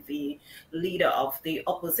to be the leader of the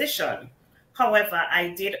opposition. However, I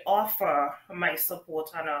did offer my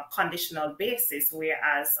support on a conditional basis,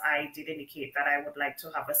 whereas I did indicate that I would like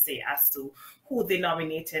to have a say as to who the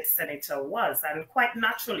nominated senator was, and quite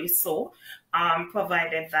naturally so,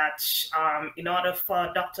 provided that in order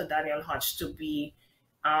for Dr. Daniel Hodge to be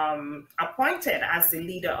appointed as the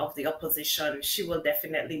leader of the opposition, she will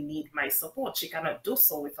definitely need my support. She cannot do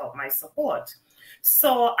so without my support.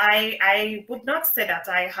 So I would not say that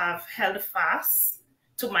I have held fast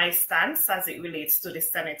to my stance as it relates to the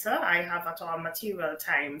senator. I have at all material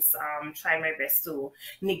times tried my best to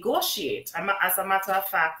negotiate. As a matter of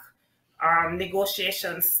fact,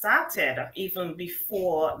 negotiations started even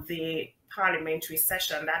before the parliamentary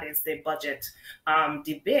session, that is the budget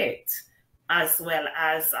debate, as well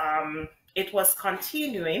as it was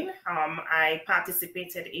continuing. I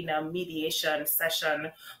participated in a mediation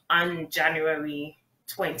session on January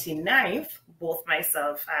 29th, both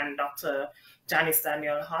myself and Dr. Janice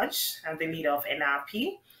Daniel Hodge, the leader of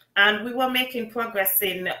NRP. And we were making progress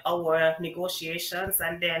in our negotiations,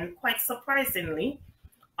 and then quite surprisingly,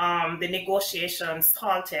 the negotiations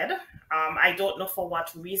halted. I don't know for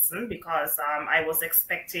what reason, because I was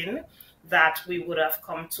expecting that we would have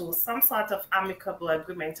come to some sort of amicable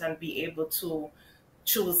agreement and be able to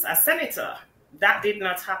choose a senator. That did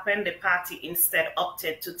not happen. The party instead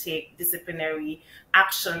opted to take disciplinary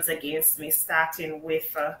actions against me, starting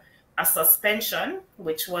with a suspension,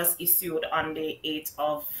 which was issued on the 8th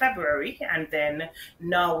of February. And then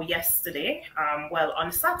now yesterday, well,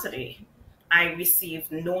 on Saturday, I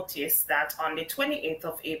received notice that on the 28th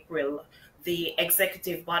of April, the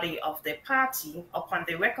executive body of the party, upon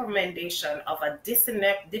the recommendation of a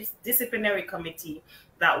disciplinary committee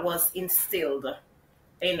that was instilled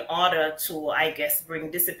in order to, I guess, bring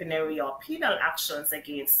disciplinary or penal actions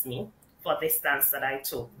against me for the stance that I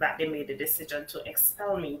took, that they made the decision to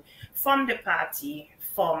expel me from the party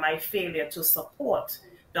for my failure to support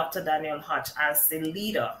Dr. Daniel Hodge as the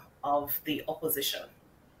leader of the opposition.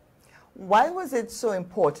 Why was it so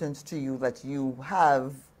important to you that you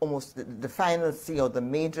have almost the final say or the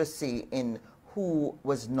major say in who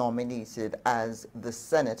was nominated as the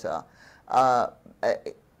senator?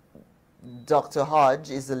 Dr.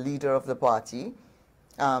 Hodge is the leader of the party.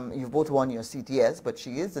 You've both won your seat, yes, but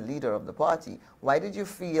she is the leader of the party. Why did you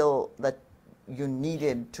feel that you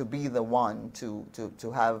needed to be the one to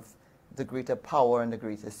have the greater power and the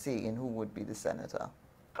greater say in who would be the senator?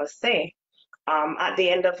 Per se. At the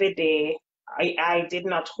end of the day, I did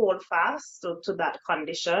not hold fast to that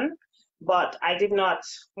condition, but I did not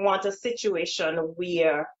want a situation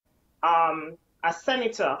where a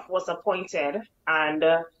senator was appointed and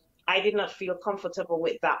I did not feel comfortable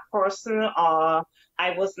with that person, or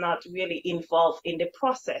I was not really involved in the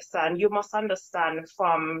process. And you must understand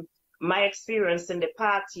from my experience in the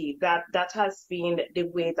party that that has been the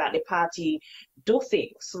way that the party do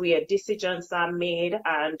things, where decisions are made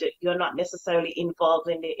and you're not necessarily involved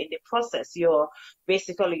in the process. You're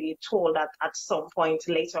basically told that at some point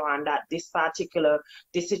later on that this particular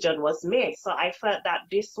decision was made. So I felt that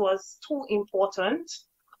this was too important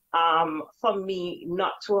for me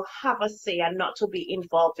not to have a say and not to be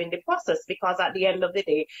involved in the process, because at the end of the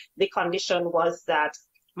day, the condition was that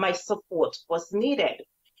my support was needed.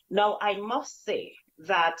 Now, I must say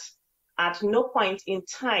that at no point in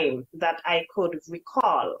time that I could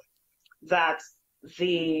recall that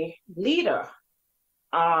the leader,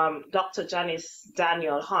 Dr. Janice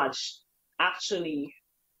Daniel Hodge, actually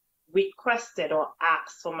requested or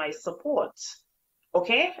asked for my support.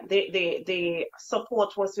 Okay, the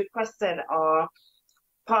support was requested or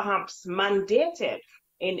perhaps mandated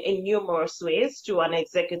in numerous ways through an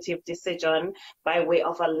executive decision by way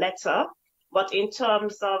of a letter. But in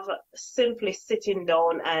terms of simply sitting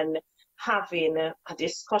down and having a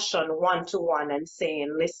discussion one-to-one and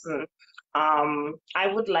saying, listen, I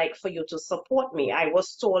would like for you to support me. I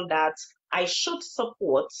was told that I should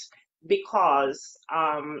support because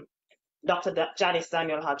Dr. Janice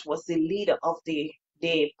Daniel Hodge was the leader of the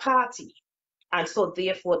party. And so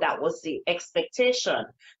therefore that was the expectation.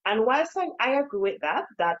 And whilst I agree with that,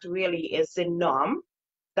 that really is the norm.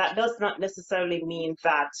 That does not necessarily mean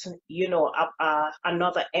that, you know,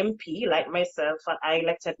 another MP like myself, an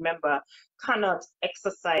elected member, cannot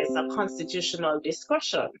exercise a constitutional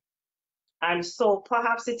discretion. And so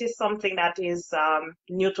perhaps it is something that is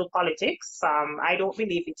new to politics. I don't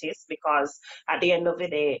believe it is, because at the end of the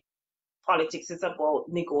day, politics is about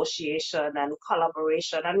negotiation and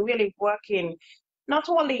collaboration and really working not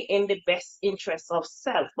only in the best interest of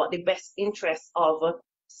self, but the best interest of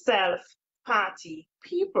self-party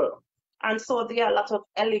people. And so there are a lot of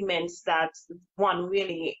elements that one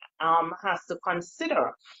really has to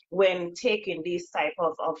consider when taking these type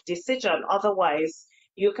of decision. Otherwise,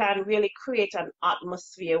 you can really create an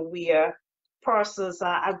atmosphere where persons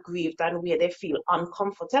are aggrieved and where they feel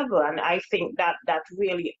uncomfortable. And I think that that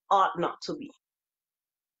really ought not to be.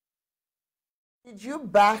 Did you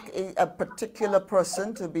back a particular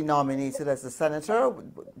person to be nominated as a senator?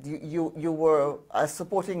 You were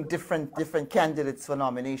supporting different candidates for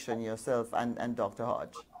nomination yourself and Dr.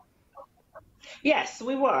 Hodge. Yes,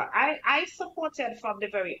 we were. I supported from the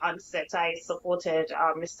very onset. I supported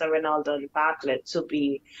Mr. Renaldon Bartlett to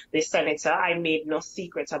be the senator. I made no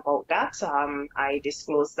secret about that. I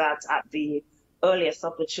disclosed that at the earliest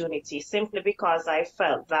opportunity, simply because I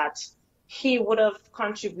felt that he would have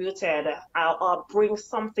contributed or bring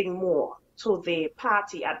something more to the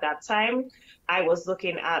party at that time. I was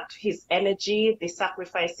looking at his energy, the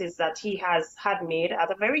sacrifices that he had made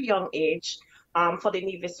at a very young age for the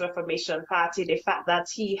Nevis Reformation Party, the fact that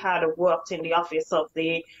he had worked in the office of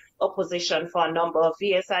the opposition for a number of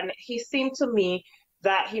years. And he seemed to me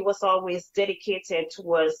that he was always dedicated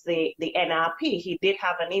towards the NRP. He did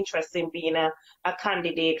have an interest in being a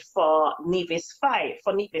candidate for Nevis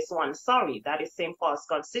 1, sorry, that is St. Paul's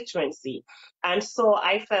constituency. And so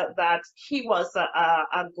I felt that he was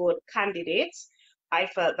a good candidate. I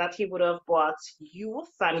felt that he would have brought youth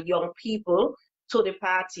and young people to the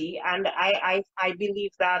party, and I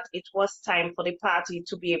believe that it was time for the party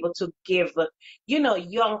to be able to give,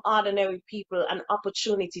 young ordinary people an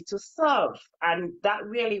opportunity to serve. And that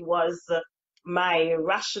really was my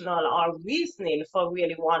rationale or reasoning for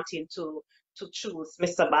really wanting to choose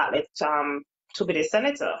Mr. Bartlett to be the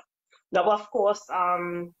senator. Now, of course,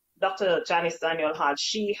 Dr. Janice Daniel Hodge,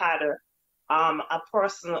 she had a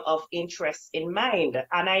person of interest in mind.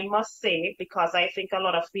 And I must say, because I think a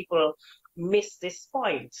lot of people miss this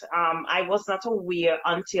point, I was not aware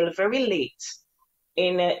until very late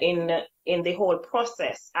in the whole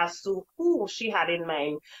process as to who she had in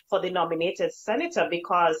mind for the nominated senator,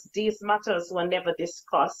 because these matters were never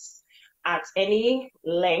discussed at any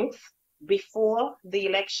length before the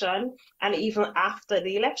election and even after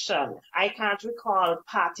the election. I can't recall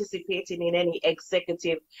participating in any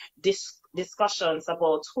executive discussions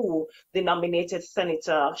about who the nominated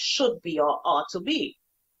senator should be or ought to be.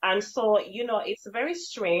 And so, it's very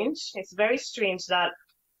strange. It's very strange that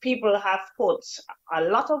people have put a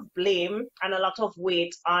lot of blame and a lot of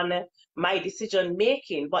weight on my decision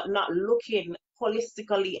making, but not looking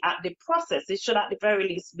holistically at the process. It should at the very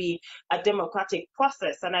least be a democratic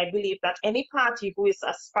process. And I believe that any party who is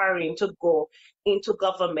aspiring to go into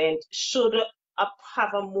government should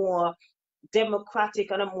have a more democratic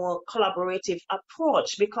and a more collaborative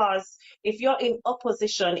approach, because if you're in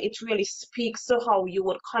opposition, it really speaks to how you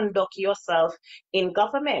would conduct yourself in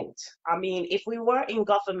government. I mean, if we were in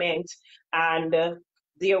government and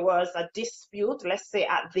there was a dispute, let's say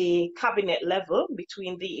at the cabinet level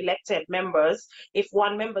between the elected members, if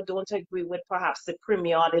one member don't agree with perhaps the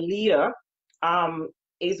premier or the leader,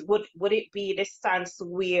 would it be the stance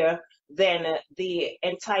where then the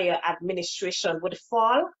entire administration would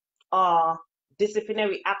fall?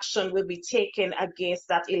 Disciplinary action will be taken against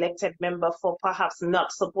that elected member for perhaps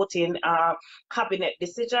not supporting a cabinet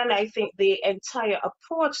decision? I think the entire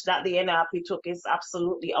approach that the NRP took is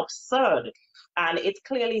absolutely absurd. And it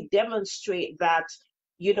clearly demonstrates that,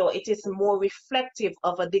 it is more reflective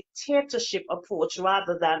of a dictatorship approach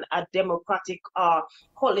rather than a democratic or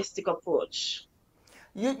holistic approach.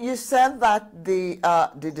 You said that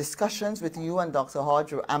the discussions with you and Dr.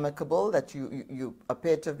 Hodge were amicable, that you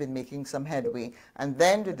appeared to have been making some headway, and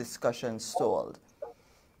then the discussion stalled.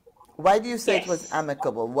 Why do you say it was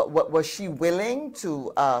amicable? What was she willing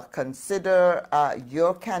to consider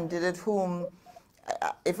your candidate, whom,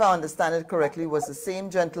 if I understand it correctly, was the same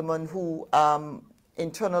gentleman who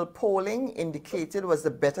internal polling indicated was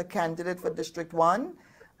the better candidate for District 1?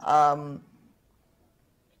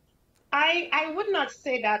 I would not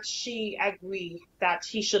say that she agreed that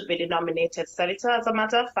he should be the nominated senator. As a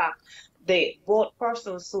matter of fact, both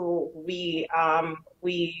persons who we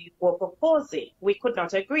were proposing, we could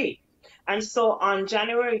not agree. And so on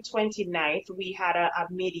January 29th, we had a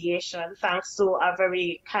mediation thanks to a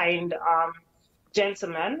very kind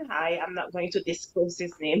gentleman. I am not going to disclose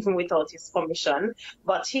his name without his permission,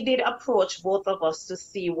 but he did approach both of us to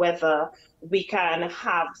see whether we can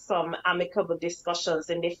have some amicable discussions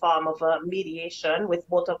in the form of a mediation, with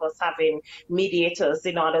both of us having mediators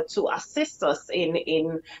in order to assist us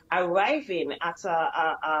in arriving at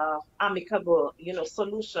a amicable,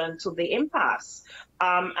 solution to the impasse.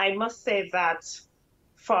 I must say that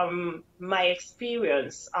from my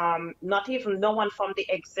experience, not even no one from the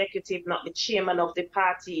executive, not the chairman of the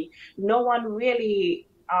party, no one really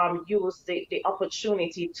used the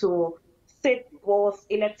opportunity to sit both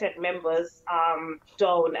elected members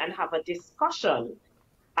down and have a discussion.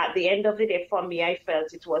 At the end of the day, for me, I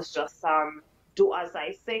felt it was just do as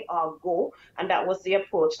I say or go. And that was the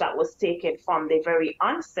approach that was taken from the very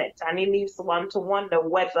onset. And it leaves one to wonder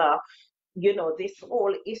whether, you know, this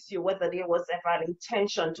whole issue, whether there was ever an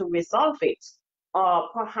intention to resolve it, or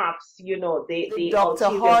perhaps, you know, the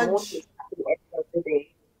ulterior motives at the end of the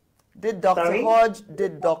day. Did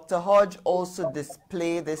Dr. Hodge also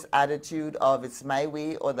display this attitude of it's my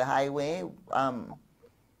way or the highway?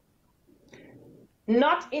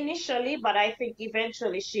 Not initially, but I think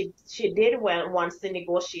eventually she did once the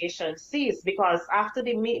negotiation ceased, because after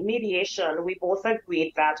the mediation, we both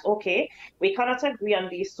agreed that, okay, we cannot agree on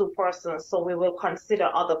these two persons, so we will consider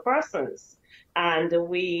other persons. And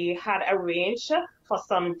we had arranged for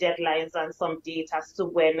some deadlines and some dates as to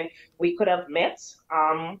when we could have met.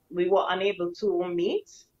 We were unable to meet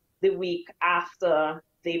the week after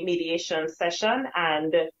the mediation session,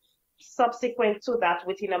 and subsequent to that,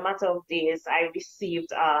 within a matter of days, I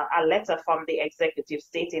received a letter from the executive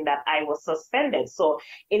stating that I was suspended. So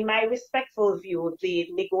in my respectful view, the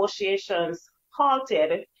negotiations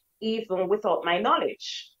halted even without my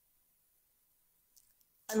knowledge.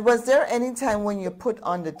 And was there any time when you put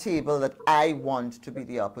on the table that I want to be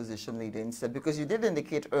the opposition leader instead? Because you did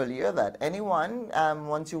indicate earlier that anyone,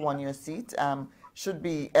 once you won your seat, should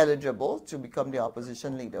be eligible to become the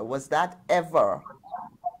opposition leader. Was that ever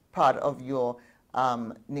part of your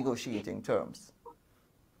negotiating terms?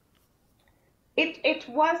 It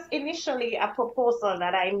was initially a proposal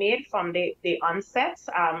that I made from the onset.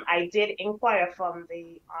 I did inquire from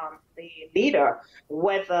the leader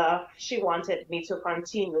whether she wanted me to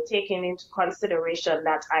continue, taking into consideration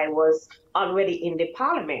that I was already in the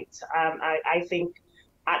parliament. I think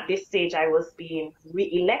at this stage I was being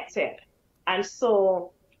re-elected. And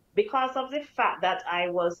so, because of the fact that I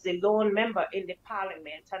was the lone member in the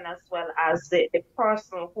parliament, and as well as the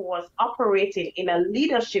person who was operating in a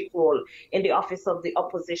leadership role in the office of the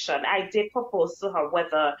opposition, I did propose to her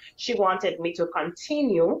whether she wanted me to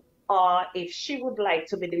continue, or if she would like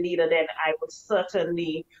to be the leader, then I would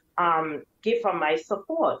certainly give her my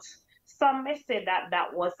support. Some may say that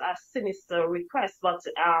that was a sinister request, but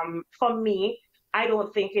for me, I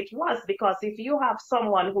don't think it was, because if you have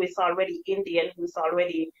someone who is already Indian, who's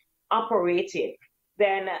already operating,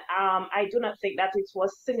 then I do not think that it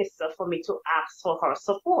was sinister for me to ask for her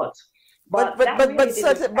support. But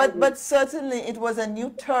certainly it was a new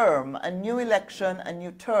term, a new election, a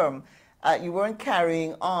new term. You weren't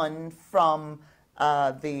carrying on from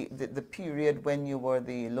the period when you were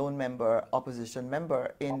the lone member, opposition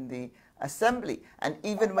member in the assembly. And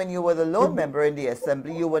even when you were the lone member in the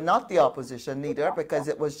assembly, you were not the opposition leader, because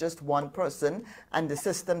it was just one person, and the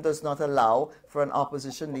system does not allow for an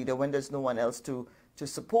opposition leader when there's no one else to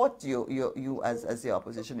support you as the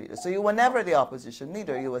opposition leader. So you were never the opposition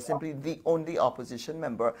leader, you were simply the only opposition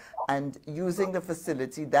member, and using the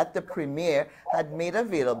facility that the premier had made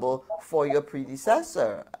available for your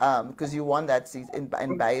predecessor, because you won that seat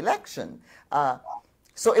in by-election.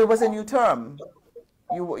 So it was a new term.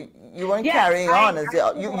 You weren't carrying on as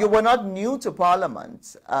you were not new to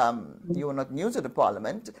Parliament. You were not new to the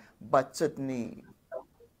Parliament, but certainly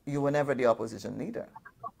you were never the opposition leader.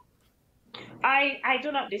 I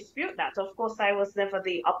do not dispute that. Of course, I was never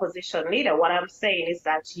the opposition leader. What I'm saying is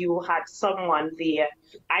that you had someone there.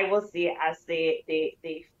 I was there as the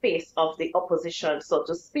face of the opposition, so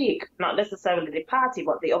to speak, not necessarily the party,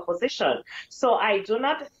 but the opposition. So I do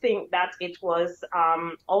not think that it was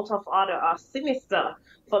out of order or sinister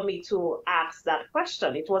for me to ask that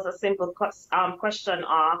question. It was a simple question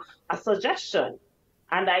or a suggestion.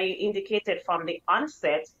 And I indicated from the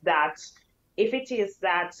onset that if it is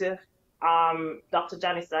that Dr.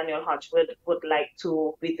 Janice Daniel Hodge would like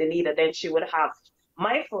to be the leader, then she would have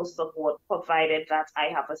my full support, provided that I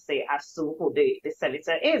have a say as to who the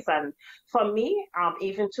senator is. And for me,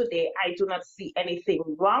 even today, I do not see anything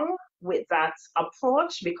wrong with that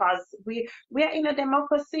approach, because we are in a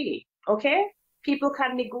democracy, okay? People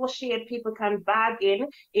can negotiate, people can bargain.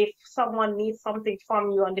 If someone needs something from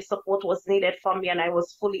you and the support was needed from me and I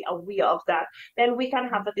was fully aware of that, then we can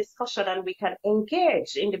have a discussion and we can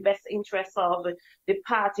engage in the best interest of the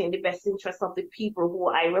party, in the best interest of the people who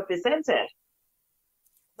I represented.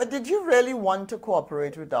 But did you really want to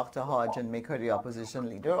cooperate with Dr. Hodge and make her the opposition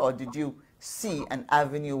leader, or did you see an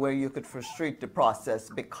avenue where you could frustrate the process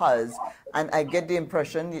because, and I get the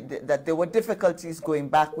impression that there were difficulties going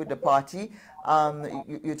back with the party.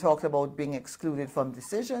 You talked about being excluded from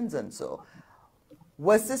decisions and so.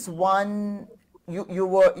 Was this one, you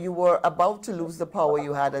were about to lose the power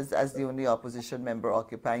you had as the only opposition member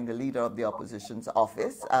occupying the leader of the opposition's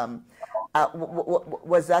office.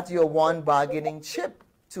 Was that your one bargaining chip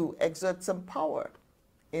to exert some power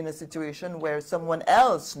in a situation where someone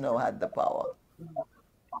else now had the power?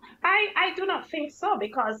 I do not think so,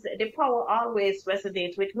 because the power always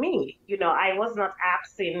resonates with me. You know, I was not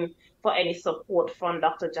asking for any support from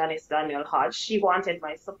Dr. Janice Daniel Hodge. She wanted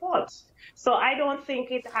my support. So I don't think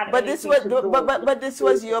it had but anything this was, to do but this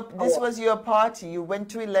was your party. You went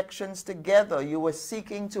to elections together. You were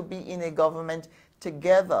seeking to be in a government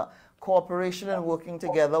together. Cooperation and working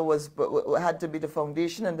together had to be the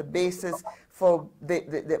foundation and the basis for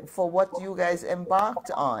for what you guys embarked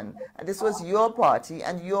on. And this was your party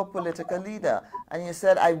and your political leader. And you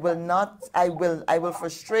said, I will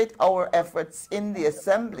frustrate our efforts in the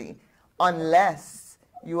assembly unless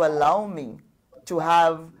you allow me to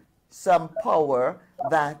have some power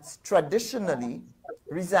that traditionally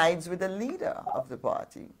resides with the leader of the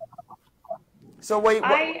party. So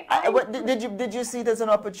did you see it as an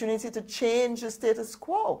opportunity to change the status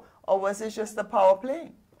quo, or was it just a power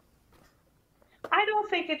play? I don't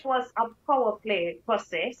think it was a power play per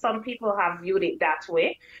se. Some people have viewed it that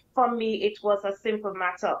way. For me, it was a simple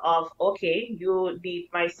matter of, okay, you need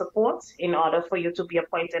my support in order for you to be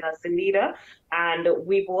appointed as the leader, and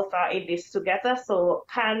we both are in this together. So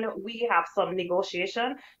can we have some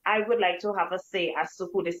negotiation? I would like to have a say as to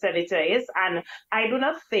who the senator is, and I do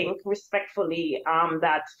not think respectfully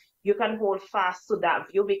that you can hold fast to that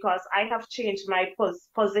view, because I have changed my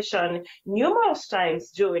position numerous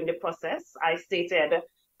times during the process. I stated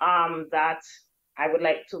that I would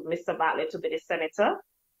like Mr. Bartlett to be the senator.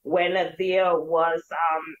 When there was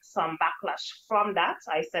some backlash from that,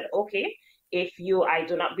 I said, okay, I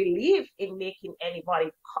do not believe in making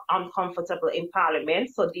anybody uncomfortable in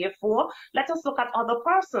Parliament, so therefore, let us look at other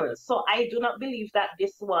persons. So I do not believe that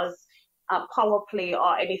this was a power play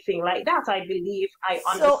or anything like that. I believe I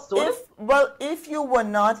understood. So if you were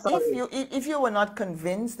not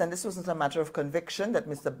convinced, and this wasn't a matter of conviction, that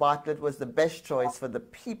Mr. Bartlett was the best choice for the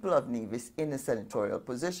people of Nevis in a senatorial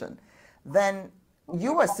position, then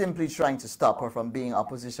you were simply trying to stop her from being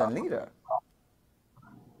opposition leader.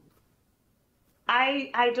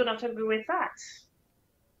 I do not agree with that.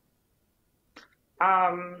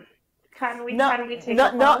 Can we take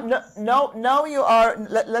a pause? Now you are,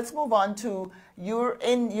 let's move on to, you're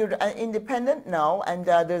independent now, and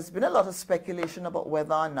there's been a lot of speculation about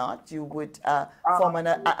whether or not you would form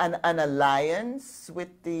an alliance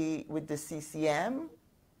with the CCM.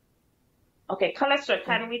 Okay, Cholesterol,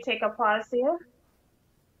 can we take a pause here?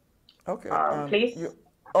 Okay. Please.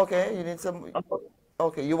 You need some,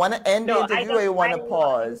 okay, you want to end the interview, or you want to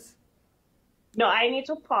pause? No, I need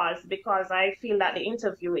to pause because I feel that the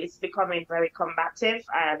interview is becoming very combative,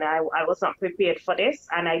 and I was not prepared for this,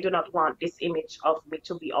 and I do not want this image of me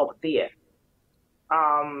to be out there.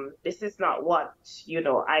 This is not what,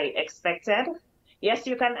 I expected. Yes,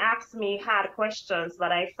 you can ask me hard questions,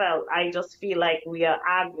 but I just feel like we are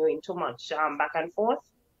arguing too much back and forth.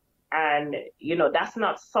 And, that's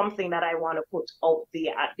not something that I want to put out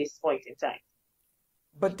there at this point in time.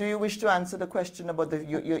 But do you wish to answer the question about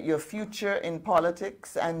your future in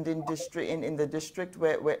politics and in the district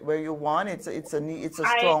where you won? It's a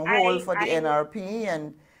stronghold for the NRP,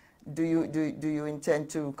 and do you intend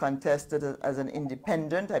to contest it as an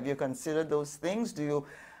independent? Have you considered those things?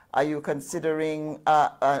 Are you considering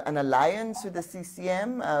an alliance with the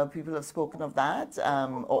CCM? People have spoken of that,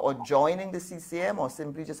 or joining the CCM, or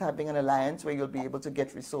simply just having an alliance where you'll be able to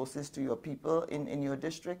get resources to your people in your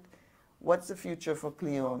district. What's the future for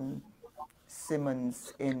Cleone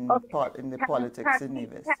Simmons in the politics in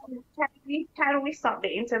Nevis? Can we stop the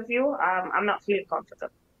interview? I'm not feeling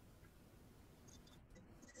comfortable.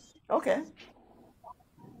 Okay.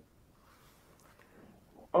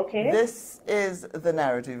 Okay. This is the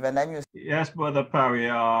narrative, and I'm your... Yes, Brother Parry,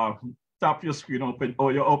 tap your screen open. Oh,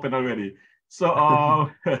 you're open already.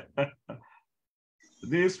 So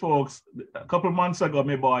these folks, a couple months ago,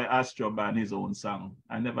 my boy Astro banned his own song.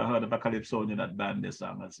 I never heard of a calypso that banned this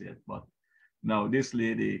song as yet, but now this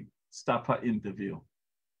lady stopped her interview.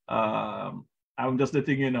 I'm just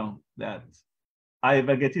letting you know that I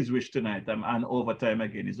ever get his wish tonight, I'm on overtime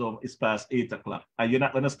again. It's past 8 o'clock, and you're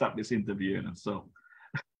not going to stop this interview, so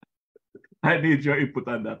I need your input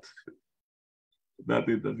on that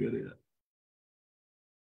interview there.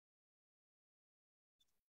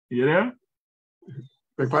 You there?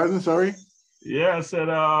 Beg pardon, sorry? Yeah, I said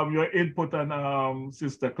your input on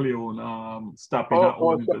Sister Cleone stopping her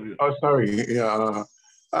own interview. Oh, sorry. Yeah.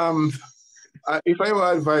 If I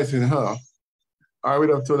were advising her, I would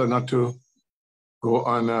have told her not to go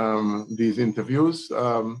on these interviews,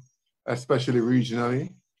 especially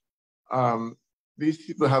regionally. These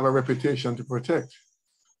people have a reputation to protect,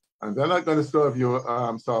 and they're not going to serve you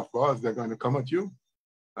softballs. They're going to come at you,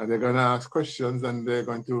 and they're going to ask questions, and they're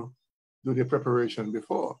going to do the preparation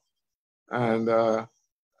before. And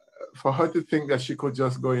for her to think that she could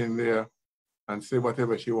just go in there and say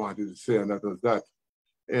whatever she wanted to say, and that was that,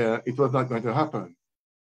 it was not going to happen.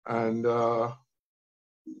 And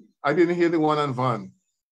I didn't hear the one on Van,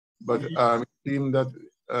 but it seemed that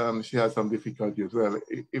she had some difficulty as well.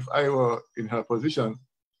 If I were in her position,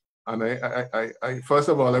 and I first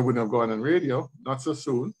of all, I wouldn't have gone on radio, not so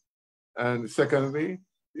soon. And secondly,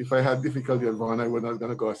 if I had difficulty at Van, I was not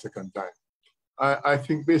going to go a second time. I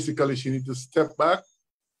think basically she needs to step back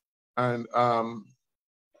and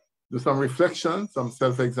do some reflection, some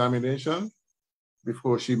self-examination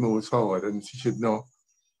before she moves forward. And she should know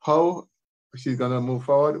how she's going to move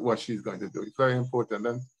forward, what she's going to do. It's very important.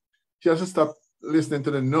 And she has to stop listening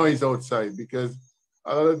to the noise outside, because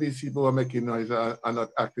a lot of these people who are making noise are not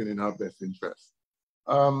acting in her best interest.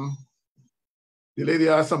 The lady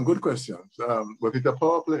asked some good questions. Was it a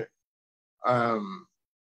power play?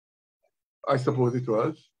 I suppose it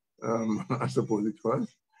was. I suppose it was.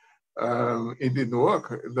 It didn't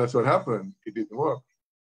work. That's what happened. It didn't work.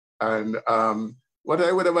 And what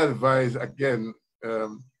I would have advised, again,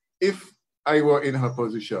 if I were in her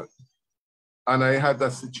position and I had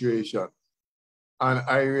that situation and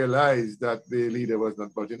I realized that the leader was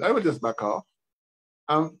not budging, I would just back off.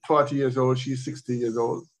 I'm 40 years old, she's 60 years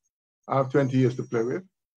old. I have 20 years to play with.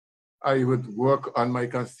 I would work on my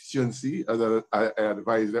constituency, as I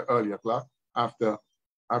advised her earlier, Clark, after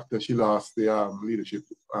she lost the leadership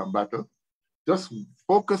battle. Just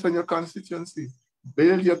focus on your constituency,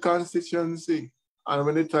 build your constituency. And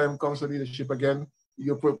when the time comes for leadership again,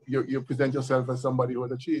 you present yourself as somebody who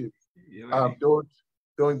has achieved. Right.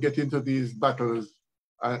 Don't get into these battles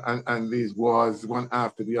and these wars one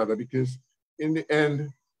after the other, because in the end,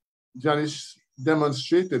 Janice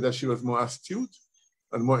demonstrated that she was more astute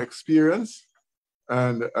and more experienced,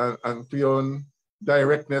 and Cleone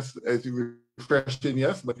directness is refreshing,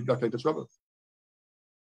 yes, but it got into trouble.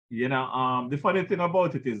 You know, the funny thing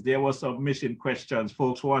about it is there were some mission questions.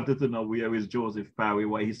 Folks wanted to know where is Joseph Parry,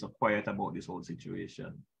 why he's so quiet about this whole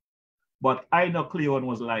situation. But I know Cleone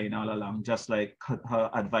was lying all along, just like her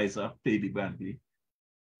advisor, Baby Brantley.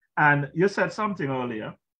 And you said something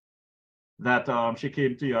earlier that she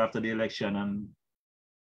came to you after the election and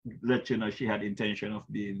let you know she had intention of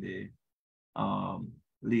being the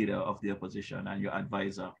leader of the opposition and your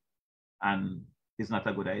advisor, and it's not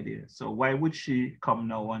a good idea. So why would she come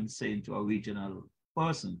now and say to a regional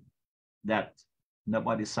person that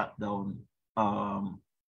nobody sat down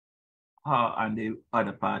her and the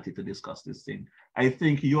other party to discuss this thing? I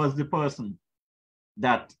think you as the person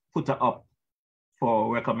that put her up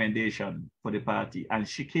for recommendation for the party, and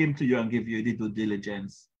she came to you and gave you the due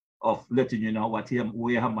diligence of letting you know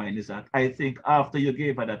where her mind is at. I think after you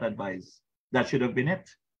gave her that advice, that should have been it.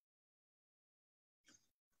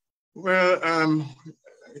 Well,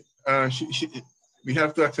 we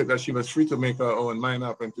have to accept that she was free to make her own mind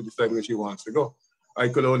up and to decide where she wants to go. I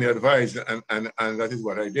could only advise, and that is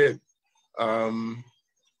what I did.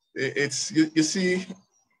 You see,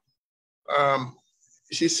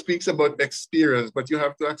 she speaks about experience, but you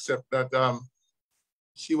have to accept that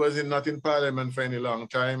she was not in Parliament for any long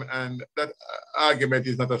time, and that argument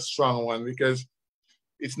is not a strong one, because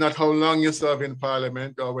it's not how long you serve in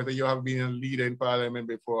Parliament or whether you have been a leader in Parliament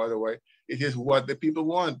before or otherwise. It is what the people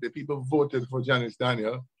want. The people voted for Janice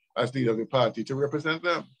Daniel as leader of the party to represent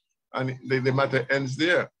them, and the matter ends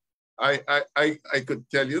there. I could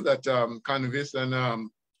tell you that Canvis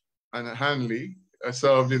and Hanley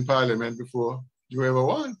served in Parliament before you ever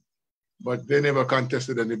won, but they never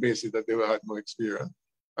contested on the basis that they had more experience.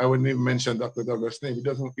 I wouldn't even mention Dr. Douglas' name.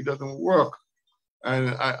 It doesn't work,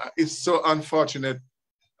 and it's so unfortunate.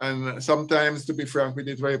 And sometimes, to be frank with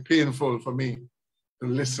you, it's very painful for me to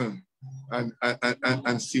listen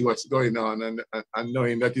and see what's going on, and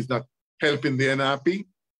knowing that it's not helping the NRP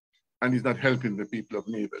and it's not helping the people of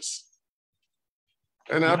Nevis.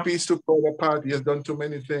 NRP to call the party has done too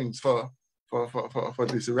many things for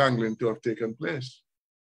this wrangling to have taken place.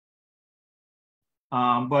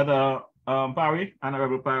 But Parry,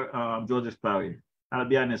 Honorable Joseph Parry, I'll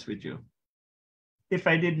be honest with you. If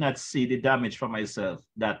I did not see the damage for myself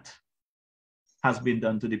that has been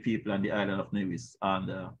done to the people on the island of Nevis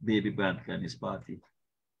and Baby Brantley and his party.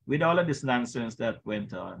 With all of this nonsense that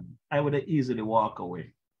went on, I would have easily walked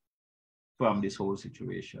away from this whole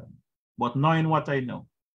situation. But knowing what I know,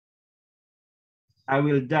 I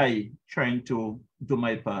will die trying to do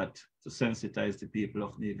my part to sensitize the people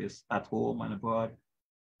of Nevis at home and abroad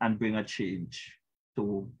and bring a change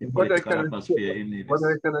to the political atmosphere in Nevis. But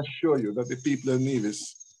I can assure you that the people of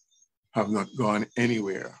Nevis have not gone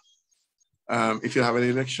anywhere. If you have an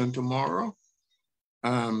election tomorrow,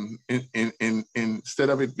 instead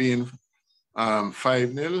of it being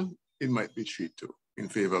 5-0, it might be 3-2 in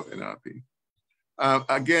favor of NRP.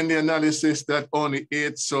 Again, the analysis that only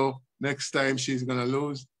 8, so next time she's going to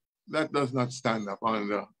lose, that does not stand up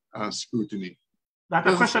under scrutiny. That's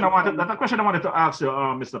a question I wanted to ask you,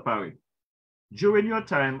 Mr. Parry. During your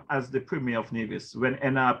time as the Premier of Nevis, when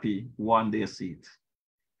NRP won their seat,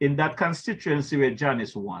 in that constituency where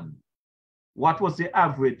Janice won, what was the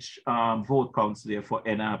average vote counts there for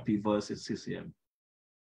NRP versus CCM?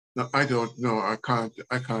 No, I don't know. I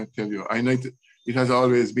can't tell you. I know it has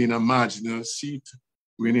always been a marginal seat,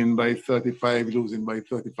 winning by 35, losing by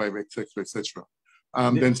 35, etc., etc.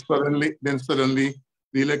 Then suddenly,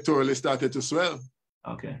 the electoral started to swell.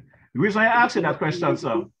 Okay. The reason I asked you that question,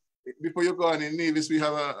 sir. Before you go on in Nevis, we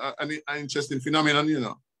have an interesting phenomenon, you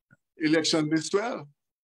know. Election this swell.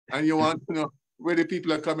 And you want to know where the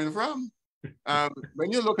people are coming from.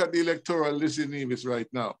 When you look at the electoral list in Nevis right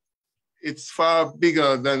now, it's far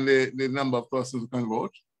bigger than the number of persons who can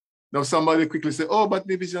vote. Now somebody quickly say, oh, but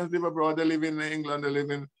Nevisians live abroad, they live in England, they live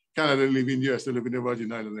in Canada, they live in the US, they live in the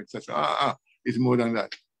Virgin Islands, etc. It's more than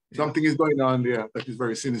that. Yeah. Something is going on there that is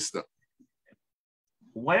very sinister.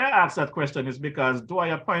 Why I asked that question is because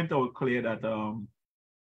Dwyer pointed out clear that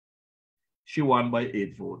she won by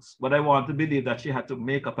 8 votes, but I want to believe that she had to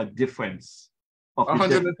make up a difference of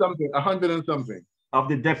 100 and something of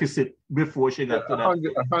the deficit before she got to that.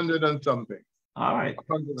 100 and something. All right.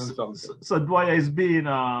 100 and something. So Dwyer is being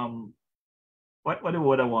what the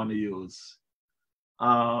word I want to use?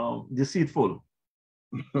 Deceitful.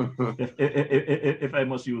 if I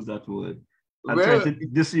must use that word. And trying to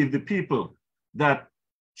deceive the people that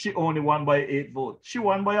she only won by 8 votes. She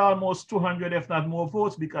won by almost 200, if not more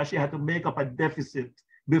votes, because she had to make up a deficit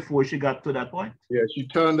before she got to that point. Yeah, she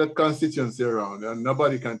turned that constituency around, and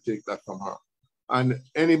nobody can take that from her. And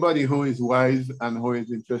anybody who is wise and who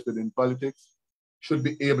is interested in politics should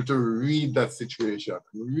be able to read that situation,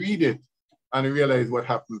 read it, and realize what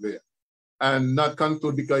happened there. And not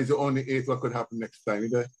conclude because it's only 8 what could happen next time.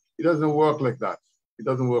 It doesn't work like that. It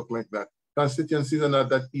doesn't work like that. Constituencies are not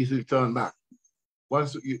that easily turned back.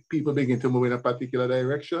 Once people begin to move in a particular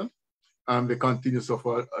direction, they continue so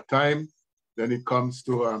for a time, then it comes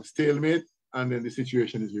to stalemate, and then the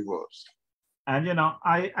situation is reversed. And you know,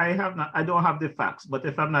 I don't have the facts, but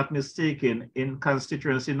if I'm not mistaken, in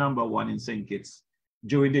constituency number 1 in St. Kitts,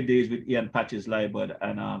 during the days with Ian Patches Liebert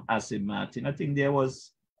and Asim Martin, I think there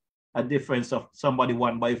was a difference of somebody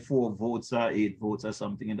won by 4 votes or 8 votes or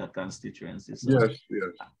something in that constituency. So, yes,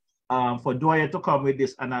 yes. For Dwyer to come with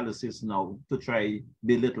this analysis now to try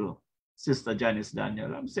belittle Sister Janice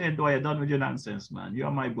Daniel, I'm saying, Dwyer, done with your nonsense, man.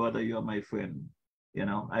 You're my brother, you're my friend. You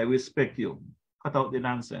know, I respect you. Cut out the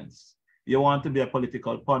nonsense. You want to be a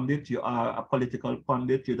political pundit, you are a political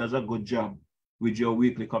pundit, you does a good job with your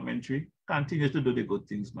weekly commentary. Continue to do the good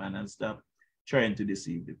things, man, and stop trying to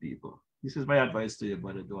deceive the people. This is my advice to you,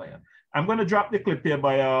 Brother Dwyer. I'm going to drop the clip here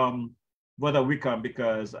by Brother Wickham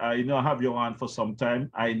because I know I have you on for some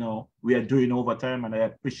time. I know we are doing overtime, and I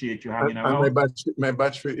appreciate you hanging around. And my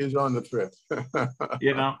battery is on the thread.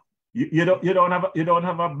 You know, you don't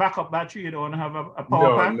have a backup battery. You don't have a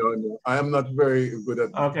power pack. No. I am not very good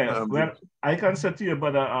at. Okay, well, I can say to you,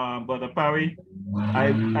 Brother Parry,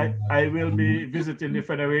 I will be visiting the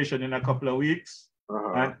Federation in a couple of weeks.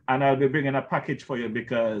 And I'll be bringing a package for you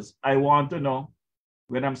because I want to know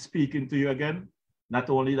when I'm speaking to you again, not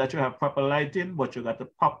only that you have proper lighting, but you got the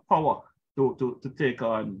power to take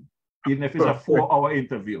on, even if it's a 4-hour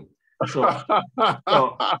interview. So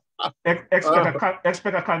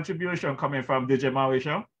expect a contribution coming from DJ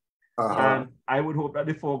Morrishaw. And I would hope that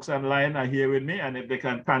the folks online are here with me, and if they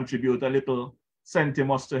can contribute a little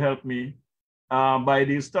centimos to help me buy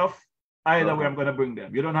these stuff, either way, I'm going to bring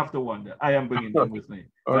them. You don't have to wonder. I am bringing them with me.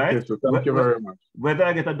 Okay, right? So thank you very much. Whether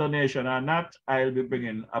I get a donation or not, I'll be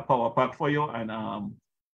bringing a power pack for you and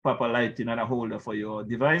proper lighting and a holder for your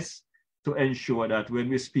device to ensure that when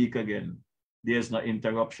we speak again, there's no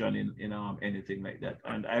interruption in anything like that.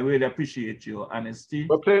 And I really appreciate your honesty.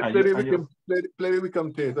 But play the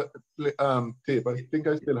Wickham tape. I think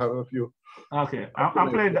I still have a few. Okay,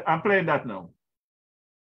 I'm playing that now.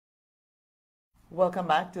 Welcome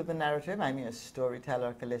back to The Narrative. I'm your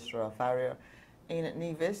storyteller, Callistra Farrier. In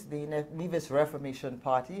Nevis, the Nevis Reformation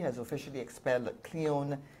Party has officially expelled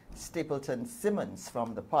Cleone Stapleton Simmons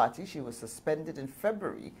from the party. She was suspended in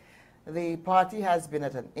February. The party has been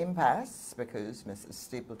at an impasse because Mrs.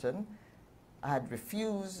 Stapleton had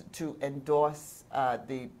refused to endorse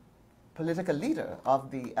the political leader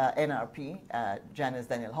of the NRP, Janice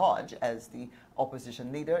Daniel Hodge, as the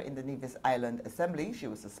opposition leader in the Nevis Island Assembly. She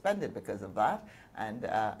was suspended because of that, and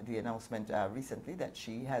the announcement recently that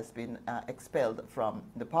she has been expelled from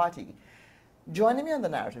the party. Joining me on The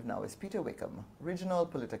Narrative now is Peter Wickham, regional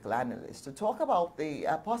political analyst, to talk about the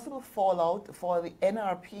possible fallout for the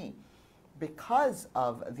NRP because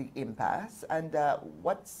of the impasse, and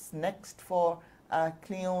what's next for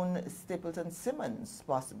Cleone Stapleton Simmons,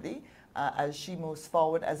 possibly, as she moves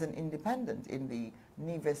forward as an independent in the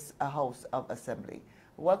Nevis House of Assembly.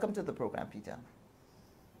 Welcome to the program, Peter.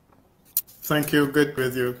 Thank you. Good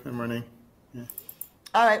with you. Good morning. Yeah.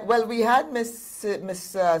 All right. Well, we had Miss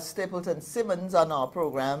Stapleton Simmons on our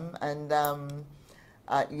program, and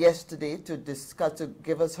yesterday to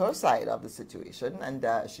give us her side of the situation, and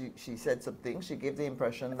she said some things. She gave the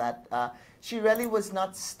impression that she really was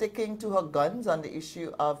not sticking to her guns on the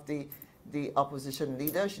issue of the opposition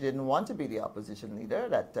leader. She didn't want to be the opposition leader,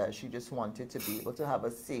 that she just wanted to be able to have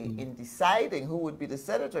a say in deciding who would be the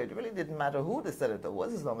senator. It really didn't matter who the senator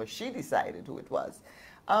was as long as she decided who it was.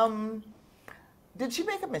 Did she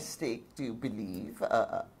make a mistake, do you believe,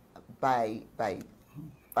 by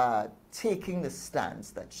taking the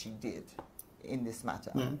stance that she did in this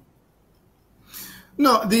matter? Yeah.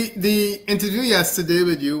 No, the interview yesterday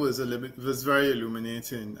with you was very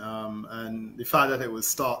illuminating, and the fact that it was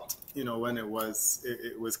stopped, when it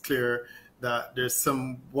was clear that there's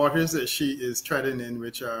some waters that she is treading in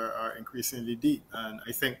which are increasingly deep, and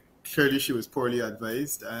I think clearly she was poorly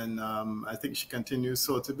advised, and I think she continues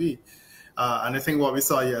so to be, and I think what we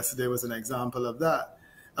saw yesterday was an example of that.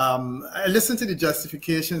 I listened to the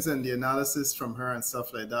justifications and the analysis from her and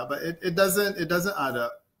stuff like that, but it doesn't add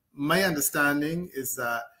up. My understanding is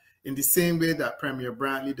that in the same way that Premier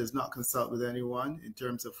Brantley does not consult with anyone in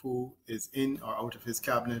terms of who is in or out of his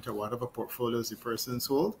cabinet or whatever portfolios the persons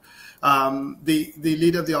hold, the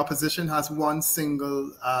leader of the opposition has one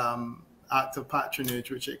single act of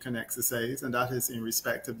patronage which it can exercise, and that is in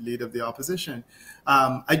respect of the leader of the opposition.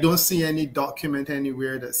 I don't see any document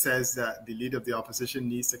anywhere that says that the leader of the opposition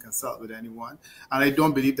needs to consult with anyone, and I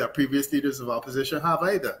don't believe that previous leaders of opposition have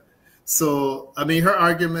either. So, I mean, her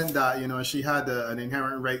argument that, she had an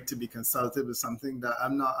inherent right to be consulted was something that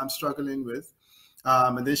I'm struggling with.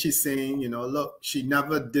 And then she's saying, look, she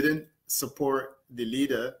didn't support the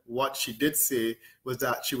leader. What she did say was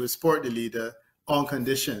that she would support the leader on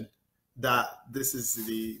condition that this is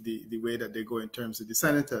the way that they go in terms of the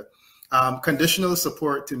senator. Conditional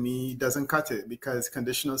support to me doesn't cut it, because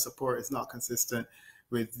conditional support is not consistent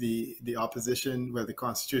with the opposition, the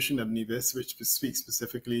Constitution of Nevis, which speaks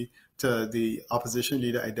specifically to the opposition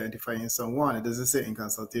leader identifying someone. It doesn't say in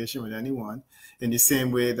consultation with anyone, in the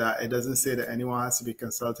same way that it doesn't say that anyone has to be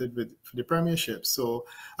consulted with for the premiership. So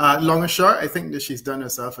long and short, I think that she's done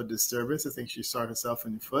herself a disservice. I think she shot herself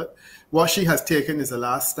in the foot. What she has taken is a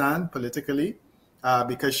last stand politically,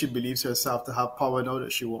 because she believes herself to have power now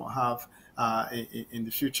that she won't have in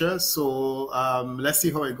the future. So let's see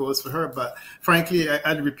how it goes for her. But frankly,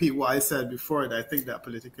 I'd repeat what I said before, that I think that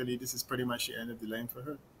politically this is pretty much the end of the line for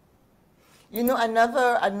her.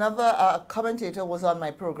 Another commentator was on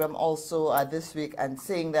my program also this week, and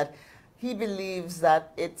saying that he believes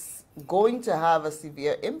that it's going to have a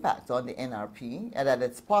severe impact on the NRP, and that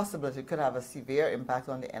it's possible that it could have a severe impact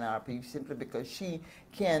on the NRP simply because she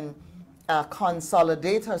can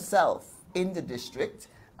consolidate herself in the district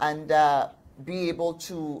and be able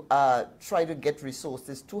to try to get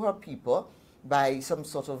resources to her people by some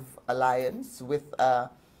sort of alliance with the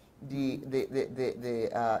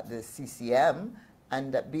CCM,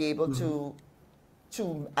 and be able to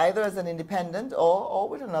either as an independent or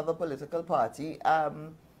with another political party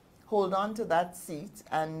hold on to that seat,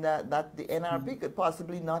 and that the NRP could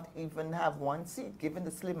possibly not even have one seat, given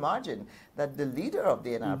the slim margin that the leader of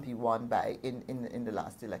the NRP won by in the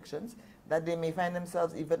last elections, that they may find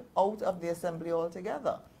themselves even out of the assembly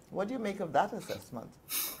altogether. What do you make of that assessment?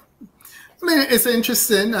 I mean, it's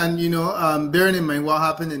interesting, and bearing in mind what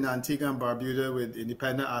happened in Antigua and Barbuda with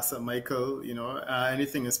independent Asa Michael,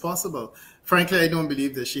 anything is possible. Frankly, I don't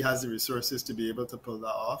believe that she has the resources to be able to pull that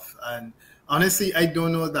off, and honestly, I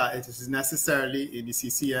don't know that it is necessarily in the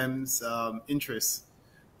CCM's interest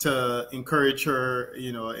to encourage her,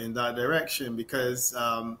 in that direction, because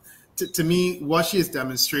to me, what she has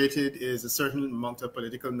demonstrated is a certain amount of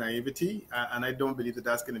political naivety, and I don't believe that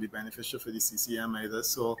that's going to be beneficial for the CCM either.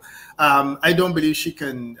 So I don't believe she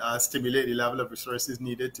can stimulate the level of resources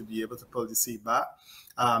needed to be able to pull the seat back.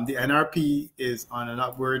 The NRP is on an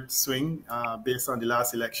upward swing based on the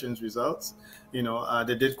last election's results. You know,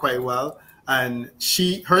 they did quite well, and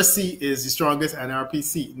her seat is the strongest NRP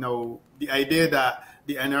seat. Now, the idea that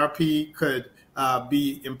the NRP could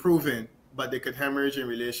be improving, but they could hemorrhage in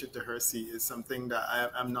relation to her seat is something that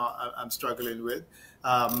I'm struggling with.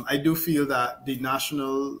 I do feel that the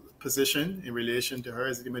national position in relation to her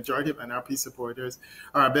is the majority of NRP supporters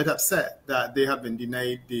are a bit upset that they have been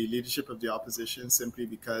denied the leadership of the opposition simply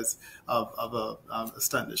because of a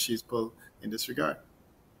stunt that she's pulled in this regard.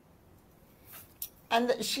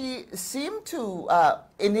 And she seemed to,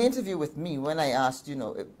 in the interview with me, when I asked, you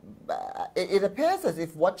know, it appears as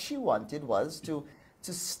if what she wanted was to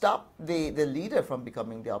stop the leader from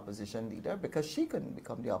becoming the opposition leader, because she couldn't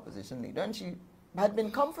become the opposition leader. And she had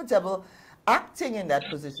been comfortable acting in that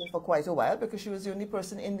position for quite a while because she was the only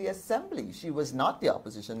person in the assembly. She was not the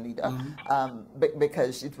opposition leader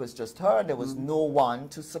because it was just her. There was no one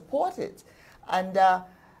to support it. And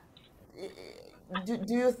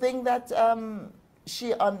do you think that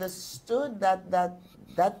she understood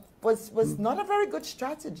that was not a very good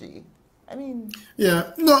strategy? I mean,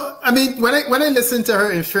 yeah, no, I mean, when I listened to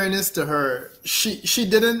her, in fairness to her, she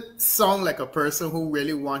didn't sound like a person who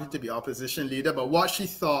really wanted to be opposition leader, but what she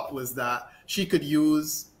thought was that she could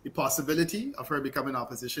use the possibility of her becoming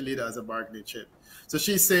opposition leader as a bargaining chip. So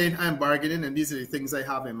she's saying, I'm bargaining, and these are the things I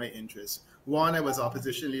have in my interest. One, I was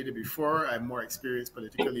opposition leader before. I'm more experienced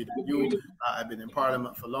politically than you. I've been in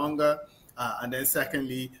parliament for longer. And then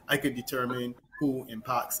secondly, I could determine who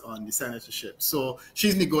impacts on the senatorship. So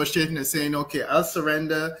she's negotiating and saying, okay, I'll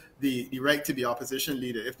surrender the right to be opposition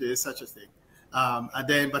leader if there is such a thing.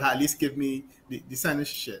 But at least give me the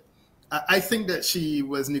senatorship. I think that she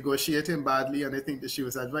was negotiating badly, and I think that she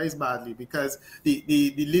was advised badly, because the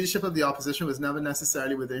leadership of the opposition was never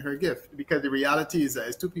necessarily within her gift, because the reality is that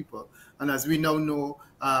it's two people. And as we now know,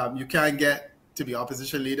 you can't get to be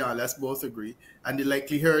opposition leader unless both agree, and the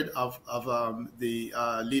likelihood of the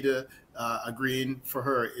leader agreeing for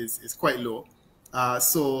her is quite low.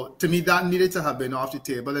 So to me, that needed to have been off the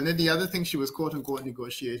table. And then the other thing she was quote unquote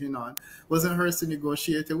negotiating on wasn't hers to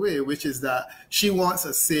negotiate away, which is that she wants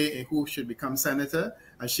a say in who should become senator.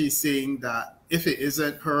 And she's saying that if it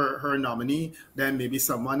isn't her nominee, then maybe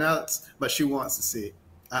someone else, but she wants to say.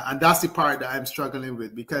 And that's the part that I'm struggling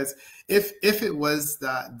with, because if it was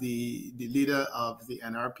that the leader of the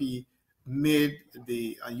NRP made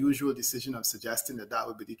the unusual decision of suggesting that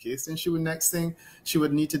would be the case, then she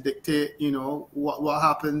would need to dictate, you know, what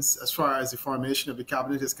happens as far as the formation of the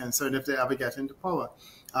cabinet is concerned if they ever get into power,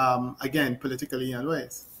 again, politically and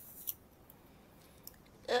ways.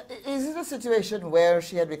 Is it a situation where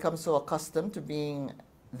she had become so accustomed to being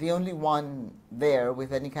the only one there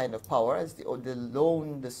with any kind of power, as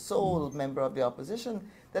the sole member of the opposition,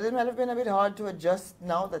 that it might have been a bit hard to adjust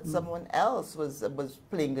now that someone else was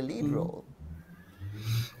playing the lead role?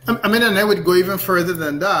 I mean, and I would go even further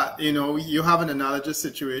than that. You know, you have an analogous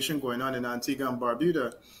situation going on in Antigua and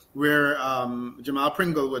Barbuda, where Jamal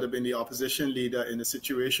Pringle would have been the opposition leader in a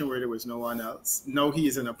situation where there was no one else. Now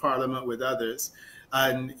he's in a parliament with others.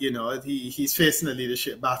 And, you know, he's facing a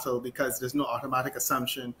leadership battle because there's no automatic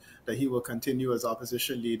assumption that he will continue as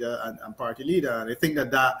opposition leader and party leader. And I think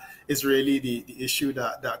that is really the issue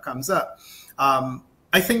that comes up.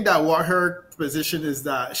 I think that what her position is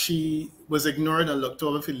that she was ignored and looked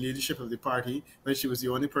over for the leadership of the party when she was the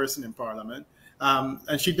only person in parliament.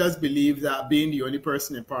 And she does believe that being the only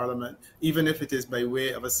person in parliament, even if it is by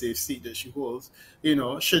way of a safe seat that she holds, you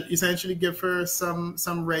know, should essentially give her some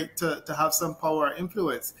right to have some power or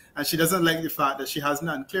influence. And she doesn't like the fact that she has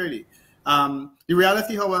none, clearly. The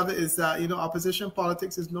reality, however, is that, you know, opposition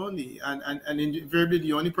politics is lonely, and invariably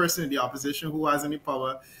the only person in the opposition who has any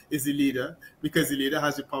power is the leader, because the leader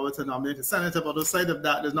has the power to nominate a senator. But outside of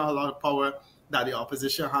that, there's not a lot of power that the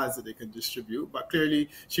opposition has that they can distribute. But clearly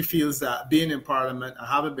she feels that being in parliament and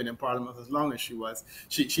having been in parliament as long as she was,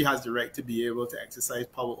 she has the right to be able to exercise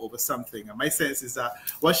power over something. And my sense is that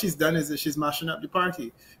what she's done is that she's mashing up the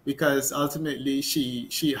party, because ultimately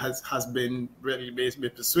she has been really basically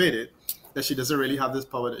persuaded that she doesn't really have this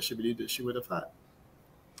power that she believed that she would have had.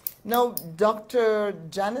 Now, Dr.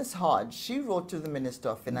 Janice Hodge, she wrote to the Minister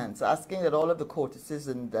of Finance asking that all of the courtesies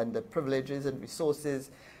and the privileges and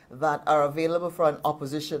resources that are available for an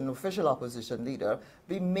official opposition leader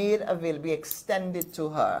be made available, be extended to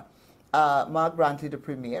her. Mark Grantley, the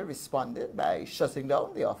Premier, responded by shutting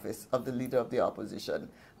down the office of the leader of the opposition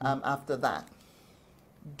after that.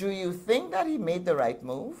 Do you think that he made the right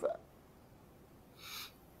move?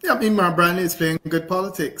 Yeah, I mean, Mark Brantley is playing good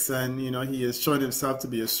politics, and you know he has shown himself to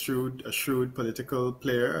be a shrewd political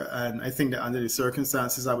player. And I think that under the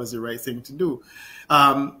circumstances, that was the right thing to do.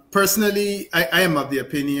 Personally, I am of the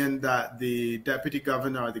opinion that the deputy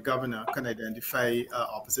governor or the governor can identify an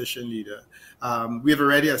opposition leader. We've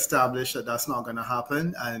already established that that's not going to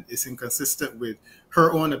happen, and it's inconsistent with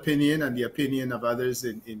her own opinion and the opinion of others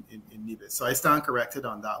in Nevis. So I stand corrected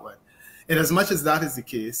on that one. And as much as that is the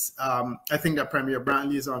case, I think that Premier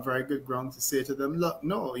Brantley is on very good ground to say to them, look,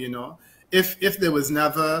 no, you know, if there was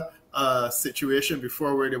never a situation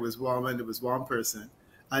before where there was one person,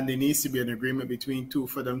 and there needs to be an agreement between two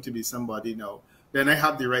for them to be somebody now, then I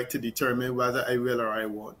have the right to determine whether I will or I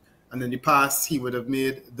won't. And in the past, he would have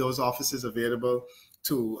made those offices available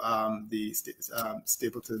to the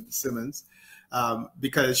Stapleton Simmons.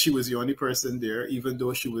 Because she was the only person there, even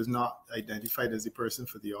though she was not identified as the person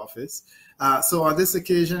for the office. So on this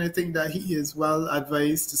occasion, I think that he is well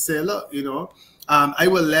advised to say, look, you know, I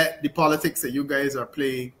will let the politics that you guys are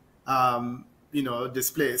playing, you know,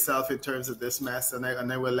 display itself in terms of this mess, and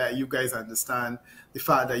I will let you guys understand the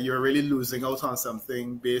fact that you're really losing out on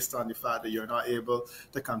something based on the fact that you're not able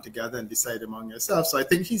to come together and decide among yourselves. So I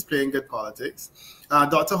think he's playing good politics.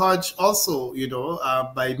 Dr. Hodge also, you know,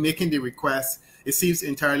 by making the request, it seems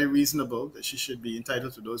entirely reasonable that she should be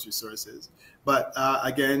entitled to those resources. But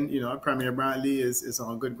again, you know, Premier Brantley is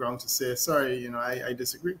on good ground to say, sorry, you know, I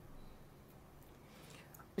disagree.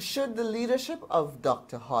 Should the leadership of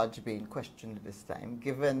Dr. Hodge be in question at this time,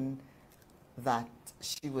 given that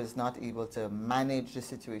she was not able to manage the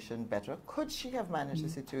situation better? Could she have managed the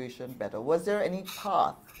situation better? Was there any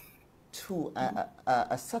path to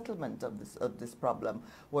a settlement of this problem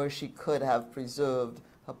where she could have preserved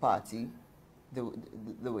her party the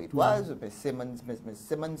way it was, with Ms.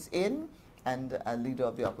 Simmons in and a leader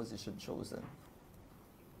of the opposition chosen?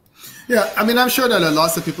 Yeah, I mean, I'm sure there are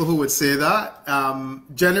lots of people who would say that.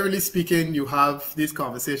 Generally speaking, you have these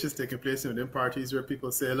conversations taking place within parties where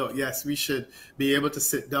people say, look, yes, we should be able to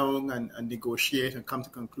sit down and negotiate and come to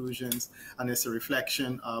conclusions. And it's a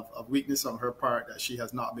reflection of weakness on her part that she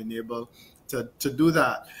has not been able to do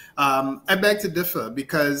that. I beg to differ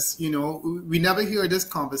because, you know, we never hear this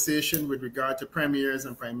conversation with regard to premiers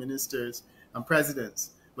and prime ministers and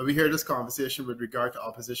presidents. But we hear this conversation with regard to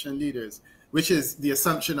opposition leaders, which is the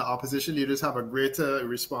assumption that opposition leaders have a greater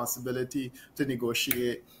responsibility to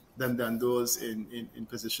negotiate than those in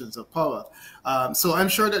positions of power. So I'm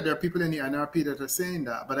sure that there are people in the NRP that are saying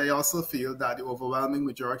that, but I also feel that the overwhelming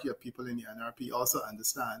majority of people in the NRP also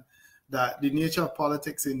understand that the nature of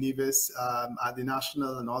politics in Nevis at the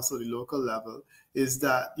national and also the local level is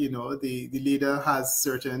that, you know, the leader has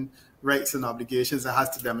certain rights and obligations and has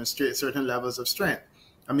to demonstrate certain levels of strength.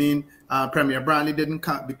 I mean, Premier Brantley didn't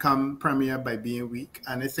become premier by being weak.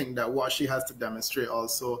 And I think that what she has to demonstrate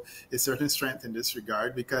also is certain strength in this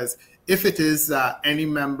regard, because if it is that any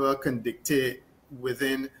member can dictate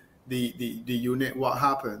within the unit what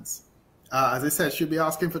happens, as I said, she'll be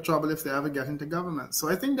asking for trouble if they ever get into government. So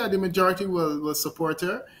I think that the majority will support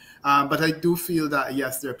her. But I do feel that,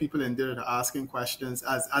 yes, there are people in there that are asking questions,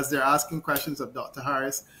 as they're asking questions of Dr.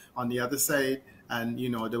 Harris on the other side. And, you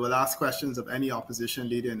know, they will ask questions of any opposition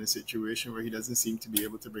leader in a situation where he doesn't seem to be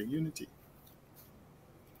able to bring unity.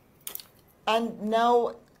 And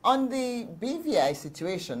now, on the BVI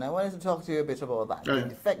situation, I wanted to talk to you a bit about that.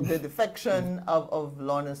 Right. The defection of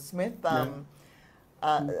Lorna Smith,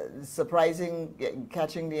 surprising,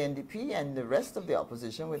 catching the NDP and the rest of the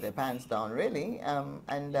opposition with their pants down, really,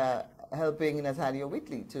 and helping Natalia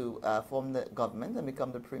Whitley to form the government and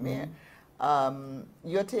become the premier.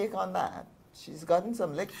 Your take on that? She's gotten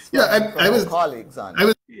some licks from her colleagues on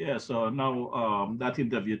it. Yeah, so now that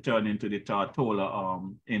interview turned into the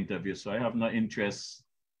Tartola interview. So I have no interest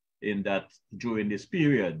in that during this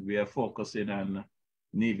period. We are focusing on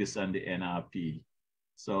Nevis and the NRP.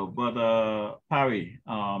 So, but Parry,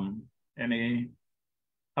 any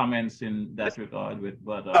comments in that regard with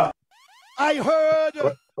Brother? I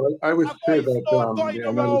heard. Well, I would say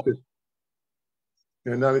that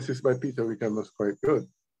the analysis by Peter Wickham was quite good.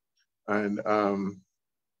 And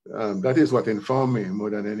that is what informed me more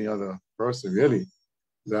than any other person, really,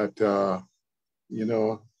 that, you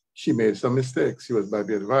know, she made some mistakes. She was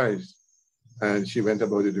badly advised, and she went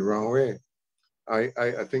about it the wrong way.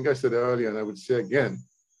 I think I said earlier, and I would say again,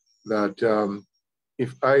 that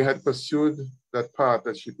if I had pursued that path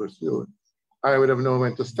that she pursued, I would have known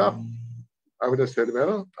when to stop. I would have said,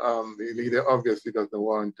 well, the leader obviously doesn't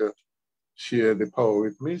want to share the power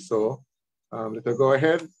with me, so let her go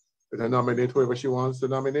ahead. Let her nominate whoever she wants to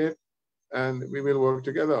nominate, and we will work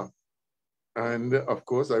together. And of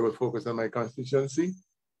course, I will focus on my constituency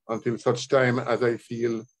until such time as I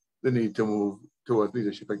feel the need to move towards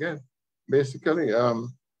leadership again. Basically,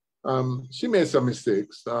 she made some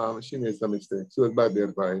mistakes. She was badly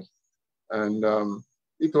advised. And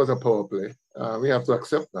it was a power play. We have to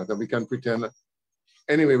accept that, and we can pretend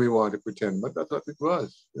any way we want to pretend, but that's what it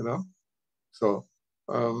was, you know? So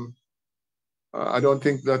I don't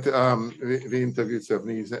think that the interview itself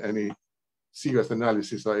needs any serious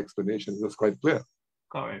analysis or explanation. It was quite clear.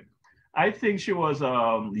 Correct. I think she was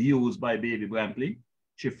used by Baby Brantley.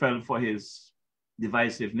 She fell for his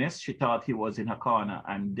divisiveness. She thought he was in her corner,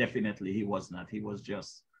 and definitely he was not. He was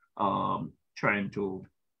just trying to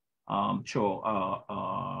show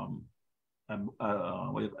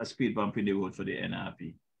a speed bump in the road for the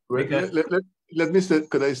NRP. Let me say,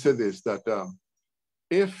 could I say this, that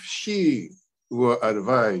if she were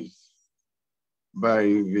advised by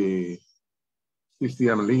the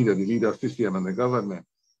CCM leader, the leader of CCM and the government,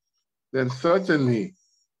 then certainly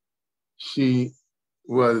she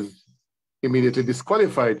was immediately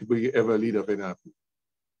disqualified to be ever leader of NRP.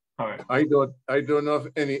 All right. I don't know of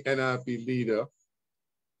any NRP leader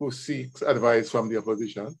who seeks advice from the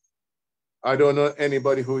opposition. I don't know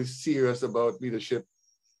anybody who is serious about leadership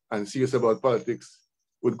and serious about politics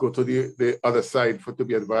would go to the other side to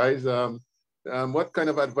be advised. What kind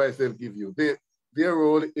of advice they'll give you? Their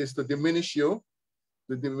role is to diminish you,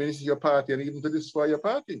 to diminish your party, and even to destroy your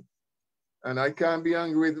party. And I can't be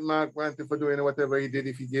angry with Mark Brantley for doing whatever he did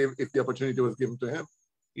if the opportunity was given to him.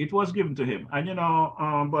 It was given to him. And you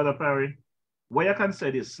know, Brother Parry, why I can say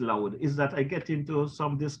this loud is that I get into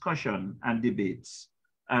some discussion and debates.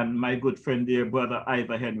 And my good friend there, Brother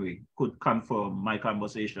Ivor Henry, could confirm my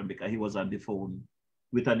conversation because he was on the phone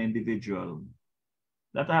with an individual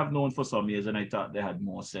that I have known for some years, and I thought they had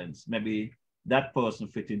more sense. Maybe that person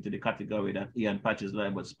fit into the category that Ian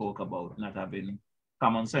Patches-Lambert spoke about, not having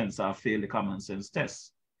common sense or fail the common sense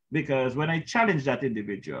test. Because when I challenged that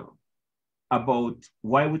individual about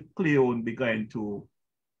why would Cleone be going to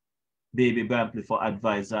Baby Brantley for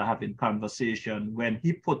advice or having conversation when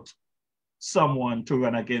he put someone to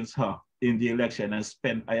run against her in the election and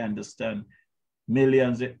spend, I understand,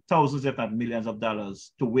 millions, thousands, if not millions of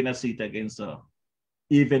dollars to win a seat against her,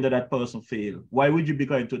 even though that person failed. Why would you be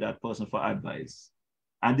going to that person for advice?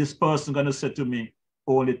 And this person gonna say to me,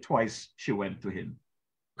 only twice she went to him.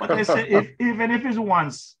 But I say, even if it's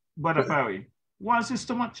once, Brother Parry, once is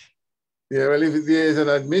too much. Yeah, well, if there is an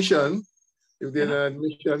admission,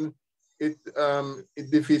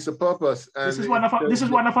 it defeats the purpose. And this is one of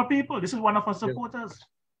our people. This is one of our supporters.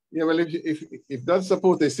 Yeah, well, if that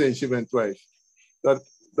supporter is saying she went twice, that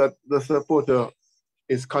the supporter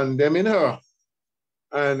is condemning her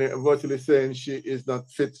and virtually saying she is not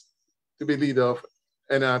fit to be leader of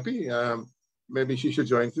NRP. Maybe she should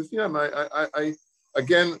join CCM.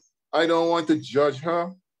 Again, I don't want to judge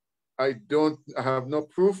her. I have no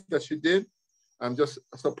proof that she did. I'm just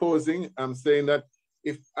supposing. I'm saying that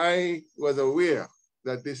if I was aware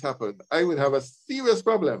that this happened, I would have a serious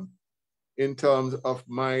problem in terms of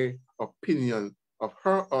my opinion of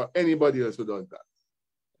her or anybody else who does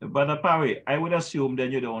that. Brother Parry, I would assume that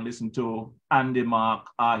you don't listen to Andy Mark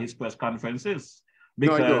or his press conferences.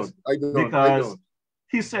 Because, no, I don't.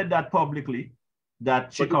 He said that publicly,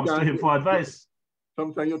 that she comes to him for advice.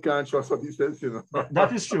 Sometimes you can't trust what he says, you know.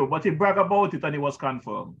 That is true, but he bragged about it and it was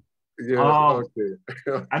confirmed. Yes,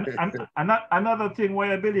 okay. And another thing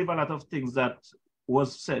where I believe a lot of things that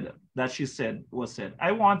she said was said.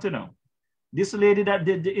 I want to know, this lady that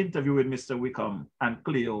did the interview with Mr. Wickham and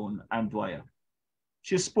Cleone and Dwyer,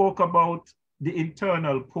 she spoke about the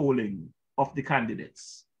internal polling of the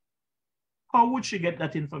candidates. How would she get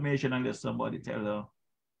that information unless somebody tell her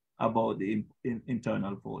about the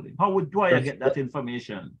internal polling? How would Dwyer get that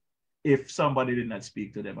information if somebody did not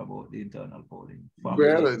speak to them about the internal polling? Well,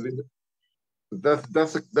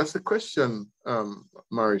 that's a question,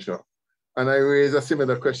 Morrishaw. And I raised a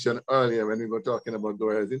similar question earlier when we were talking about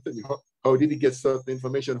Dwyer's interview. How did he get certain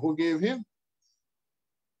information? Who gave him?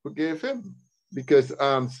 Who gave him? Because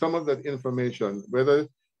some of that information, whether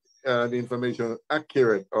the information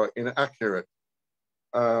accurate or inaccurate,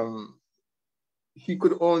 he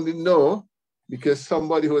could only know because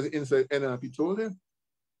somebody who was inside NRP told him.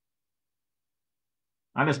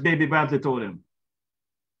 Unless Baby Brantley told him.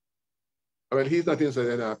 Well, he's not inside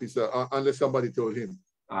NRP, so unless somebody told him.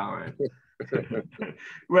 All right.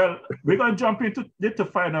 Well, we're going to jump into the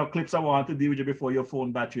final clips I want to deal with you before your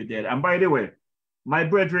phone battery dead. And by the way, my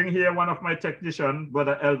brethren here, one of my technicians,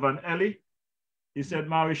 Brother Elvan Ellie, he said,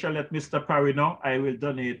 Morrishaw, let Mr. Parry know I will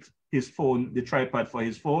donate his phone, the tripod for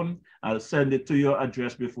his phone. I'll send it to your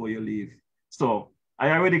address before you leave. So I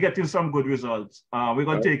already getting some good results. We're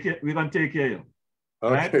gonna take care of you.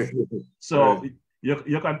 Right? Okay. So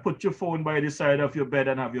you can put your phone by the side of your bed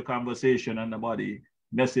and have your conversation, and nobody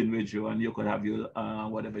messing with you, and you could have your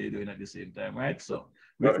whatever you're doing at the same time, right? So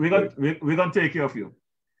we're gonna take care of you.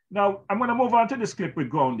 Now I'm gonna move on to this clip with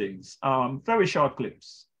groundings. Very short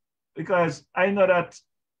clips, because I know that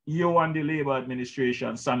you and the Labour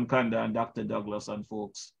administration, Sam Kanda and Dr. Douglas and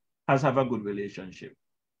folks, have a good relationship.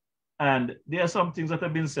 And there are some things that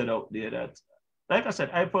have been said out there that, like I said,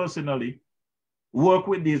 I personally work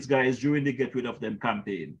with these guys during the Get Rid of Them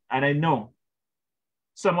campaign. And I know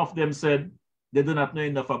some of them said they do not know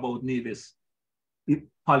enough about Nevis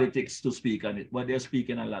politics to speak on it, but they're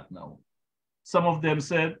speaking a lot now. Some of them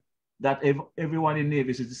said that if everyone in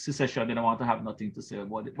Nevis is secession, they don't want to have nothing to say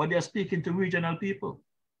about it, but they're speaking to regional people.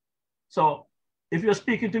 So if you're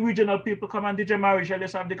speaking to regional people, come on DJ Morrishaw,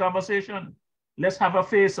 let's have the conversation. Let's have a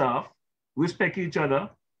face-off, respect each other.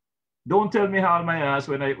 Don't tell me how my ass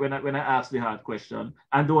when I ask the hard question,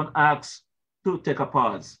 and don't ask to take a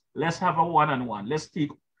pause. Let's have a one-on-one. Let's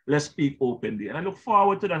speak openly. And I look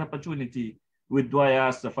forward to that opportunity with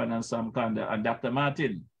Dwyer Stefan and Sam Kanda and Dr.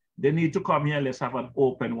 Martin. They need to come here. Let's have an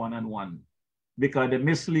open one-on-one, because they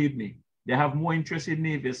mislead me. They have more interest in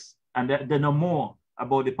Nevis, and they know more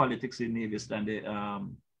about the politics in Nevis than they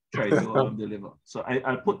try to deliver. So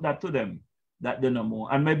I'll put that to them, that they know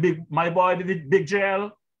more. And my boy, the big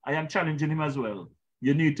JL, I am challenging him as well.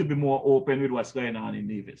 You need to be more open with what's going on in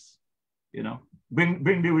Nevis. You know, bring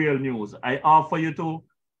the real news. I offer you to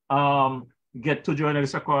get two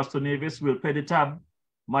journalists across to Nevis. We'll pay the tab.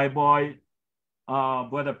 My boy,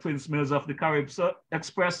 brother Prince Mills of the Caribbean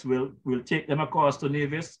Express, will take them across to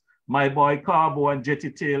Nevis. My boy Carbo and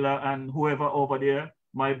Jetty Taylor and whoever over there,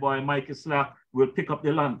 my boy Mikey Slack, will pick up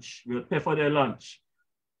the lunch. We'll pay for their lunch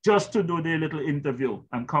just to do their little interview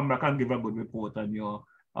and come back and give a good report on your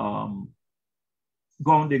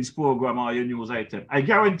groundings program or your news item. I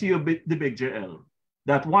guarantee you, the big JL,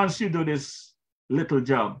 that once you do this little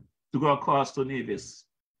job to go across to Nevis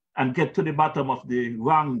and get to the bottom of the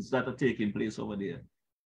wrongs that are taking place over there,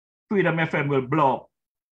 Freedom FM will blow up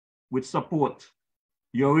with support.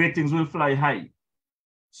 Your ratings will fly high.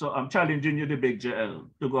 So I'm challenging you, the big JL,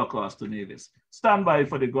 to go across to Nevis. Stand by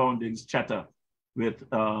for the groundings chatter with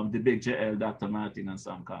the big JL, Dr. Martin and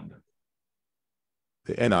Sam Kanda.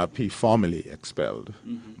 The NRP formally expelled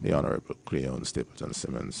the Honorable Cleon Stapleton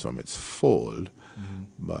Simmons from its fold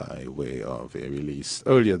by way of a release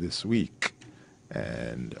earlier this week.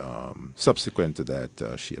 And subsequent to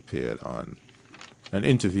that, she appeared on an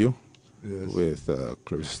interview with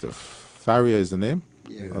Clarissa Farrier is the name?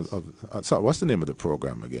 Yes. So what's the name of the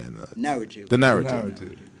program again? Narrative. The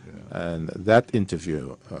Narrative. Yeah. And that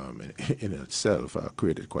interview in itself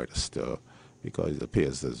created quite a stir, because it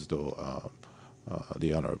appears as though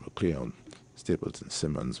the Honorable Cleon Stapleton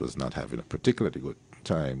Simmons was not having a particularly good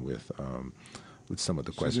time with some of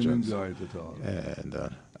the questions. She didn't enjoy it at all.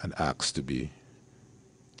 And asked to be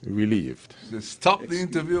relieved. They stopped the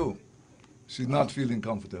interview. She's not feeling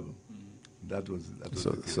comfortable. That was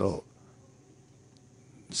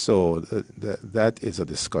so that is a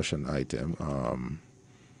discussion item.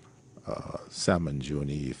 Sam and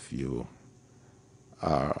Juni, if you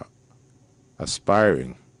are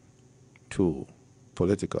aspiring to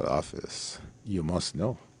political office, you must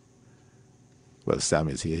know. Well, Sam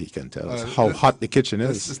is here, he can tell us how hot the kitchen is.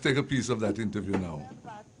 Let's just take a piece of that interview now.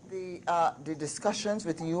 The discussions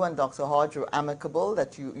with you and Dr. Hodge were amicable,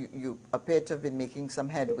 that you appear to have been making some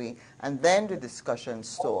headway, and then the discussion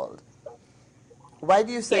stalled. Why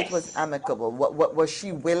do you say it was amicable? What was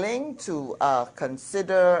she willing to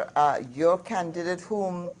consider your candidate,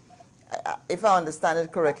 whom, if I understand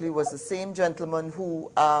it correctly, was the same gentleman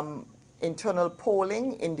who internal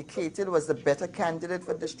polling indicated was the better candidate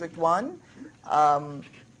for District 1?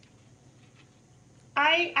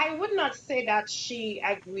 I would not say that she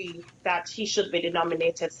agreed that he should be the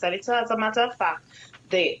nominated senator. As a matter of fact,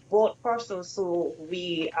 both persons who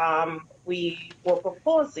we were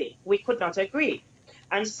proposing, we could not agree.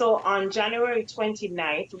 And so on January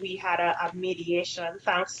 29th, we had a mediation,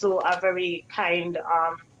 thanks to a very kind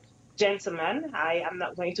gentleman. I am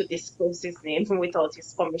not going to disclose his name without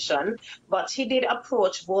his permission, but he did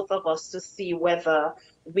approach both of us to see whether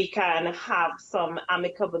we can have some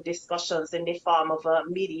amicable discussions in the form of a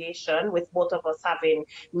mediation, with both of us having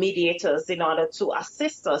mediators in order to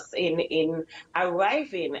assist us in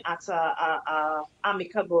arriving at a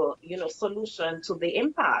amicable, solution to the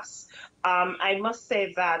impasse. I must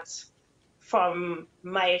say that from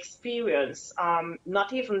my experience,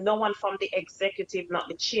 no one from the executive, not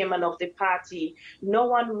the chairman of the party, no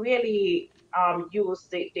one really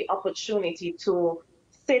used the opportunity to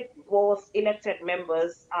sit both elected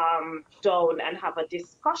members down and have a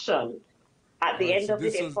discussion. At the end so of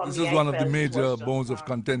the day, this is one of the major bones of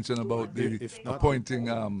contention about the not, appointing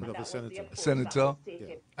a senator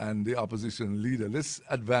and the opposition leader. Let's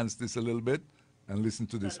advance this a little bit and listen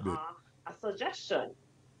to this bit. A suggestion.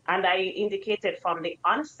 And I indicated from the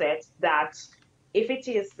onset that if it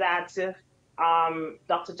is that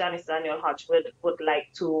Dr. Janice Daniel Hodge would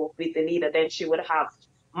like to be the leader, then she would have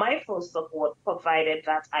my full support, provided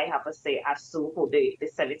that I have a say as to who the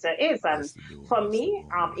senator is. And for me,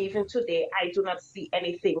 even today, I do not see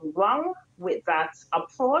anything wrong with that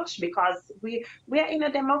approach, because we are in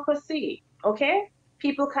a democracy, okay?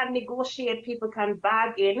 People can negotiate, people can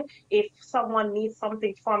bargain. If someone needs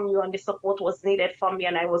something from you and the support was needed from me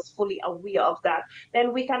and I was fully aware of that,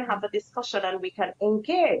 then we can have a discussion and we can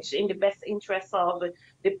engage in the best interest of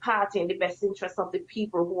the party, in the best interest of the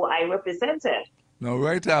people who I represented. Now,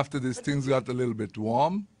 right after this, things got a little bit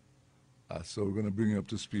warm, so we're going to bring you up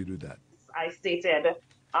to speed with that. I stated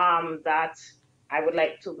that I would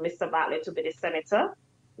like to Mr. Bartlett to be the senator.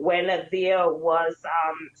 When there was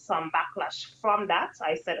some backlash from that,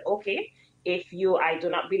 I said, okay, I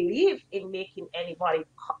do not believe in making anybody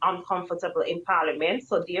uncomfortable in Parliament,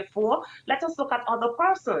 so therefore, let us look at other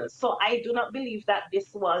persons. So I do not believe that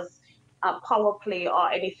this was a power play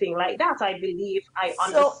or anything like that. I believe I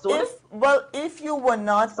understood. So if you were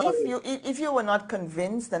not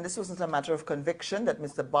convinced, and this wasn't a matter of conviction, that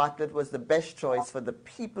Mr. Bartlett was the best choice for the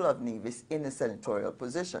people of Nevis in a senatorial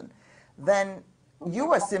position, then you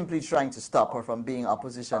were simply trying to stop her from being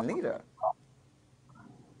opposition leader.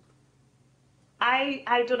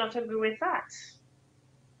 I do not agree with that.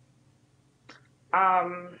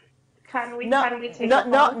 Can we take a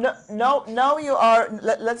pause? Now you are.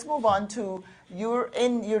 Let's move on to you're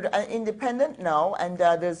independent now, and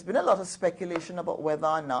there's been a lot of speculation about whether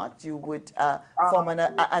or not you would form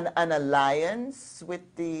an alliance with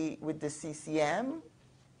the CCM.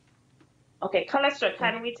 Okay, Callister,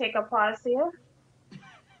 can we take a pause here?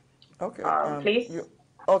 Okay, please.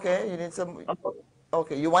 You need some.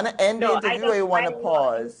 Okay, you want to end the interview, or you want to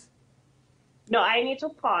pause? No, I need to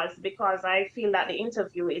pause because I feel that the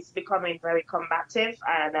interview is becoming very combative,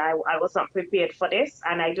 and I was not prepared for this,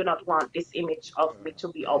 and I do not want this image of me to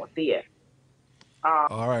be out there.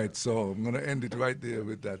 All right, so I'm going to end it right there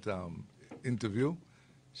with that interview.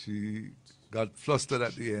 She got flustered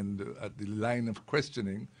at the end at the line of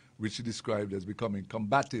questioning, which she described as becoming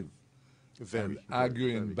combative, and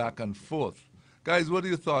arguing back and forth. Guys, what are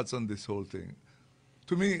your thoughts on this whole thing?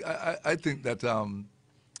 To me, I think that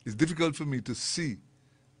it's difficult for me to see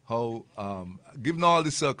how, given all the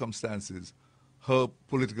circumstances, her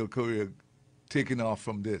political career taking off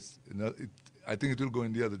from this. I think it will go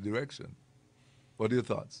in the other direction. What are your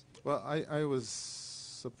thoughts? Well, I was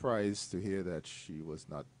surprised to hear that she was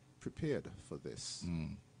not prepared for this.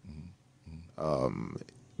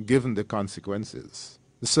 Given the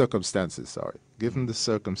circumstances, given the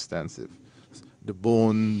circumstances,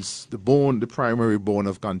 the primary bone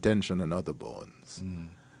of contention and other bones.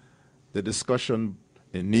 The discussion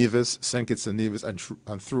in Nevis, St. Kitts and Nevis, and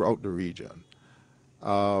throughout the region.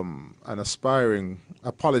 A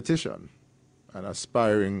politician, an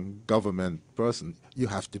aspiring government person, you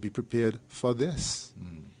have to be prepared for this.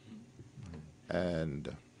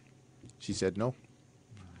 And she said no.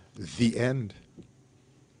 The end.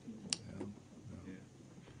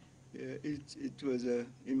 It was,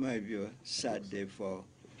 in my view, a sad day for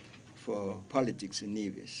politics in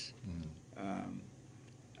Nevis.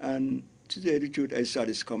 And to tell the truth, I saw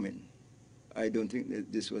this coming. I don't think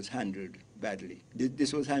that this was handled badly.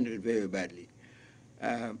 This was handled very badly.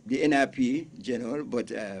 The NRP general,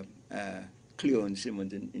 but Cleon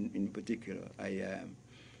Simmons in particular,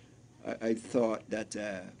 I thought that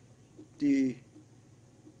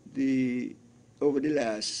over the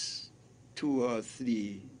last 2 or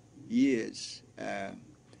 3 years,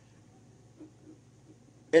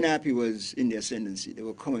 NRP was in the ascendancy. They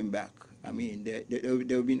were coming back. I mean,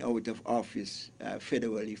 they've been out of office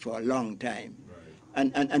federally for a long time,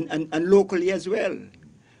 right. and locally as well.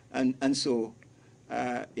 And so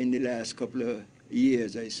in the last couple of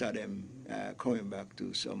years, I saw them coming back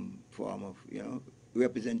to some form of,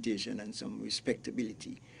 representation and some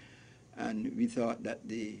respectability. And we thought that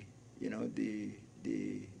the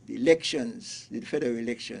elections, the federal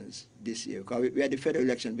elections this year, because we had the federal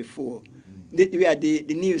election before. We had the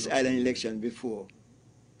Nevis Island election before.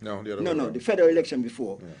 No, the federal election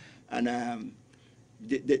before. Yeah. And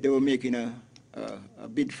they were making a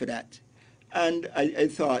bid for that. And I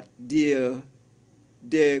thought they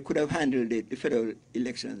could have handled the federal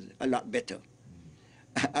elections a lot better.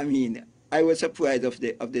 I mean, I was surprised of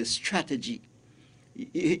the strategy,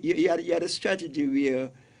 you had a strategy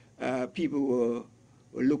where people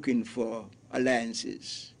were looking for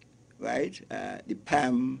alliances, right? The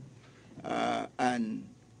PAM and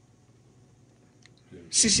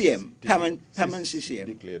CCM, PAM and CCM.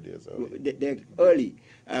 Declared theirs They're early.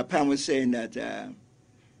 PAM was saying that,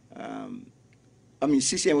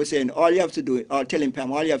 CCM was saying all you have to do, or telling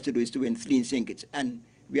PAM all you have to do is to win 3 in St. Kitts, and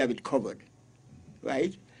we have it covered,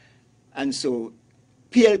 right? And so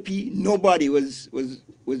PLP, nobody was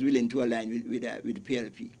willing to align with the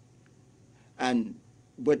PLP.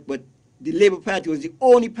 But the Labour Party was the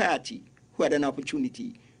only party who had an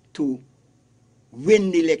opportunity to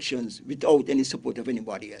win the elections without any support of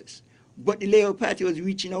anybody else. But the Labour Party was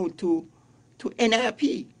reaching out to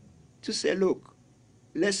NRP to say, look,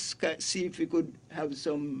 let's see if we could have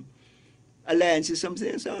some alliances, something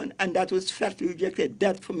and so on. And that was flatly rejected.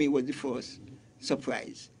 That, for me, was the first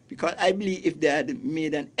surprise. Because I believe if they had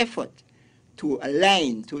made an effort to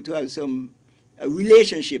align, to have some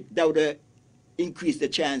relationship, that would have increased the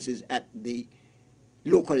chances at the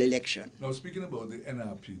local election. Now, speaking about the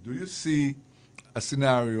NRP, do you see a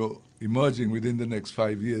scenario emerging within the next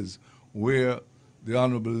 5 years where the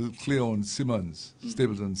Honorable Cleon Simmons,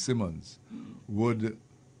 Stapleton Simmons, would,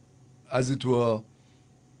 as it were,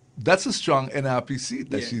 that's a strong NRP seat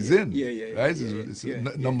that she's in, right? It's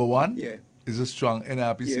number one. Yeah. Is a strong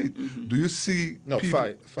NRP seat. Mm-hmm. Do you see? No,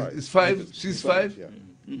 people, 5. It's 5. She's 5. Yeah.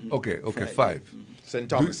 Mm-hmm. Okay, 5. St.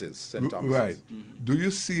 Thomas's. St. Thomas's. Right. Do you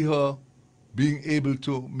see her being able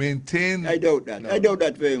to maintain? I doubt that. No. I doubt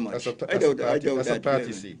that very much. That's a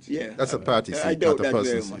party seat. Yeah. That's a party seat. I doubt not a that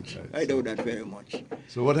very seat. much. I doubt that very much.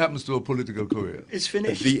 So what happens to her political career? It's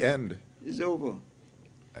finished. At the end. It's over.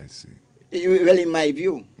 I see. Well, in my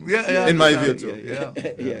view. Yeah. In my view too.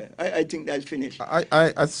 Yeah. I think that's finished.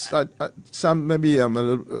 Sam, maybe I'm a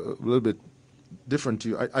little bit different to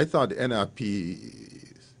you. I thought the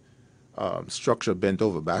NRP structure bent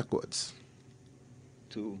over backwards.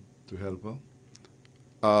 To help her?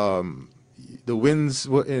 The wins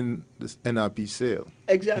were in this NRP sale.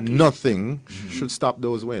 Exactly. Nothing should stop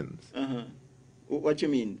those wins. Uh-huh. What you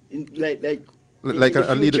mean? Like the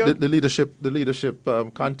leadership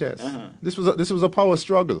contest. Uh-huh. This was a power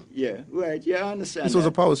struggle. Yeah, right. Yeah, I understand. This was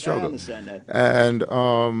a power struggle. I understand that. And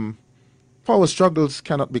power struggles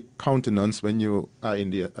cannot be countenanced when you are in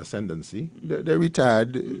the ascendancy. They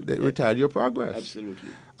retard your progress. Absolutely.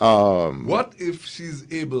 What if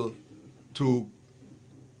she's able to,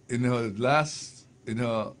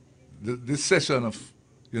 this session of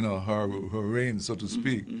her reign, so to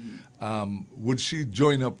speak, would she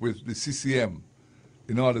join up with the CCM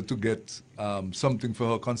in order to get something for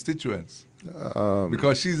her constituents?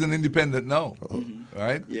 Because she's an independent now,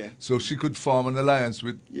 right? Yeah. So she could form an alliance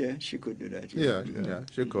with... Yeah, she could do that. Yeah,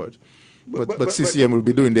 she could. But CCM will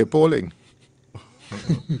be doing their polling.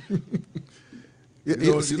 You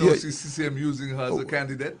don't see CCM using her as a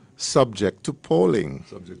candidate? Subject to polling.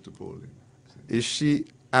 Subject to polling. Is she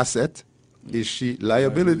asset? Is she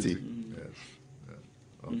liability? Yes.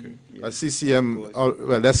 Okay. CCM,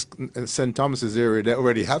 that's St. Thomas's area. They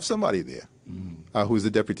already have somebody there who's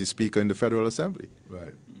the deputy speaker in the Federal Assembly.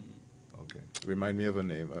 Right. Okay. Remind me of a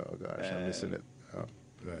name. Oh gosh, I'm missing it.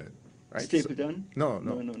 Right. Stapleton? No.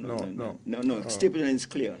 Stapleton is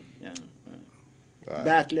clear. Yeah.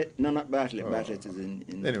 Bartlett? No, not Bartlett. Bartlett is in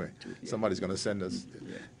anyway, somebody's going to send us.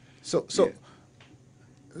 Yeah. So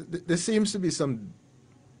there seems to be some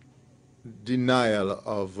denial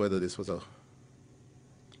of whether this was a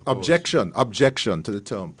objection to the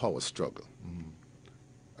term power struggle.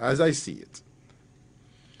 As I see it,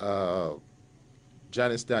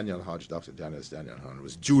 Janice Daniel Hodge, Dr. Janice Daniel Hodge,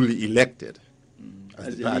 was duly elected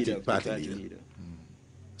as the party leader.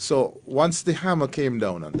 So once the hammer came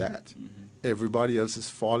down on that, everybody else is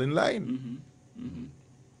fall in line.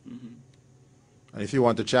 And if you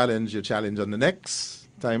want to challenge, you challenge on the next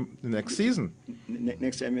season.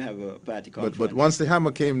 Next time you have a party conference. But once the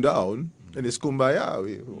hammer came down, then it's kumbaya.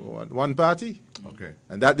 We want one party. Okay.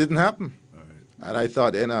 And that didn't happen. And I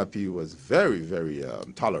thought NRP was very, very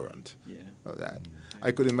tolerant of that.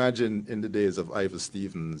 I could imagine in the days of Ivor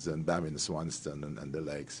Stevens and Bamin Swanston and the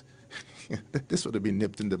likes, this would have been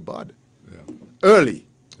nipped in the bud. Early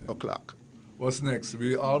o'clock. What's next?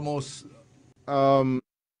 We almost...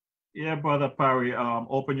 Yeah, Brother Parry,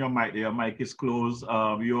 open your mic. Your mic is closed.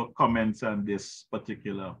 Your comments on this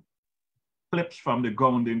particular clips from the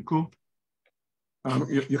grounding coup.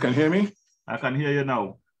 You can hear me? I can hear you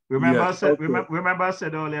now. Remember, yes, remember I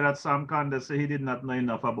said earlier that Sam Kanda said he did not know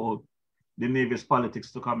enough about the Nevis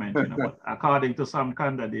politics to comment. But according to Sam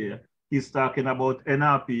Kanda there, he's talking about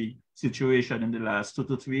NRP situation in the last 2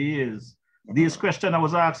 to 3 years. This question I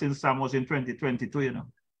was asking Sam was in 2022, you know,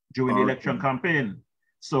 during the election campaign.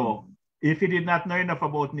 So if he did not know enough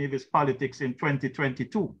about Nevis politics in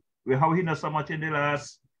 2022, how he knows so much in the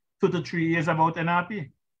last 2 to 3 years about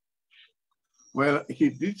NRP? Well, he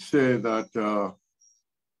did say that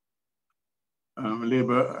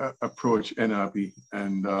Labour approached NRP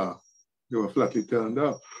and they were flatly turned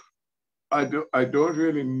up. I don't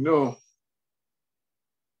really know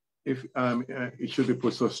if it should be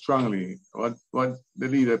put so strongly. What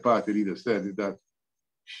the party leader said is that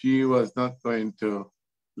she was not going to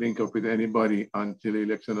link up with anybody until the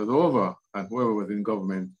election was over, and whoever was in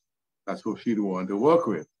government, that's who she'd want to work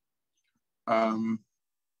with.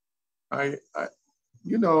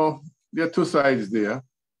 You know, there are two sides there.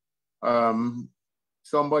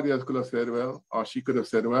 Somebody else could have said, well, or she could have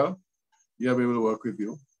said, well, yeah, we will work with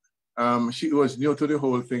you. She was new to the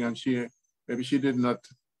whole thing, and maybe she did not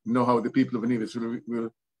know how the people of Nevis will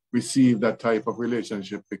receive that type of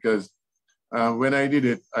relationship, because when I did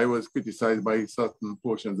it, I was criticized by certain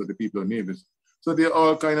portions of the people of Nevis. So there are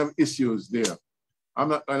all kind of issues there. I'm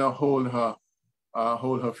not going to hold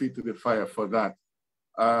her feet to the fire for that.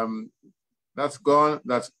 That's gone,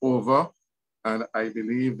 that's over. And I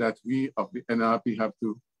believe that we of the NRP have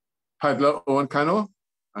to paddle our own canoe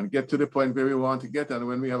and get to the point where we want to get. And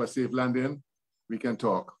when we have a safe landing, we can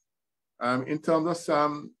talk. In terms of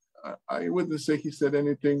Sam, I wouldn't say he said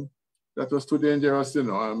anything that was too dangerous, you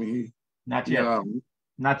know. I mean, not yet.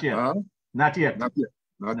 Not yet. Not yet. Not yet.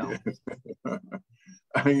 Not yet.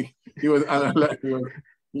 I mean, he was analyzing.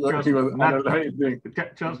 He was analyzing.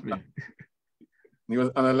 Trust me. He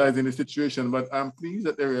was analyzing the situation, but I'm pleased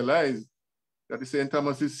that they realized that the St.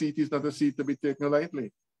 Thomas's seat is not a seat to be taken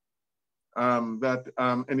lightly. That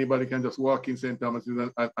anybody can just walk in St. Thomas's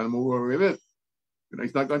and move over with it. You know,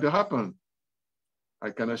 it's not going to happen.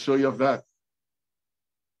 I can assure you of that.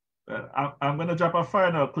 I'm going to drop a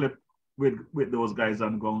final clip with those guys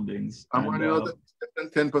on groundings. I'm going to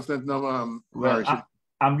 10% now. Well,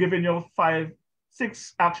 I'm giving you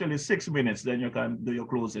 6 minutes, then you can do your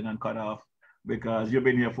closing and cut off, because you've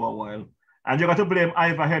been here for a while. And you got to blame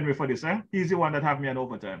Ivor Henry for this, eh? He's the one that have me on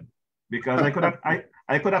overtime. Because I could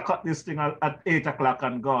have cut this thing at 8 o'clock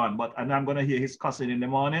and gone, and I'm gonna hear his cussing in the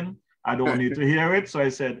morning. I don't need to hear it. So I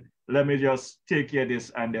said, let me just take care of this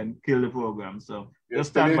and then kill the program. So just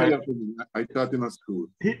stand by. I taught him at school.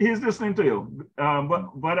 He's listening to you.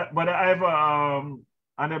 But Ivor,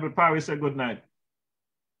 Honorable Parry said good night.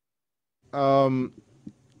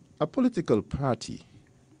 A political party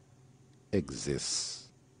exists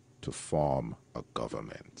to form a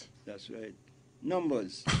government. That's right.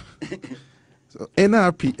 Numbers. So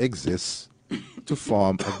NRP exists to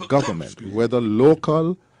form a government, whether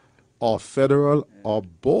local or federal or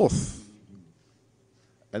both.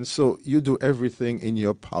 And so you do everything in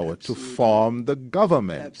your power to form the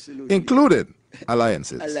government, including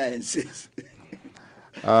alliances. Alliances.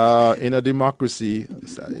 In a democracy,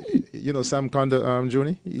 you know, Sam Conda,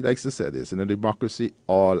 Juni, he likes to say this, in a democracy,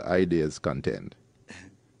 all ideas contend.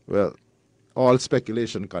 Well, all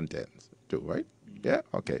speculation contends too, right? Yeah,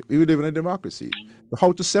 okay. We live in a democracy.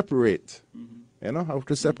 How to separate, you know, how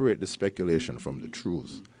to separate the speculation from the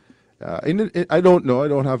truth. I don't know, I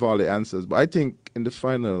don't have all the answers, but I think in the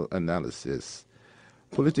final analysis,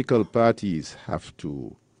 political parties have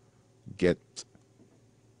to get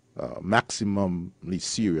maximally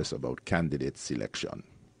serious about candidate selection.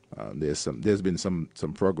 There's been some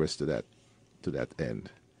progress to that end,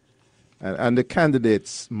 and the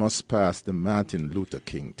candidates must pass the Martin Luther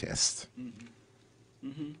King test,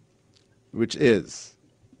 which is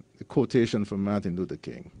the quotation from Martin Luther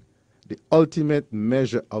King: "The ultimate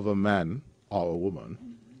measure of a man or a woman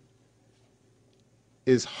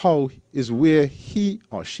is where he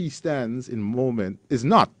or she stands in moment is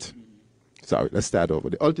not." Sorry, let's start over.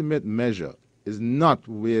 The ultimate measure is not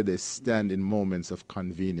where they stand in moments of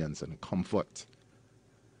convenience and comfort,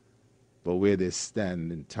 but where they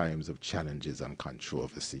stand in times of challenges and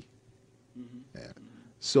controversy. Yeah.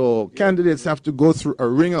 So candidates have to go through a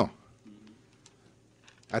ringer,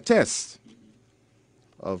 a test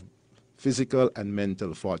of physical and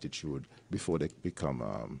mental fortitude before they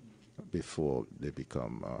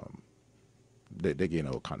gain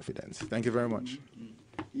our confidence. Thank you very much.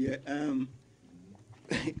 Yeah,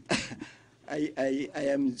 I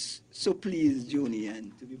am so pleased, Junior,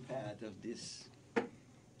 to be part of this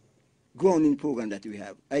grounding program that we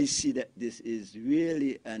have. I see that this is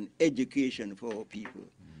really an education for our people,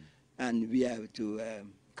 and we have to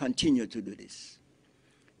continue to do this.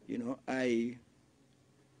 You know, I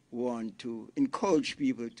want to encourage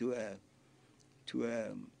people to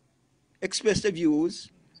express their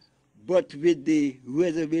views, but with the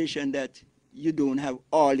reservation that you don't have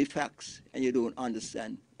all the facts and you don't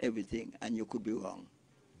understand everything and you could be wrong.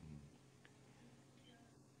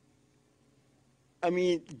 I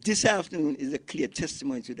mean, this afternoon is a clear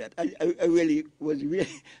testimony to that. I really was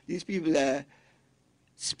these people are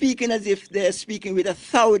speaking as if they're speaking with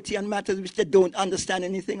authority on matters which they don't understand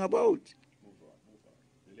anything about.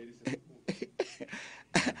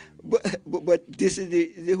 But this is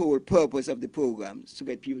the whole purpose of the programs, to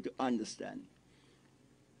get people to understand.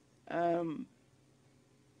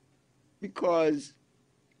 Because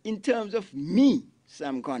in terms of me,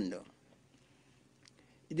 Sam Kondo,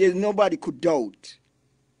 there's nobody could doubt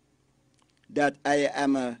that I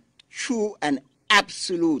am a true and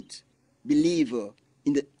absolute believer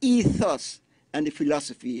in the ethos and the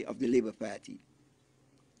philosophy of the Labour Party,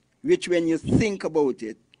 which, when you think about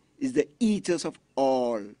it, is the ethos of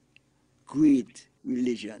all great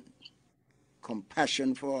religion: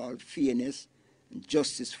 compassion for all, fairness, and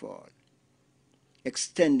justice for all,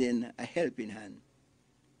 extending a helping hand.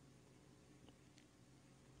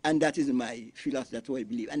 And that is my philosophy, that's what I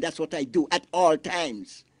believe, and that's what I do at all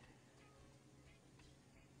times.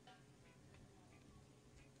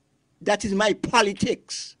 That is my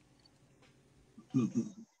politics.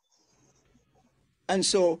 And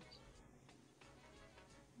so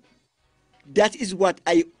that is what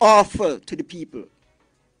I offer to the people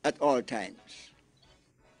at all times.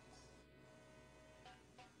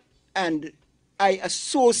 And I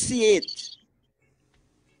associate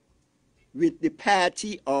with the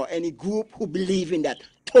party or any group who believe in that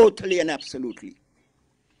totally and absolutely.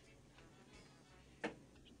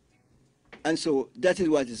 And so that is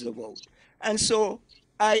what it's about. And so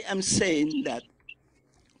I am saying that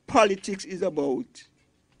politics is about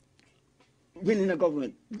winning a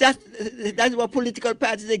government. That's what political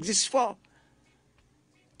parties exist for,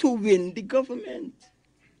 to win the government.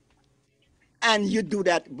 And you do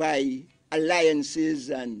that by alliances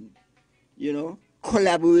and, you know,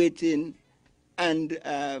 collaborating and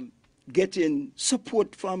getting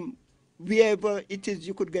support from wherever it is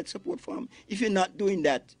you could get support from. If you're not doing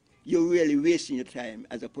that, you're really wasting your time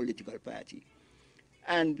as a political party.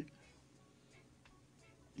 And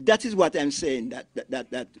that is what I'm saying,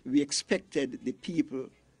 that we expected the people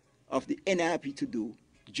of the NRP to do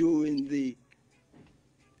during the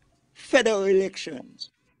federal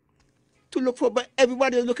elections. To look for, but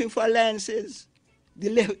everybody is looking for alliances.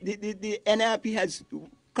 The NRP has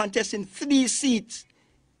contested 3 seats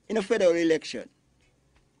in a federal election.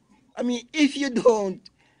 I mean, if you don't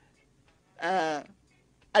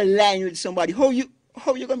align with somebody, how you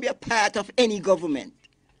going to be a part of any government?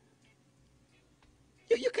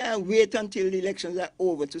 You can't wait until the elections are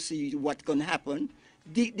over to see what's going to happen.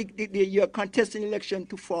 You're contesting election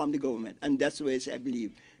to form the government, and that's where I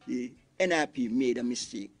believe the NRP made a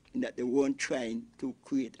mistake in that they weren't trying to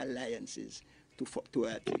create alliances to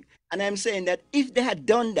our thing. And I'm saying that if they had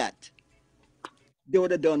done that, they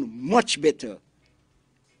would have done much better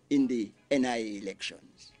in the NIA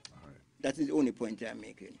elections. All right. That is the only point I'm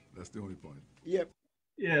making. That's the only point. Yep.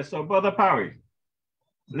 Yeah, so Brother Parry,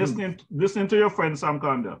 listening to your friend Sam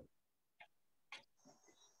Kondo,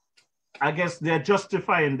 I guess they're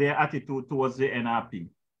justifying their attitude towards the NRP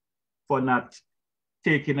for not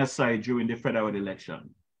taking a side during the federal election.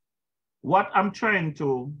 What I'm trying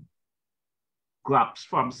to grasp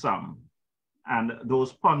from Sam and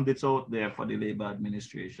those pundits out there for the Labour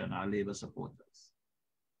administration are Labour supporters.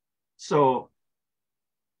 So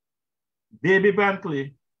Baby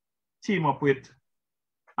Brantley team up with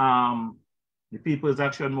the People's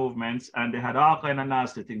Action Movements, and they had all kind of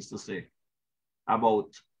nasty things to say about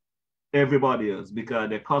everybody else, because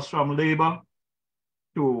they cuss from Labour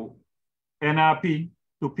to NRP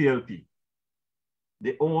to PLP.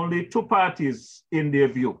 The only 2 parties in their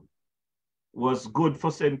view was good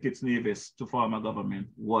for St. Kitts Nevis to form a government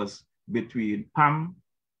was between PAM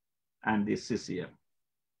and the CCM.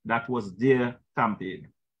 That was their campaign.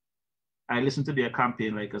 I listened to their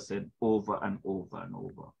campaign, like I said, over and over and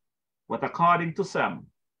over. But according to Sam,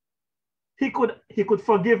 he could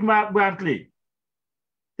forgive Mark Brantley.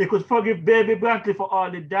 He could forgive Baby Brantley for all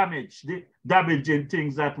the damage, the damaging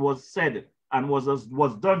things that was said and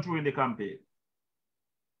was done during the campaign.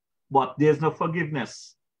 But there's no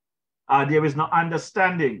forgiveness. There is no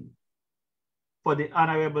understanding for the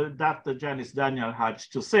Honorable Dr. Janice Daniel Hodge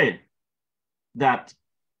to say that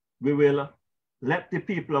we will let the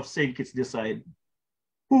people of St. Kitts decide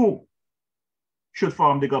who should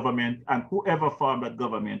form the government, and whoever form that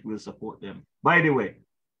government will support them. By the way,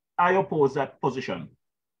 I oppose that position,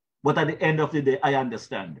 but at the end of the day, I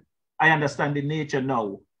understand. I understand the nature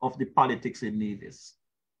now of the politics in Nevis.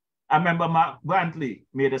 I remember Mark Brantley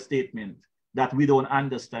made a statement that we don't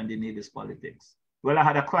understand the Nevis politics. Well, I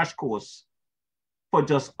had a crash course for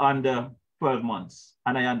just under 12 months,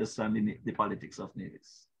 and I understand the politics of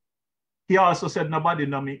Nevis. He also said nobody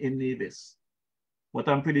know me in Nevis, but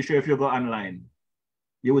I'm pretty sure if you go online,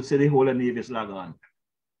 you would see the whole of Nevis log on.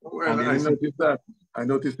 Well, I noticed that. I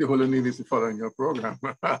noticed the whole of Nevis is following your program.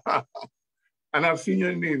 And I've seen you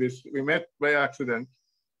in Nevis. We met by accident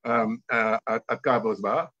at Carbo's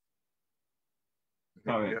Bar.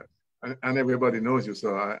 Oh, yeah. And everybody knows you,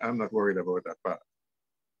 so I'm not worried about that part.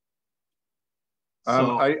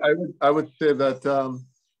 So, I would say that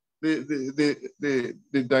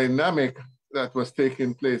the dynamic that was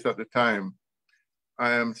taking place at the time,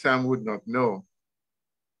 Sam would not know.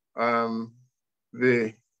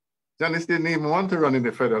 Janice didn't even want to run in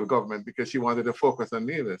the federal government because she wanted to focus on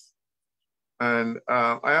Nevis. And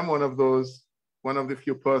I am one of the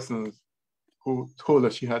few persons who told her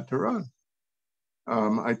she had to run.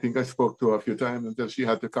 I think I spoke to her a few times until she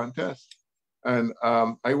had to contest. And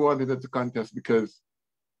I wanted her to contest because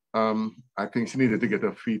I think she needed to get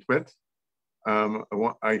her feet wet.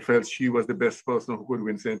 I felt she was the best person who could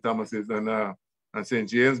win St. Thomas's and St.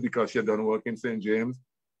 James because she had done work in St. James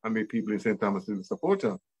and made people in St. Thomas's support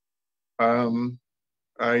her.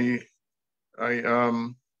 I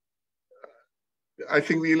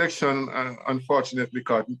think the election unfortunately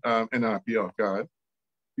caught NRP off guard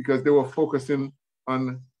because they were focusing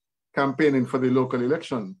on campaigning for the local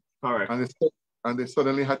election. Correct. And they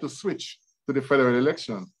suddenly had to switch to the federal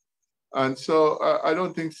election. And so I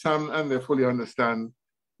don't think Sam and they fully understand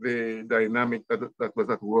the dynamic that was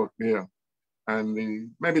at work there and the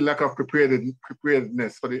maybe lack of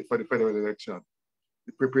preparedness for the federal election.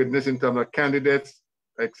 The preparedness in terms of candidates,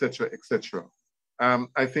 etc., etc.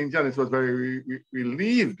 I think Janice was very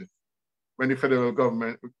relieved when the federal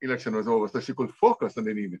government election was over, so she could focus on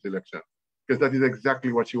the Nevis election, because that is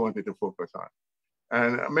exactly what she wanted to focus on.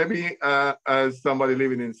 And maybe as somebody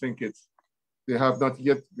living in St. Kitts, they have not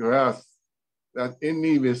yet grasped that in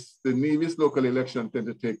Nevis, the Nevis local election tend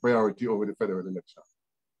to take priority over the federal election.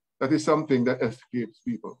 That is something that escapes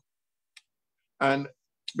people. And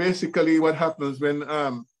basically what happens when,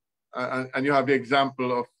 and you have the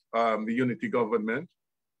example of the unity government,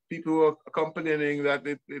 people were complaining that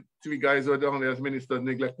the three guys who were down there as ministers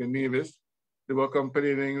neglecting Nevis. They were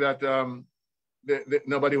complaining that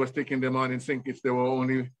nobody was taking them on in St. Kitts. They were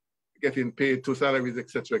only getting paid 2 salaries,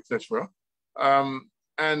 etc., etc.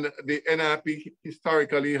 And the NRP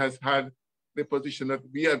historically has had the position that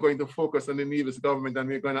we are going to focus on the Nevis government and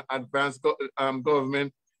we're going to advance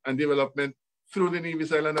government and development through the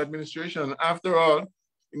Nevis Island administration. After all,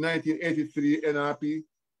 in 1983, NRP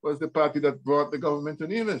was the party that brought the government to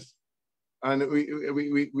Nevis. And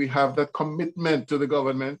we have that commitment to the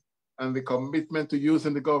government and the commitment to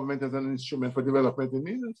using the government as an instrument for development in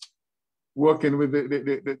Nevis, working with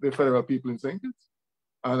the federal people in St. Kitts.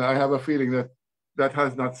 And I have a feeling that that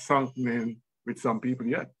has not sunk in with some people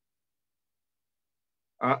yet.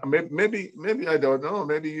 Maybe I don't know.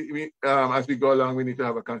 Maybe as we go along, we need to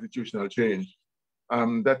have a constitutional change.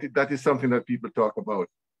 That is something that people talk about.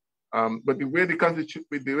 But the way the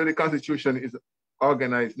Constitution is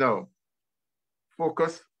organized now,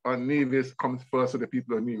 focus on Nevis comes first to the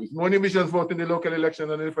people of Nevis. More Nevisians vote in the local election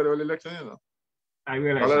than in the federal election, you know. I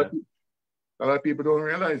realize that. A lot of people don't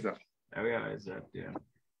realize that. I realize that, yeah.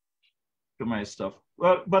 To my stuff.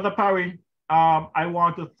 Well, Brother Parry, I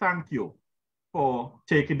want to thank you for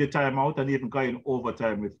taking the time out and even going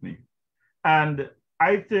overtime with me. And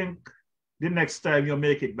I think the next time you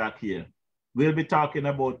make it back here, we'll be talking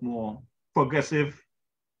about more progressive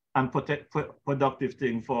and productive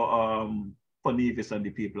thing for Nevis and the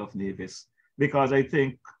people of Nevis. Because I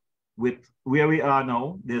think with where we are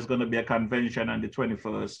now, there's going to be a convention on the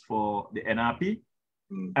 21st for the NRP.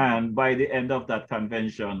 Mm-hmm. And by the end of that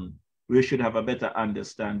convention, we should have a better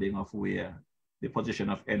understanding of where the position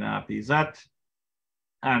of NRP is at.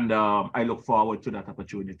 And I look forward to that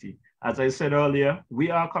opportunity. As I said earlier,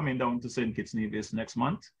 we are coming down to St. Kitts Nevis next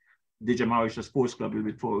month. The JefroyMorrishaw Sports Club will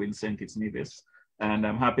be throwing St. Kitts Nevis. And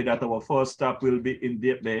I'm happy that our first stop will be in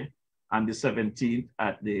Deep Bay on the 17th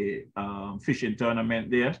at the fishing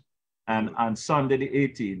tournament there. And on Sunday the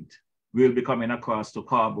 18th, we'll be coming across to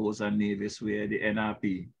Carbos and Nevis, where the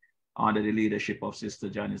NRP, under the leadership of Sister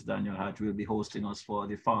Janice Daniel Hatch, will be hosting us for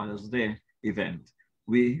the Father's Day event.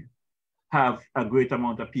 We have a great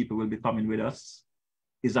amount of people will be coming with us.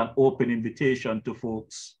 It's an open invitation to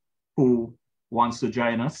folks who wants to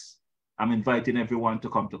join us. I'm inviting everyone to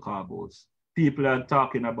come to Carbos. People are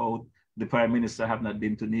talking about the Prime Minister have not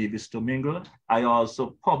been to Nevis to mingle. I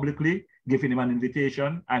also publicly giving him an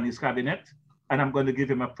invitation and his cabinet, and I'm going to give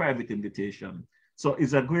him a private invitation. So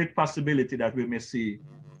it's a great possibility that we may see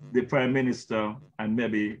the Prime Minister and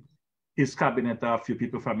maybe his cabinet or a few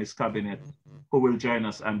people from his cabinet who will join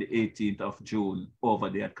us on the 18th of June over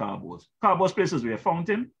there at Carbo's. Carbo's places where?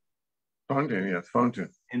 Fountain? Fountain, yes, Fountain.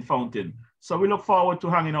 In Fountain. So we look forward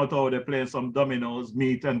to hanging out over there, playing some dominoes,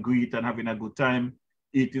 meet and greet, and having a good time,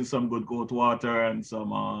 eating some good goat water and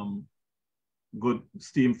some good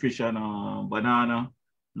steamed fish and banana.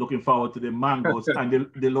 Looking forward to the mangoes and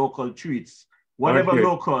the local treats. Whatever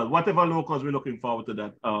locals, we're looking forward to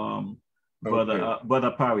that,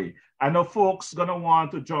 Brother Parry. I know folks gonna want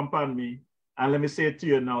to jump on me, and let me say it to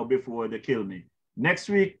you now before they kill me. Next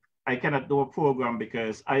week, I cannot do a program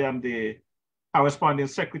because I am the corresponding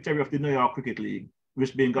secretary of the New York Cricket League,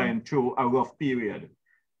 which been going through a rough period.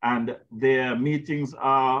 And their meetings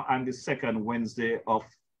are on the second Wednesday of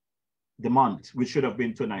the month, which should have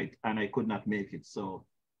been tonight, and I could not make it. So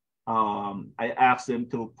I asked them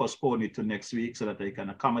to postpone it to next week so that I can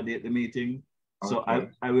accommodate the meeting. So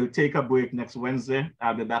I will take a break next Wednesday.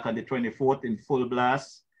 I'll be back on the 24th in full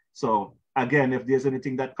blast. So again, if there's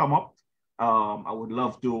anything that come up, I would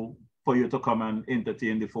love for you to come and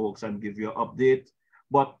entertain the folks and give you an update.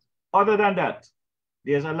 But other than that,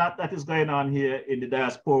 there's a lot that is going on here in the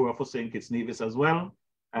diaspora for St. Kitts Nevis as well.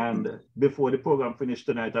 And before the program finishes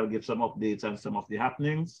tonight, I'll give some updates on some of the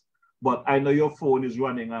happenings. But I know your phone is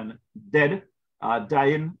running on dead,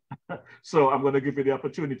 dying. So I'm going to give you the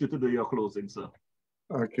opportunity to do your closing, sir.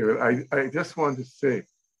 Okay, well, I just want to say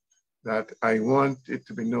that I want it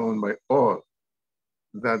to be known by all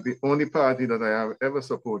that the only party that I have ever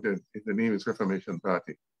supported is the Nevis Reformation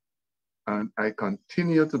Party. And I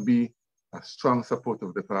continue to be a strong supporter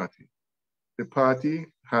of the party. The party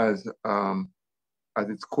has as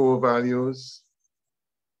its core values,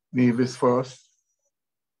 Nevis first,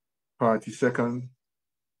 party second,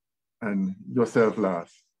 and yourself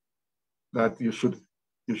last. That you should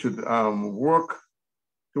work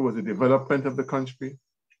towards the development of the country,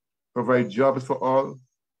 provide jobs for all,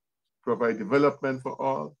 provide development for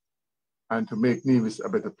all, and to make Nevis a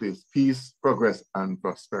better place, peace, progress, and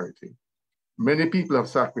prosperity. Many people have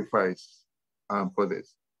sacrificed for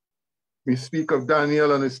this. We speak of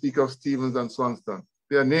Daniel and we speak of Stevens and Swanston.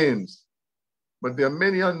 They are names, but there are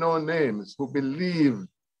many unknown names who believe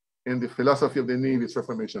in the philosophy of the Nevis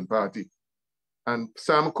Reformation Party. And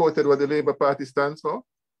Sam quoted what the Labour Party stands for.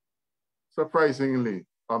 Surprisingly,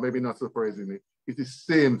 or maybe not surprisingly, it is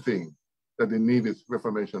the same thing that the Nevis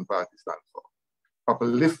Reformation Party stands for.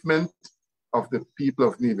 Upliftment of the people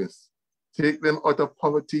of Nevis. Take them out of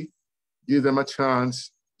poverty, give them a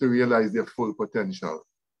chance to realize their full potential.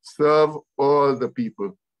 Serve all the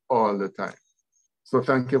people all the time. So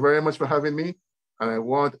thank you very much for having me. And I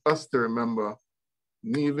want us to remember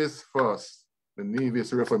Nevis first, the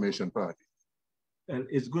Nevis Reformation Party. And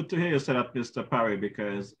it's good to hear you say that, Mr. Parry,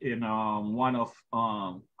 because in one of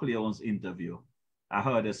Cleone's interview, I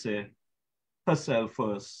heard her say herself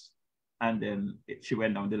first, and then she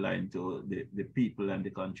went down the line to the people and the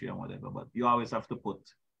country and whatever. But you always have to put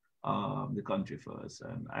the country first.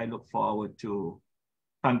 And I look forward to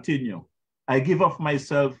continue. I give of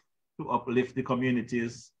myself to uplift the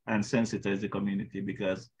communities and sensitize the community,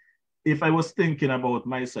 because if I was thinking about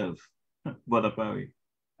myself, Brother Parry,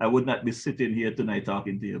 I would not be sitting here tonight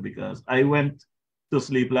talking to you, because I went to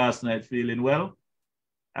sleep last night feeling well.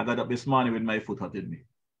 I got up this morning with my foot hurting me.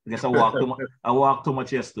 I guess I walked too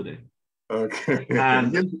much yesterday. Okay.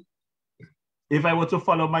 And if I were to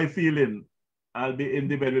follow my feeling, I'll be in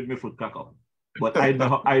the bed with my foot cocked up. But I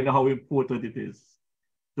know how important it is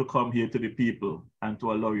to come here to the people and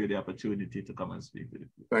to allow you the opportunity to come and speak to the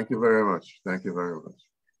people. Thank you very much. Thank you very much.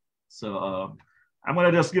 So I'm going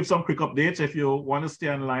to just give some quick updates. If you want to stay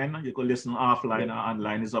online, you can listen offline or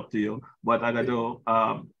online. It's up to you. But I got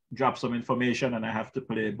to drop some information, and I have to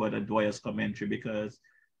play Brother Dwyer's commentary, because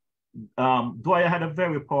Dwyer had a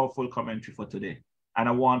very powerful commentary for today. And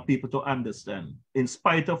I want people to understand, in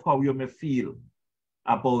spite of how you may feel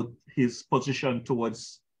about his position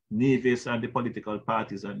towards Nevis and the political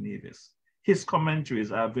parties and Nevis, his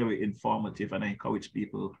commentaries are very informative, and I encourage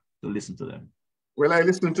people to listen to them. Well, I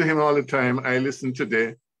listen to him all the time. I listened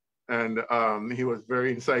today, and he was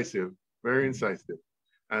very incisive, very incisive.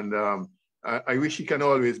 And I wish he can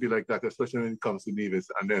always be like that, especially when it comes to Nevis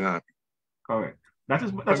and then happy. Correct. That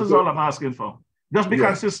is all I'm asking for. Just be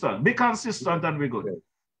consistent. Be consistent and be good.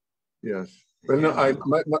 Yes. Well, no,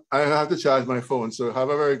 I have to charge my phone. So have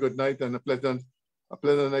a very good night and a pleasant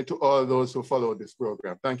night to all those who follow this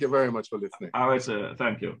program. Thank you very much for listening. All right, sir.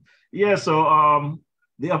 Thank you. Yeah, so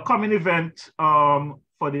the upcoming event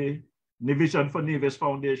for the Vision for Nevis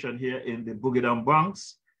Foundation here in the Boogie Down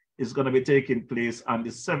Bronx is going to be taking place on the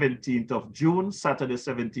 17th of June, Saturday,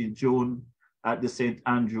 17th June, at the St.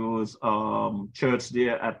 Andrew's Church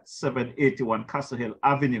there at 781 Castle Hill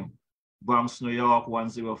Avenue, Bronx, New York,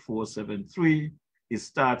 10473. It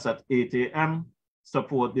starts at 8 a.m.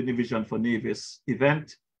 Support the Division for Nevis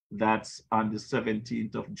event. That's on the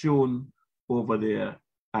 17th of June over there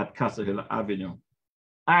at Castle Hill Avenue.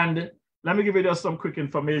 And let me give you just some quick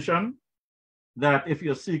information that if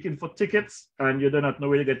you're seeking for tickets and you do not know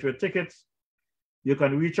where you get your tickets, you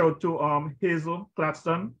can reach out to Hazel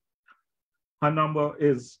Claxton. Her number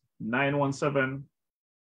is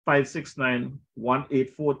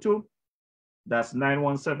 917-569-1842. That's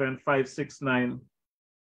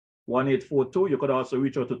 917-569-1842. You could also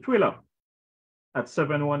reach out to Twiller at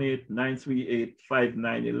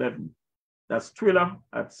 718-938-5911. That's Twiller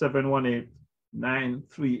at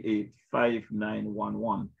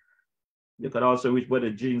 718-938-5911. You could also reach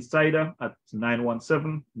Brother Gene Sider at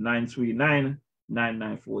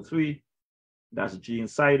 917-939-9943. That's Gene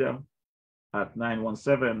Sider at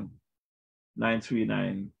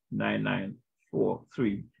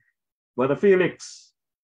 917-939-9943. Brother Felix,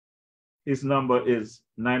 his number is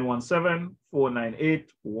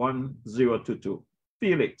 917-498-1022.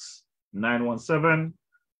 Felix,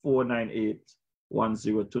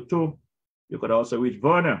 917-498-1022. You could also reach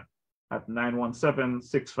Werner at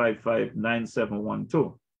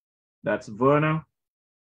 917-655-9712. That's Werner,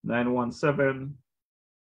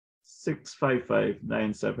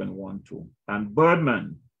 917-655-9712. And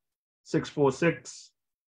Birdman,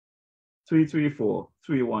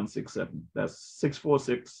 646-334-3167. That's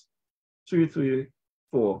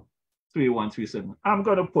 646-334-3137. I'm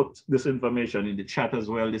going to put this information in the chat as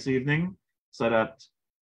well this evening so that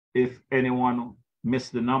if anyone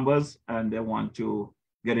missed the numbers and they want to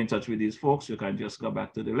get in touch with these folks, you can just go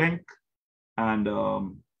back to the link and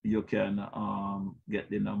you can get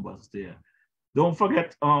the numbers there. Don't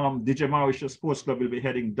forget, the JefroyMorrishaw Sports Club will be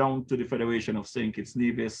heading down to the Federation of St. Kitts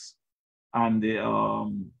Nevis on the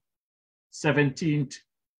 17th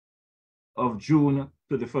of June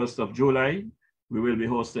to the 1st of July. We will be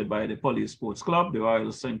hosted by the Police Sports Club, the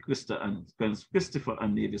Royal St. Christopher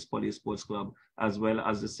and Nevis Police Sports Club, as well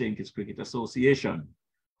as the St. Kitts Cricket Association.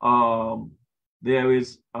 There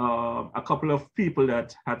is a couple of people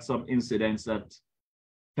that had some incidents that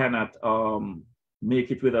cannot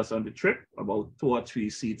make it with us on the trip, about 2 or 3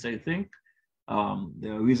 seats, I think.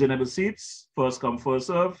 There are reasonable seats, first come, first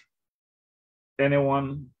serve.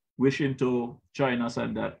 Anyone wishing to join us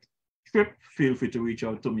on that trip, feel free to reach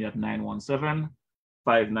out to me at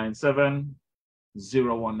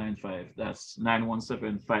 917-597-0195. That's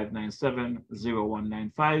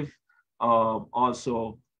 917-597-0195.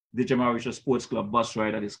 Also, the JefroyMorrishaw Sports Club bus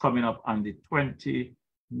ride that is coming up on the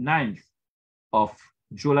 29th of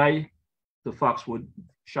July to Foxwood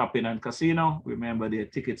Shopping and Casino. Remember, their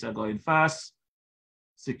tickets are going fast.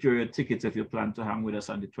 Secure your tickets if you plan to hang with us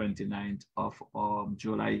on the 29th of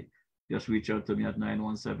July. Just reach out to me at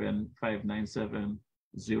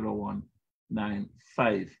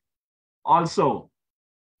 917-597-0195. Also,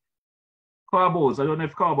 Carbos, I don't know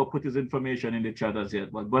if Carbo put his information in the chat as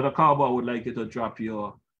yet, but Brother Carbo, I would like you to drop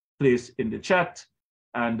your place in the chat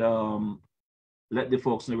and let the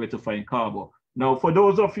folks know where to find Carbo. Now, for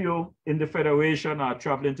those of you in the Federation or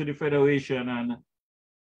traveling to the Federation and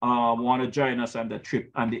want to join us on the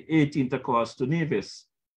trip on the 18th across to Nevis,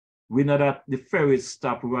 we know that the ferries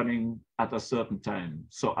stop running at a certain time.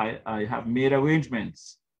 So I have made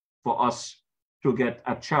arrangements for us to get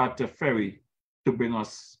a charter ferry to bring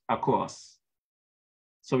us across.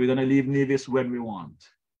 So we're going to leave Nevis when we want.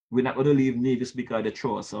 We're not going to leave Nevis because they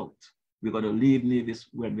throw us out. We're going to leave Nevis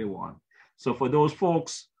when we want. So for those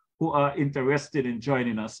folks who are interested in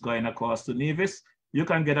joining us going across to Nevis, you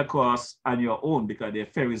can get across on your own because there are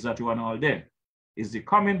ferries that run all day. Is the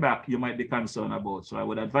coming back you might be concerned about. So I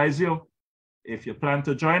would advise you, if you plan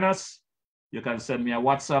to join us, you can send me a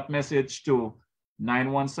WhatsApp message to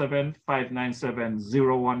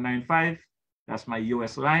 917-597-0195. That's my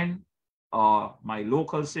US line. Or my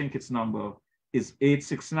local St. Kitts number is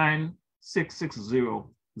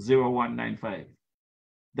 869-660-0195.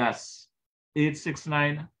 That's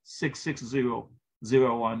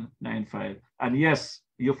 869-660-0195. And yes,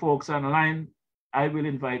 you folks online, I will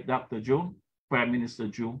invite Dr. Joe, Prime Minister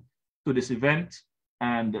Joe, to this event.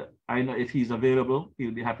 And I know if he's available,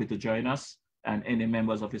 he'll be happy to join us and any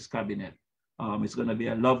members of his cabinet. It's going to be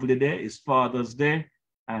a lovely day. It's Father's Day.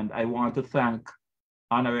 And I want to thank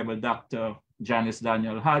Honorable Dr. Janice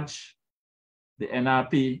Daniel Hodge, the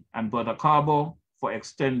NRP, and Brother Carbo for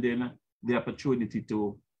extending the opportunity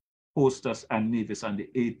to host us and Nevis on the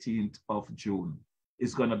 18th of June.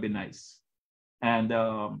 It's going to be nice. And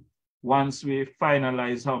once we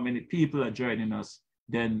finalize how many people are joining us,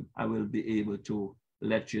 then I will be able to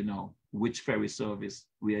let you know which ferry service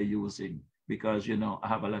we are using, because, you know, I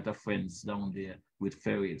have a lot of friends down there with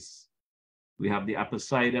ferries. We have the Apple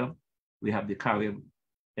Cider, we have the Carib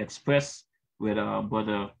Express with our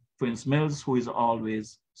brother Prince Mills, who is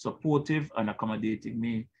always supportive and accommodating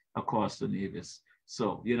me across the Nevis.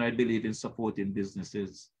 So, you know, I believe in supporting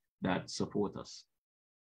businesses that support us.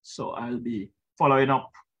 So I'll be following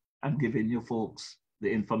up and giving you folks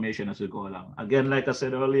the information as we go along. Again, like I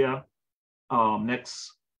said earlier,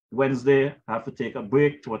 next Wednesday, I have to take a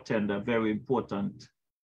break to attend a very important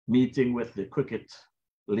meeting with the Cricket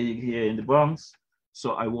League here in the Bronx.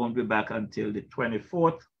 So I won't be back until the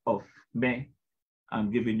 24th of May.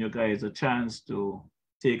 I'm giving you guys a chance to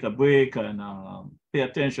take a break and pay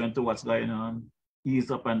attention to what's going on.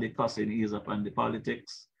 Ease up on the cussing, ease up on the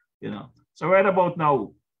politics, you know. So right about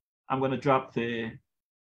now, I'm going to drop the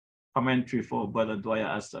commentary for Brother Dwyer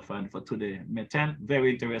Astafan for today, May 10th.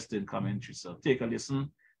 Very interesting commentary. So take a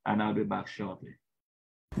listen and I'll be back shortly.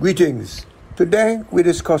 Greetings. Today we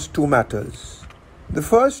discuss two matters. The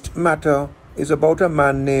first matter is about a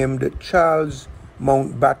man named Charles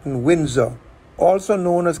Mountbatten Windsor, also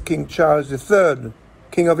known as King Charles III,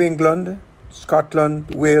 King of England,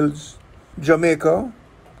 Scotland, Wales, Jamaica,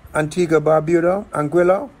 Antigua, Barbuda,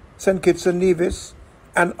 Anguilla, St. Kitts and Nevis,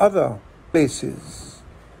 and other places.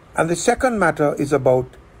 And the second matter is about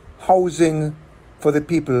housing for the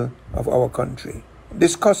people of our country.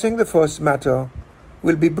 Discussing the first matter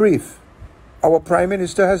will be brief. Our Prime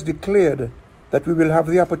Minister has declared that we will have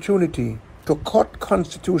the opportunity to cut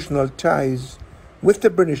constitutional ties with the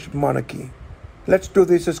British monarchy. Let's do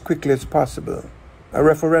this as quickly as possible. A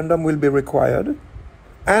referendum will be required.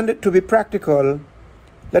 And to be practical,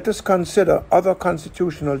 let us consider other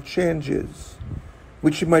constitutional changes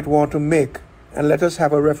which you might want to make, and let us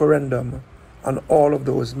have a referendum on all of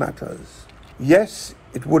those matters. Yes,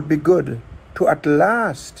 it would be good to at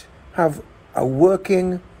last have a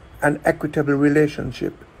working and equitable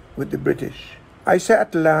relationship with the British. I say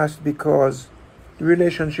at last because the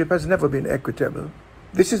relationship has never been equitable.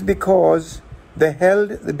 This is because they held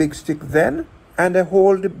the big stick then, and they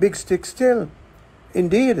hold the big stick still.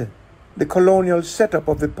 Indeed, the colonial setup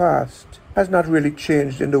of the past has not really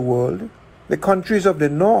changed in the world. The countries of the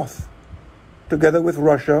North, together with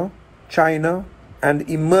Russia, China, and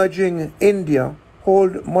emerging India,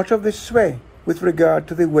 hold much of the sway with regard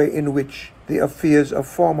to the way in which the affairs of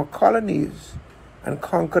former colonies and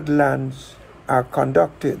conquered lands are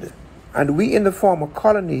conducted. And we in the former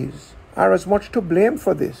colonies are as much to blame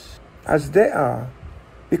for this as they are,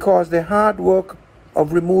 because the hard work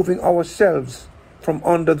of removing ourselves from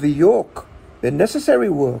under the yoke, the necessary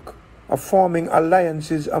work of forming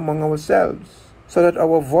alliances among ourselves, so that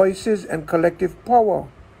our voices and collective power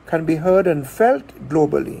can be heard and felt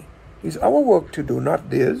globally, is our work to do, not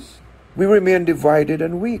theirs. We remain divided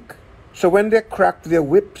and weak. So when they crack their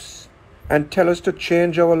whips and tell us to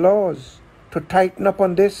change our laws, to tighten up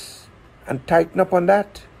on this and tighten up on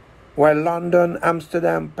that, while London,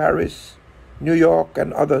 Amsterdam, Paris, New York,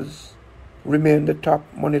 and others remain the top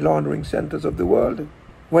money laundering centers of the world,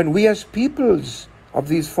 when we as peoples of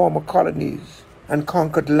these former colonies and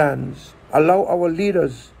conquered lands allow our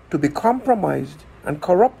leaders to be compromised and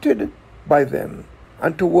corrupted by them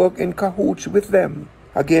and to work in cahoots with them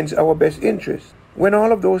against our best interests, when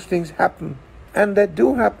all of those things happen, and they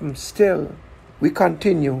do happen still, we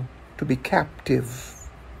continue to be captive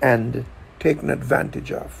and taken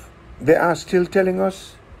advantage of. They are still telling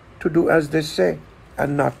us to do as they say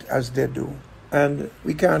and not as they do. And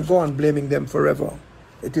we can't go on blaming them forever.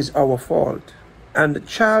 It is our fault. And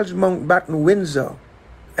Charles Mountbatten Windsor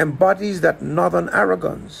embodies that northern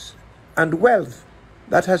arrogance and wealth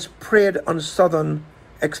that has preyed on southern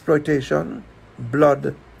exploitation,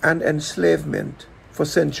 blood, and enslavement for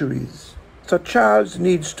centuries. So Charles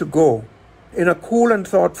needs to go in a cool and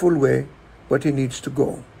thoughtful way, but he needs to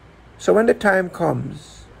go. So when the time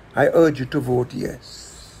comes, I urge you to vote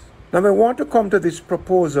yes. Now I want to come to this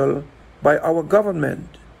proposal by our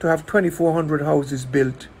government to have 2,400 houses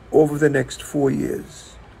built over the next 4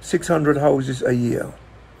 years, 600 houses a year,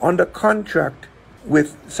 under contract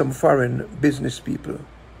with some foreign business people.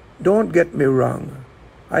 Don't get me wrong,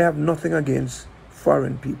 I have nothing against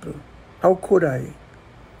foreign people. How could I?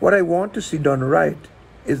 What I want to see done right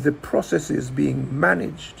is the processes being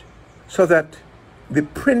managed so that the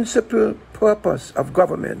principal purpose of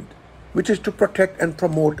government, which is to protect and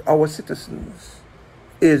promote our citizens,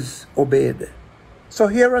 is obeyed. So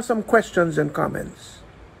here are some questions and comments.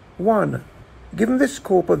 1. Given the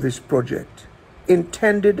scope of this project,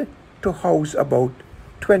 intended to house about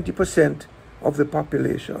 20% of the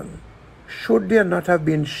population? Should there not have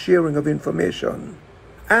been sharing of information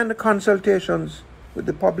and consultations with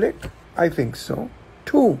the public? I think so.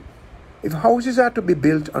 2, if houses are to be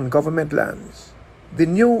built on government lands, the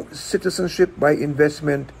new citizenship by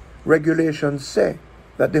investment regulations say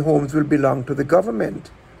that the homes will belong to the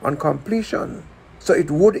government on completion. So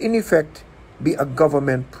it would in effect be a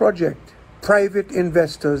government project. Private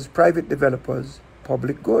investors, private developers,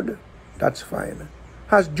 public good. That's fine.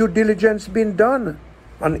 Has due diligence been done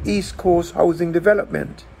on East Coast housing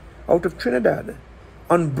development out of Trinidad,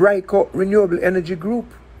 on Brico Renewable Energy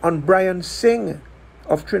Group, on Brian Singh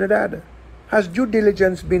of Trinidad? Has due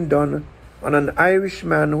diligence been done on an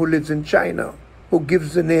Irishman who lives in China, who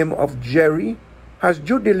gives the name of Jerry? Has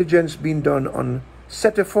due diligence been done on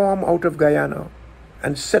Cetiform out of Guyana,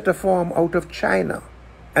 and Cetiform out of China,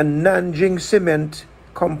 and Nanjing Cement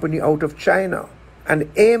Company out of China, and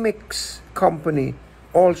Amix Company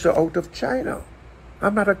also out of China?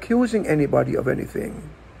 I'm not accusing anybody of anything.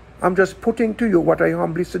 I'm just putting to you what I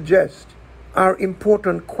humbly suggest are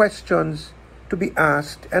important questions to be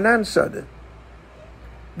asked and answered.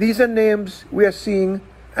 These are names we are seeing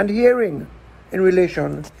and hearing in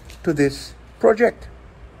relation to this project.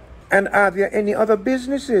 And are there any other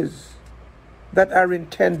businesses that are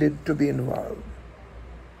intended to be involved?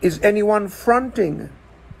 Is anyone fronting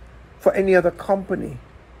for any other company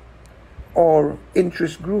or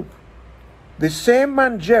interest group? The same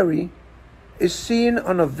man, Jerry, is seen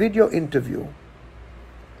on a video interview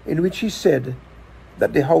in which he said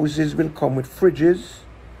that the houses will come with fridges,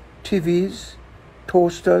 TVs,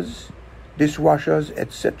 toasters, dishwashers,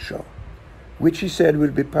 etc., which he said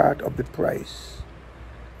will be part of the price,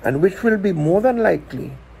 and which will be more than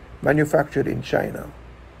likely manufactured in China.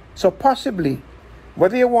 So possibly,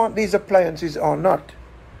 whether you want these appliances or not,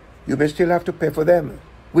 you may still have to pay for them,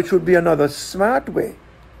 which would be another smart way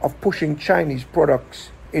of pushing Chinese products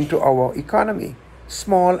into our economy,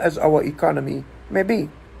 small as our economy may be.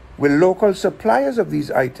 Will local suppliers of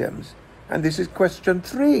these items, and this is question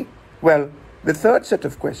 3, well, the third set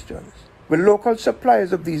of questions, will local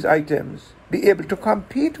suppliers of these items be able to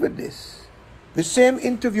compete with this? The same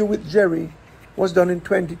interview with Jerry was done in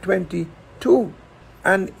 2022,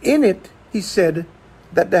 and in it he said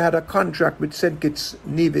that they had a contract with St. Kitts,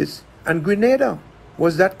 Nevis, and Grenada.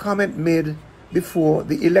 Was that comment made before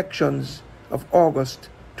the elections of August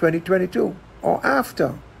 2022 or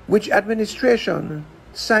after? Which administration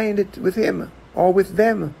signed it with him or with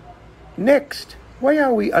them? Next, why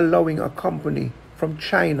are we allowing a company from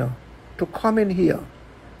China to come in here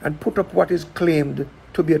and put up what is claimed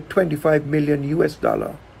to be a $25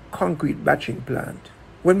 million concrete batching plant,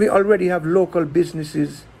 when we already have local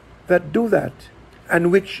businesses that do that,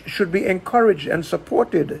 and which should be encouraged and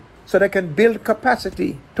supported so they can build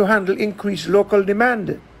capacity to handle increased local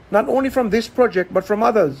demand, not only from this project but from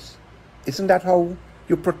others? Isn't that how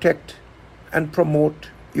you protect and promote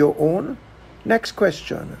your own? Next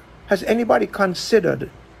question. Has anybody considered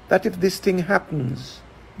that if this thing happens,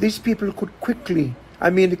 these people could quickly, I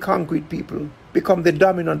mean the concrete people, become the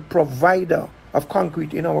dominant provider of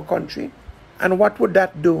concrete in our country? And what would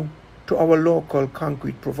that do to our local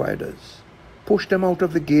concrete providers? Push them out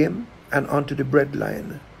of the game and onto the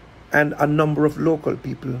breadline, and a number of local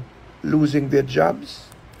people losing their jobs?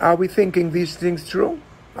 Are we thinking these things through?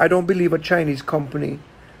 I don't believe a Chinese company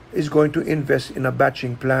is going to invest in a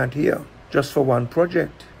batching plant here just for one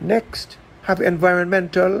project. Next, have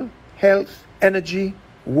environmental, health, energy,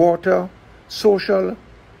 water, social,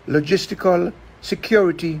 logistical,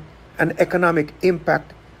 security, and economic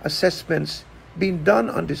impact assessments been done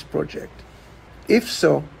on this project? If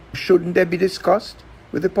so, shouldn't they be discussed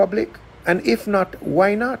with the public? And if not,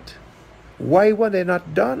 why not? Why were they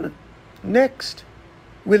not done? Next,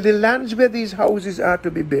 will the lands where these houses are to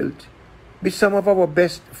be built be some of our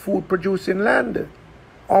best food producing land?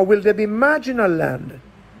 Or will there be marginal land,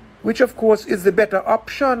 which of course is the better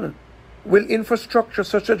option? Will infrastructure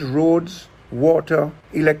such as roads, water,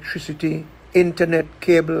 electricity, internet,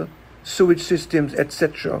 cable, sewage systems,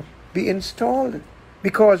 etc. be installed?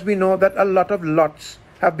 Because we know that a lot of lots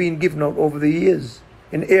have been given out over the years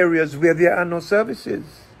in areas where there are no services.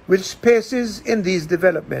 Will spaces in these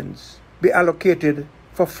developments be allocated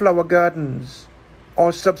for flower gardens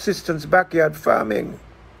or subsistence backyard farming,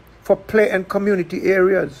 for play and community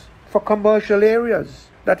areas, for commercial areas?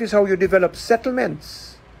 That is how you develop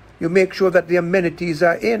settlements. You make sure that the amenities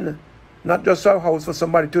are in, not just a house for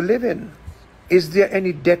somebody to live in. Is there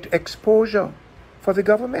any debt exposure for the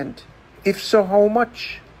government? If so, how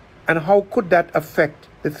much? And how could that affect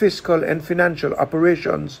the fiscal and financial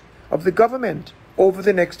operations of the government over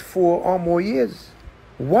the next 4 or more years?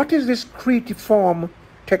 What is this creiform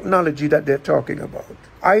technology that they're talking about.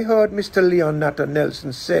 I heard Mr. Leon Natter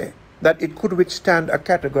Nelson say that it could withstand a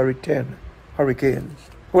Category 10 hurricane.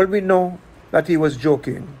 Well, we know that he was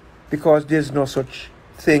joking because there's no such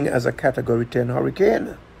thing as a Category 10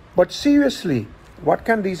 hurricane. But seriously, what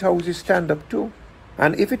can these houses stand up to?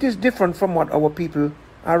 And if it is different from what our people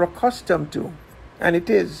are accustomed to, and it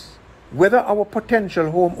is, whether our potential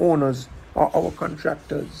homeowners or our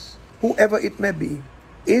contractors, whoever it may be,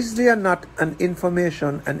 is there not an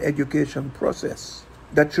information and education process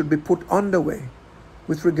that should be put underway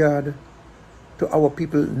with regard to our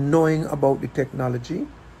people knowing about the technology?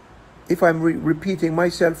 If I'm repeating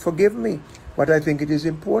myself, forgive me, but I think it is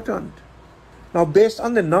important. Now, based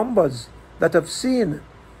on the numbers that I've seen,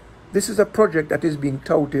 this is a project that is being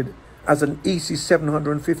touted as an easy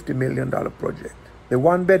 $750 million project. The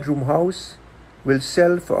one-bedroom house will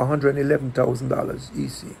sell for $111,000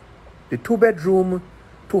 easy. The two-bedroom,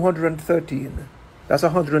 $213,000. That's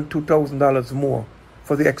 $102,000 more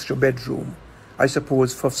for the extra bedroom, I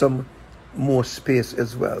suppose, for some more space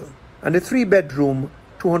as well. And the three-bedroom,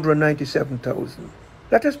 $297,000.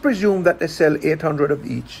 Let us presume that they sell 800 of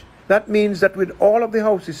each. That means that with all of the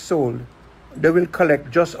houses sold, they will collect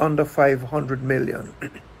just under $500 million.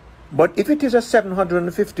 But if it is a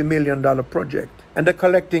 $750 million project and they're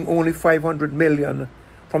collecting only $500 million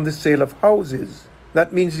from the sale of houses,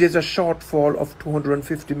 that means there's a shortfall of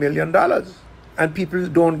 $250 million. And people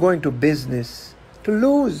don't go into business to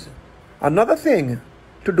lose. Another thing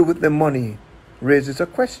to do with the money raises a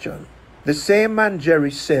question. The same man,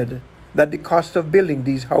 Jerry, said that the cost of building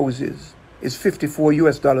these houses is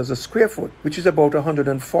 $54 a square foot, which is about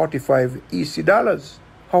 145 EC dollars.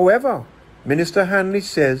 However, Minister Hanley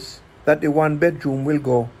says that the one bedroom will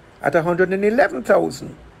go at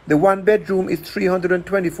 111,000. The one bedroom is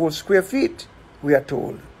 324 square feet, we are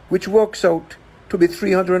told, which works out to be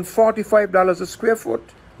 $345 a square foot,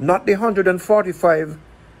 not the 145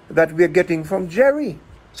 that we are getting from Jerry.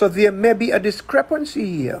 So there may be a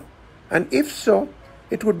discrepancy here. And if so,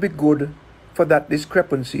 it would be good for that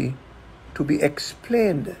discrepancy to be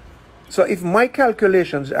explained. So if my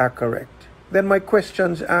calculations are correct, then my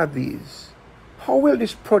questions are these. How will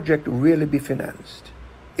this project really be financed?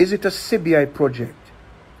 Is it a CBI project?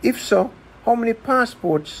 If so, how many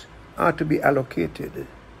passports are to be allocated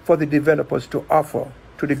for the developers to offer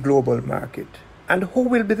to the global market? And who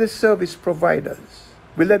will be the service providers?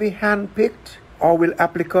 Will they be hand-picked, or will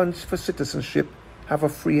applicants for citizenship have a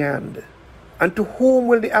free hand? And to whom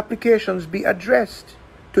will the applications be addressed?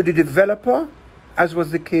 To the developer, as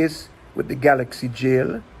was the case with the Galaxy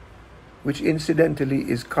Jail, which incidentally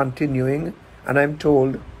is continuing, and I'm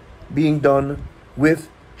told being done with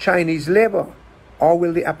Chinese labor? Or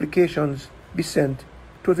will the applications be sent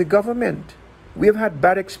to the government? We have had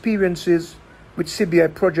bad experiences with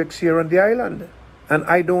CBI projects here on the island, and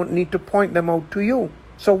I don't need to point them out to you.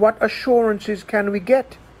 So what assurances can we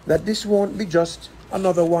get that this won't be just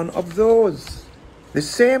another one of those? The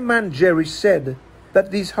same man, Jerry, said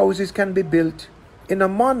that these houses can be built in a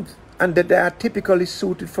month and that they are typically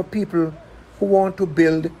suited for people who want to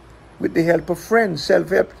build with the help of friends,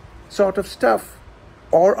 self-help sort of stuff.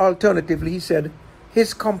 Or alternatively, he said,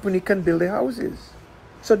 his company can build the houses.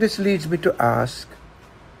 So this leads me to ask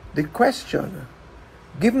the question,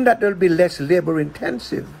 given that there will be less labor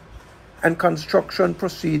intensive and construction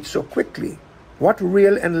proceeds so quickly, what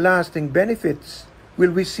real and lasting benefits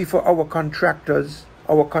will we see for our contractors,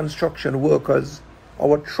 our construction workers,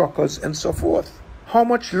 our truckers, and so forth? How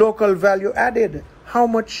much local value added? How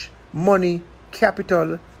much money,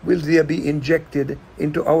 capital, will there be injected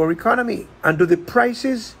into our economy? And do the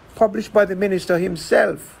prices published by the minister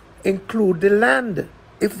himself include the land?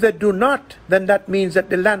 If they do not, then that means that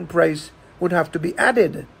the land price would have to be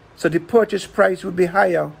added. So the purchase price would be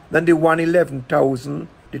higher than the 111,000,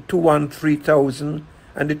 the 213,000,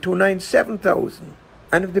 and the 297,000.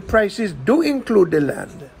 And if the prices do include the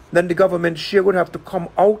land, then the government share would have to come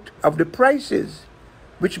out of the prices,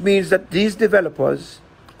 which means that these developers,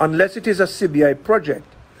 unless it is a CBI project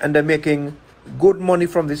and they're making good money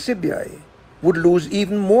from the CBI, would lose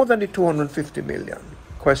even more than the 250 million.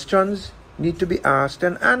 Questions need to be asked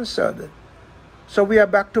and answered. So we are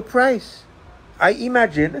back to price. I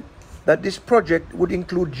imagine that this project would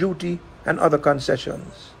include duty and other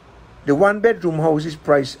concessions. The one-bedroom house is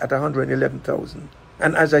priced at $111,000,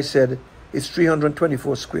 and as I said, it's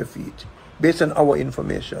 324 square feet, based on our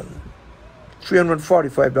information.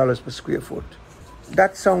 $345 per square foot.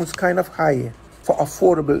 That sounds kind of high for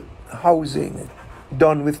affordable housing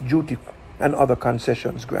done with duty and other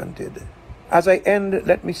concessions granted. As I end,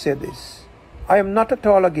 let me say this. I am not at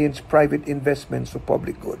all against private investments for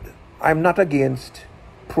public good. I am not against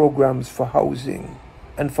programs for housing.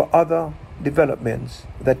 and for other developments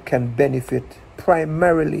that can benefit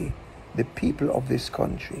primarily the people of this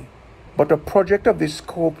country. But a project of this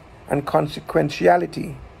scope and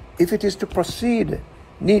consequentiality, if it is to proceed,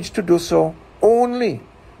 needs to do so only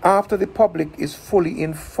after the public is fully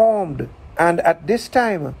informed, and at this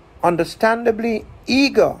time, understandably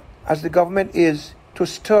eager as the government is to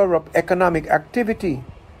stir up economic activity.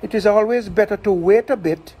 It is always better to wait a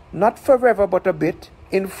bit, not forever but a bit,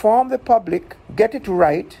 inform the public, get it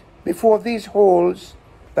right, before these holes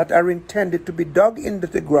that are intended to be dug into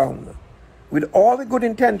the ground with all the good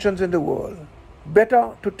intentions in the world.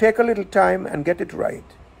 Better to take a little time and get it right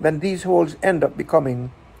than these holes end up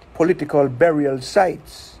becoming political burial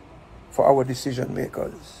sites for our decision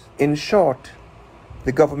makers. In short,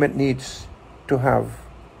 the government needs to have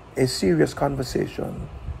a serious conversation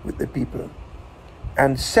with the people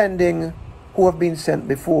and sending who have been sent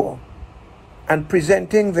before and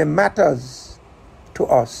presenting the matters to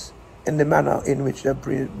us in the manner in which they've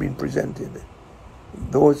been presented.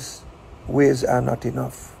 Those ways are not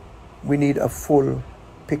enough. We need a full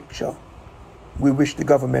picture. We wish the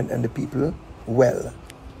government and the people well.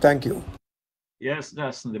 Thank you. Yes,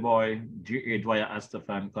 that's the boy G.A. Dwyer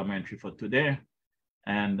Astafan commentary for today.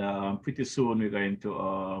 And pretty soon we're going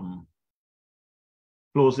to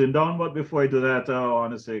closing down. But before I do that, I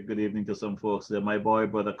want to say good evening to some folks there. My boy,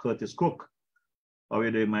 brother Curtis Cook. How are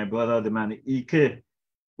you doing, my brother, the man EK?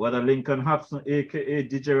 Brother Lincoln Hudson, aka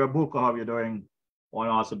DJ Rabuka, how are you doing? I want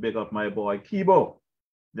to also big up my boy Kibo,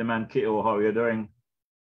 the man KO, how are you doing?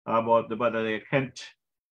 How about the brother Kent?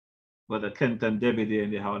 Brother Kent and Debbie there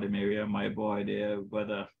in the Harlem area, my boy there,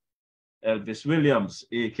 brother Elvis Williams,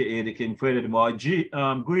 aka the King Freddy, the boy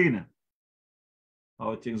Green.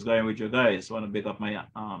 How are things going with you guys? I want to big up my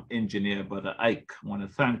engineer, brother Ike. I want to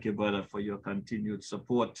thank you, brother, for your continued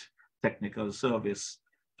support, technical service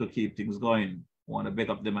to keep things going. I want to big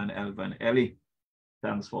up the man Elvan Ellie.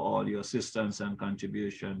 Thanks for all your assistance and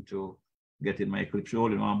contribution to getting my clips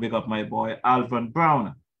rolling. I want to big up my boy Alvan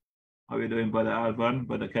Brown. How are you doing, brother Alvan?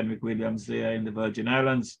 Brother Kenwick Williams there in the Virgin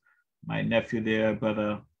Islands. My nephew there,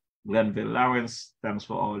 brother Glenville Lawrence. Thanks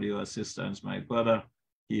for all your assistance, my brother.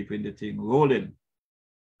 Keeping the thing rolling.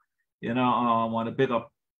 You know, I want to pick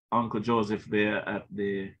up Uncle Joseph there at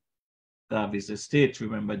the Garvey's estate.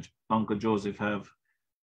 Remember, Uncle Joseph have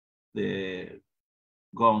the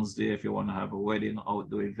grounds there if you want to have a wedding,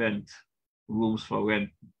 outdoor event, rooms for rent,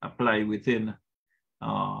 apply within.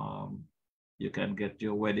 You can get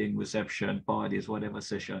your wedding, reception, parties, whatever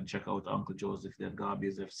session. Check out Uncle Joseph there at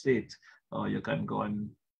Garvey's estate. You can go on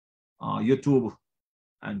YouTube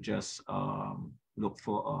and just look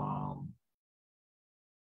for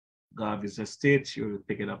Garvey's estate. You'll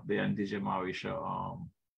pick it up there and DJ Morrishaw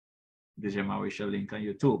link on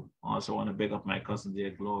YouTube. I also want to big up my cousin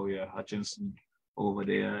there, Gloria Hutchinson, over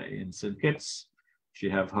there in St. Kitts. She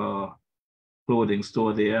have her clothing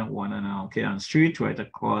store there, one on Cairn Street, right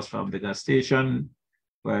across from the gas station,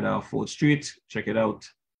 right off 4th Street. Check it out.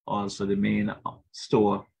 Also the main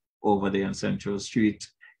store over there on Central Street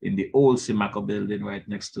in the old Simaco building right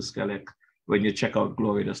next to Skelec. When you check out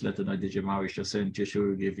Gloria, just let her know DJ Morrishaw sent you. She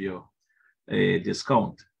will give you a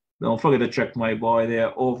discount. Don't forget to check my boy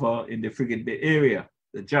there over in the Frigate Bay area,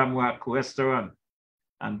 the Jamrock Restaurant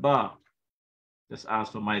and Bar. Just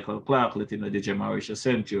ask for Michael Clark, let him know DJ Morrishaw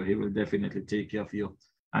sent you. He will definitely take care of you.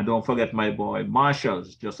 And don't forget my boy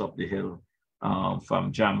Marshall's just up the hill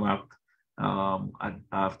from Jamrock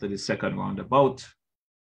after the second roundabout.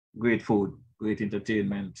 Great food, great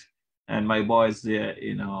entertainment. And my boys there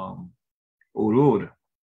in Road,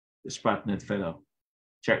 the Spratnet fellow.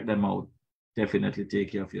 Check them out. Definitely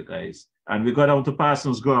take care of you guys. And we go down to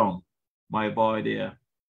Parsons Ground. My boy there,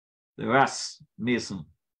 the Ras Mason.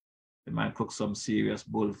 The man cooks some serious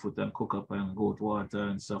bullfoot and cook up and goat water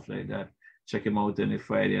and stuff like that. Check him out any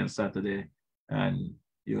Friday and Saturday and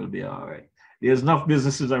you'll be all right. There's enough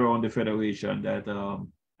businesses around the Federation that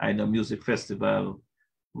I know Music Festival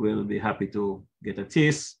will be happy to get a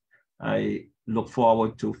taste. I look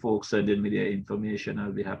forward to folks sending me their information.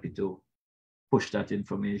 I'll be happy to push that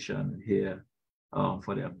information here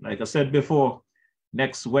for them. Like I said before,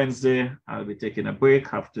 next Wednesday, I'll be taking a break,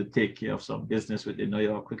 have to take care of some business with the New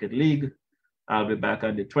York Cricket League. I'll be back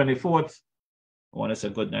on the 24th. I want to say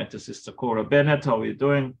good night to Sister Cora Bennett. How are you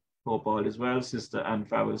doing? Hope all is well. Sister Ann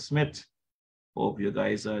Farrell Smith. Hope you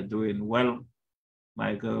guys are doing well.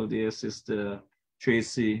 My girl dear Sister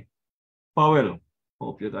Tracy Powell.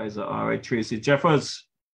 Hope you guys are all right. Tracy Jeffers.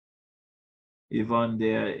 Yvonne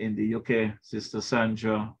there in the UK. Sister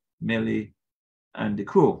Sandra, Millie, and the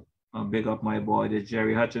crew. And big up my boy, the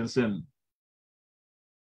Jerry Hutchinson.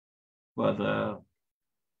 Brother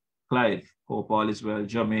Clive, Hope all is well.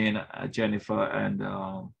 Jermaine, Jennifer, and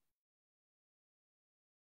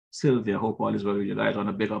Sylvia, hope all is well with you guys. I want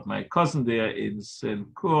to big up my cousin there in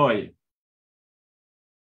St. Croix.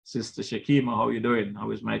 Sister Shakima, how you doing?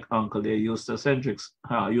 How is my uncle there, Eustace Hendricks?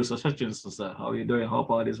 Eustace Hutchinson, sir. How you doing? Hope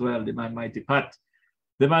all is well. The man Mighty Pat.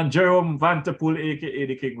 The man Jerome Vanterpool, aka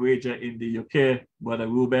the King Rager in the UK. Brother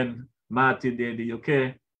Ruben Martin there in the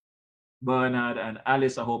UK. Bernard and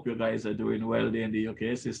Alice, I hope you guys are doing well there in the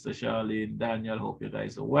UK. Sister Charlene, Daniel, hope you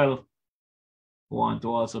guys are well. I want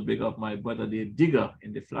to also big up my brother, the Digger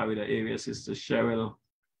in the Florida area, Sister Cheryl.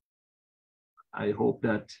 I hope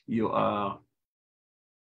that you are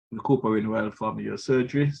recuperating well from your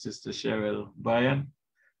surgery, Sister Cheryl Bryan.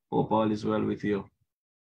 Hope all is well with you.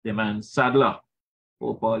 The man Sadler,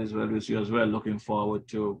 hope all is well with you as well. Looking forward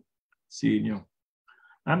to seeing you.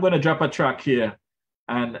 I'm going to drop a track here,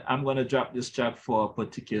 and I'm going to drop this track for a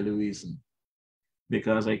particular reason.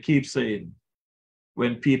 Because I keep saying,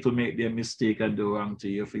 when people make their mistake and do wrong to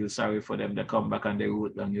you, feel sorry for them, they come back and they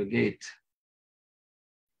root down your gate.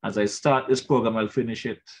 As I start this program, I'll finish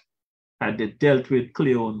it. Had they dealt with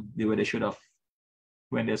Cleon the way they should have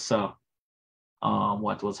when they saw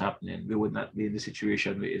what was happening, we would not be in the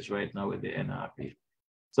situation we is right now with the NRP.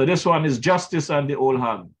 So this one is Justice and the Old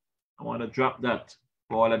Hog. I want to drop that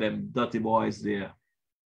for all of them dirty boys there.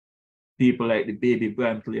 People like the Baby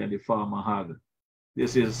Brantley and the Farmer Hog.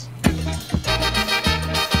 This is...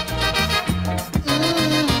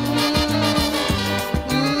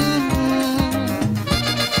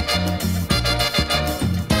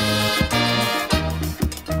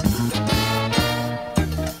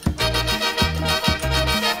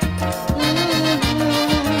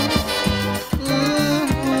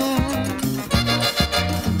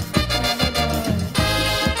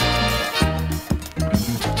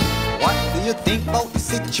 Think about the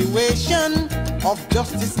situation of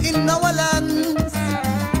justice in our lands.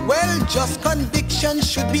 Well, just conviction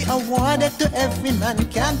should be awarded to every man,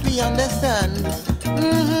 can't we understand?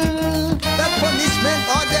 That punishment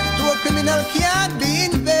or death to a criminal can't be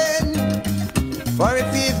in vain. For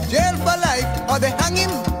if he is jailed for life or they hang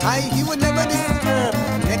him, he would never disturb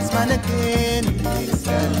the next man again.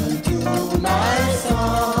 Listen to my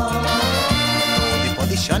song. The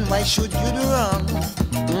position, why should you do wrong?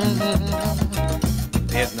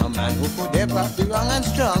 There's no man who could ever be wrong and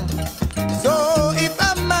strong. So if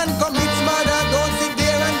a man commits murder, don't sit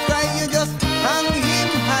there and cry. You just hang him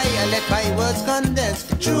high and let my words condense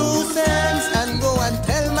true sense and go and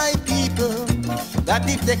tell my people that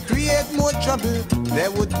if they create more trouble, they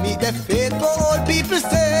would meet their fate. For all people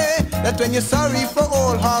say that when you're sorry for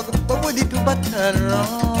old hog, what would it do but turn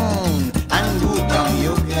around and root down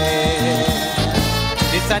your head?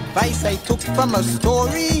 This advice I took from a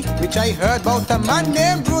story which I heard about a man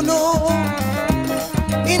named Bruno.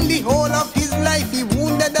 In the whole of his life he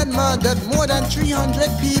wounded and murdered more than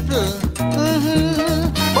 300 people.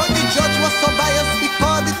 But the judge was so biased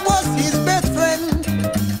because it was his best friend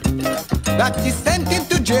that he sent him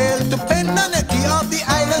to jail to penalty of the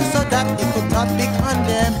island so that he could not be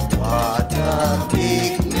condemned. What a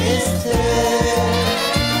big mistake.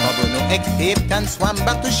 Bruno escaped and swam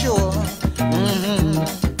back to shore.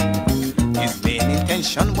 His main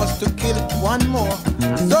intention was to kill one more.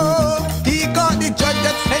 So he caught the judge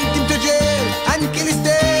that sent him to jail and kill his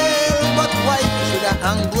tail. But why should I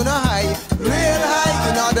hang Bruno high, real high,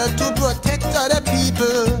 in order to protect other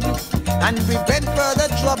people and prevent further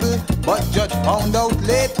trouble? But judge found out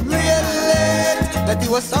late, real late, that he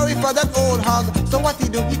was sorry for that old hog. So what he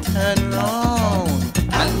do? He turned around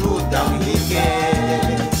and rode down his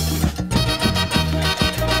gate.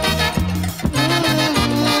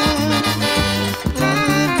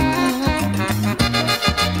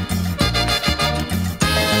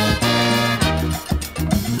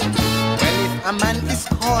 A man is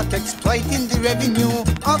caught exploiting the revenue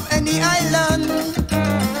of any island.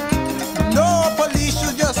 No police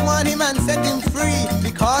should just want him and set him free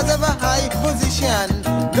because of a high position.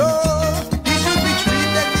 No, he should be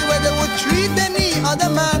treated the way they would treat any other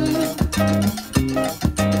man.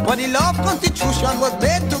 But the law of constitution was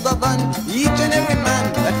made to govern each and every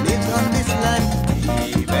man that lives on this land,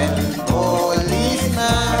 even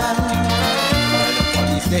policeman. Well, the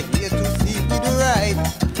police, they're here to see we do right.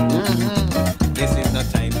 This is no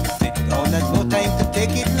time to sit down and no time to take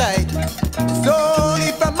it light. So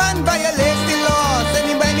if a man violates the law, send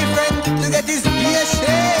him by any friend to get his ear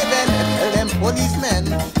shaven. Tell them policemen,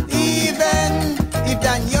 even if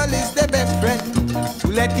Daniel is the best friend, to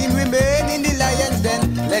let him remain in the lion's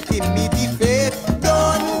den, let him meet the fate.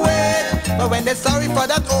 Don't wait, but when they're sorry for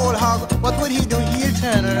that old hog, what would he do? He'll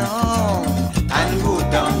turn around and go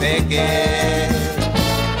down the gate.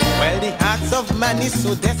 Well, the hearts of man is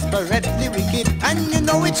so desperately wicked, and you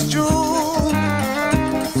know it's true.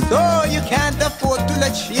 So you can't afford to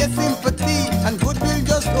let sheer sympathy and goodwill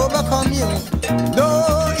just overcome you. No,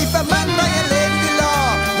 if a man violates the law,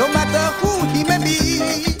 no matter who he may be,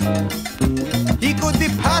 he could be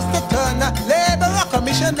pastor, turner, laborer,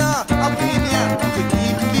 commissioner, opinion to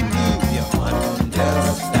keep you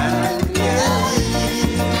understand me.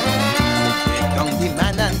 Take down the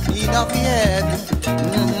man and clean off the head.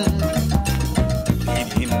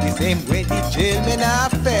 Feed him the same way the jailmen are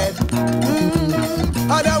fed.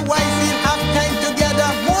 Otherwise he'll have time to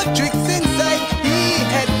gather more tricks inside his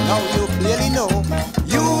head. Now you clearly know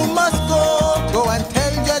you must go and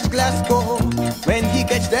tell Judge Glasgow. When he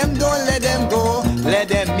catch them, don't let them go. Let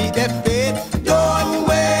them meet their fate, don't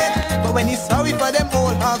wait. But when he's sorry for them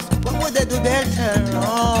old hogs, what would they do? They'll turn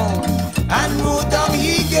around and root down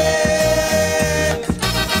he gets.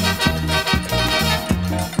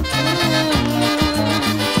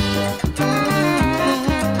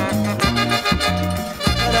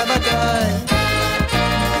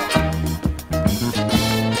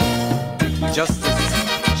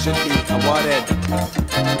 Justice should be awarded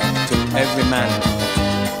to every man,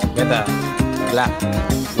 whether black,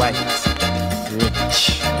 white,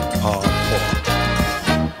 rich, or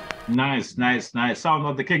poor. Nice, nice, nice. Sound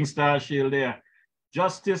of the King Star Shield there.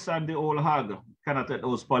 Justice and the old hog cannot let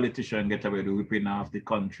those politicians get away with whipping off the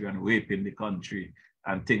country and raping the country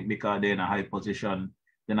and think because they're in a high position,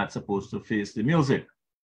 they're not supposed to face the music.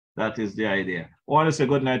 That is the idea. I want to say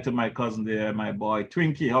good night to my cousin there, my boy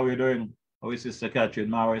Twinkie. How are you doing? How is Sister Catherine,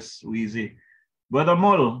 Morris, Wheezy? Brother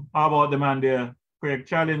Mull, how about the man there? Craig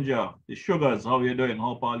Challenger, the Sugars, how are you doing?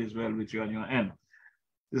 Hope all is well with you on your end.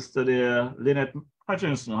 Sister there, Lynette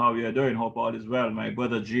Hutchinson, how are you doing? Hope all is well. My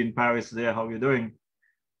brother Jean Paris there, how are you doing?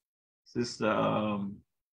 Sister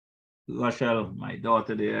Rochelle, my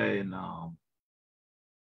daughter there in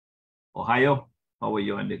Ohio, how are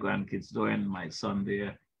you and the grandkids doing? My son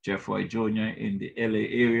there, Jeffroy Jr. in the LA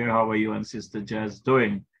area, how are you and Sister Jazz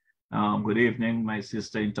doing? Good evening, my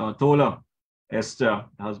sister in Tortola, Esther,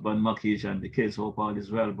 husband Makish, and the kids. Hope all is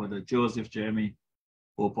well. Brother Joseph, Jeremy,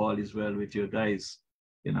 hope all is well with you guys.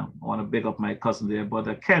 You know, I want to big up my cousin there,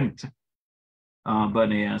 Brother Kent,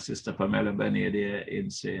 Bunny, and Sister Pamela Bunny there in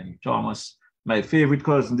St. Thomas. My favorite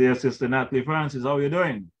cousin there, Sister Natalie Francis. How are you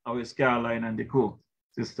doing? How is Caroline and the crew?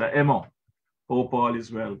 Sister Emma, hope all is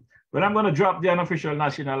well. But I'm going to drop the unofficial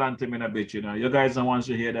national anthem in a bit. You know, you guys don't want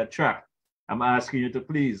to hear that track. I'm asking you to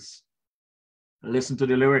please listen to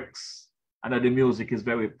the lyrics. And that the music is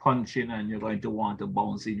very punching and you're going to want to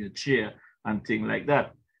bounce in your chair and things like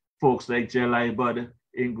that. Folks like Jelly Bud,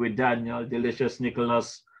 Ingrid Daniel, Delicious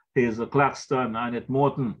Nicholas, Hazel Claxton, Annette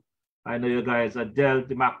Morton. I know you guys, Adele,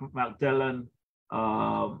 McDellen,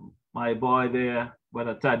 my boy there,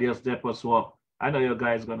 Brother Thaddeus Deposwap. I know you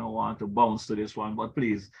guys going to want to bounce to this one, but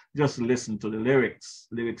please just listen to the lyrics.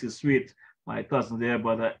 Lyrics is sweet. My cousin there,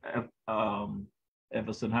 Brother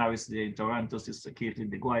Everson Harris there in Toronto, Sister Caitlin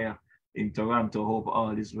DeGuire in Toronto. Hope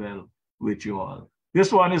all is well with you all.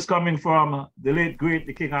 This one is coming from the late, great,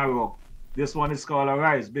 the King Arrow. This one is called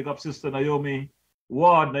Arise. Big up Sister Naomi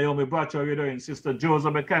Ward, Naomi Bratcher, how are you doing? Sister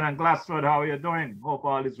Joseph McKenna Glassford, how are you doing? Hope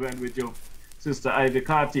all is well with you. Sister Ivy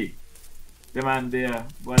Carty, the man there.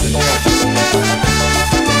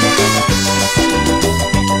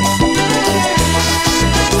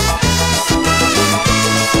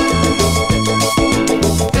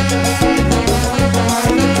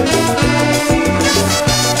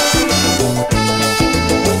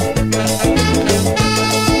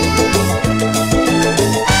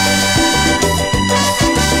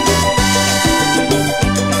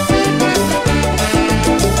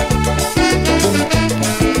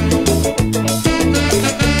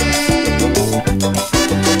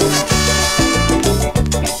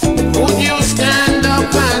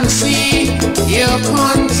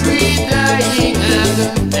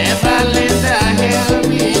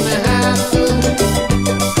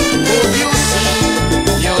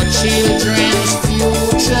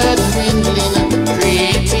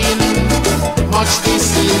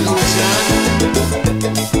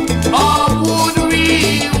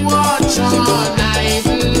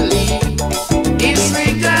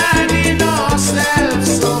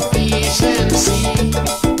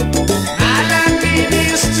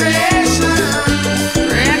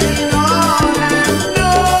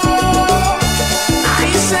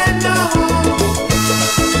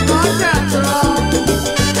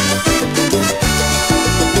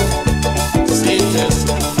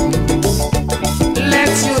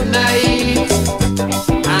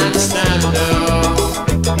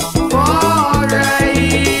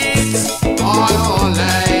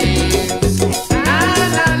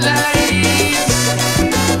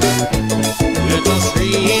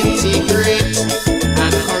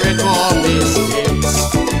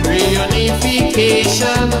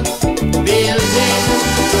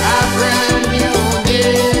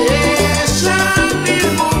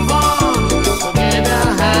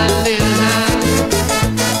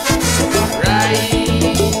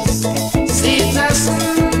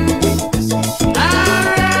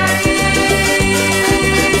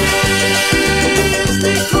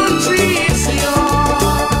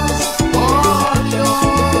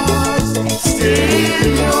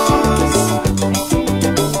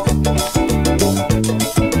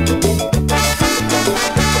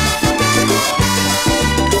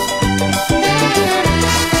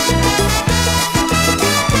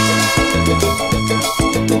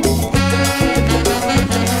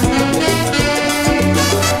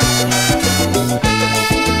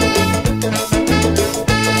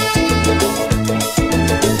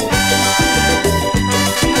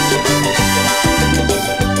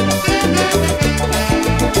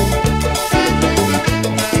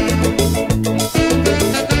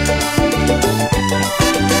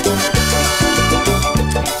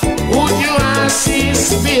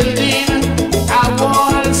 building a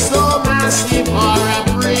wall so massive or a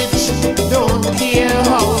bridge, don't care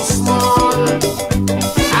how small,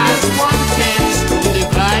 as one tends to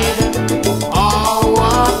divide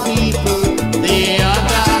our people, the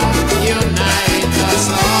other unite us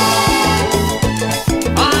all.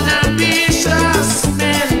 Unambitious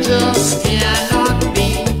men just cannot be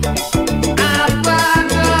a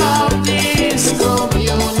part of this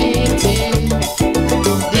community.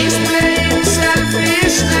 Displaying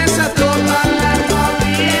selfishness, a total lack of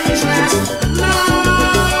interest. No,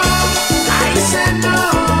 I said no,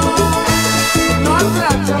 not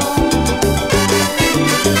at all.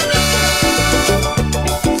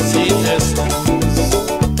 Citizens,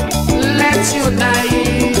 let's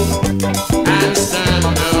unite and stand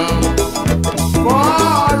up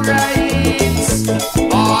for rights,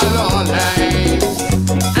 all our lives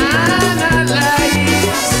and our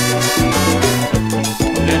lives.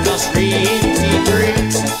 Let us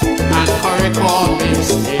reintegrate and correct all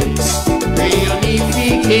mistakes.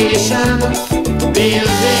 Reunification,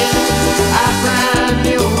 building a brand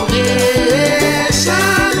new nation.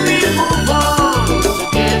 We move on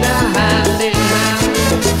together hand in hand.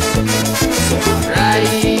 So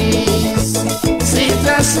rise,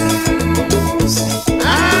 citizens,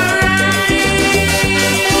 arise.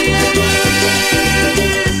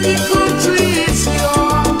 The country is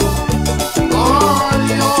yours, all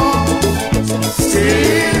yours,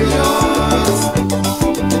 still yours.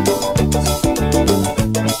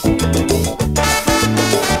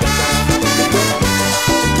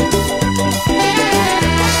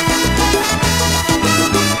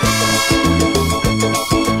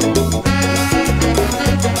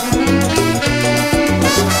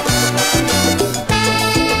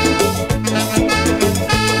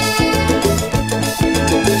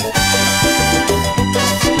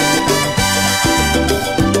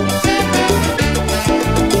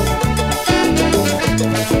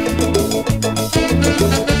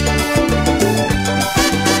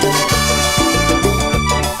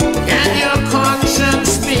 Can your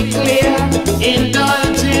conscience be clear?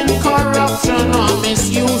 Indulging corruption or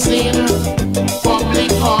misusing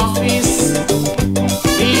public office,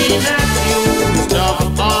 being accused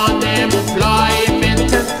of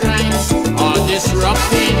unemployment and crimes, or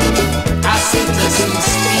disrupting a citizen's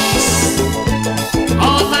peace.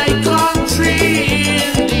 Oh, my country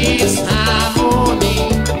in this harmony,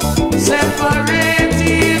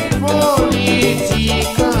 separated politically.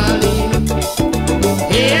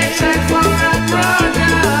 Hatred for a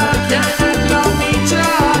brother, cannot love each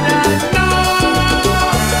other. No,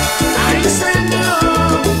 I say no,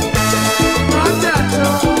 not at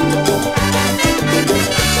all.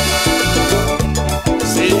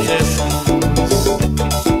 Citizens,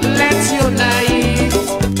 let's unite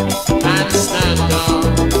and stand up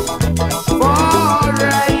for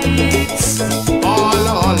rights, all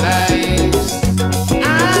our lives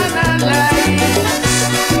and our lives.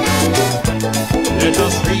 Let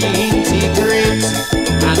us reintegrate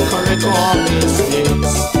and correct all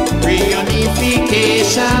mistakes.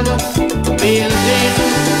 Reunification, building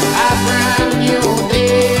a brand new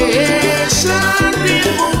nation. We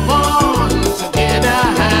move on together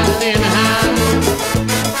hand in hand.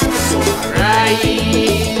 So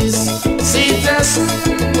rise, citizens,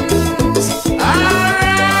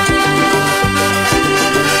 arise.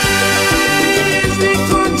 The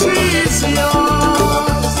country is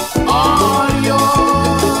yours, all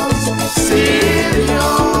yours, still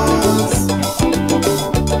yours.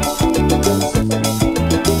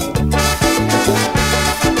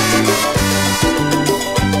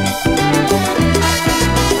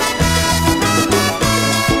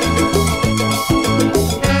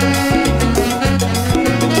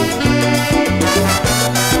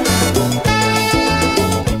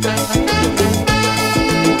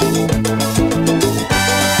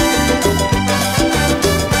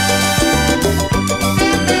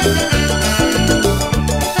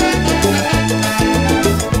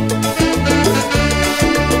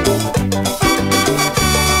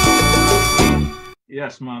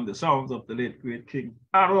 Yes, man, the sounds of the late great King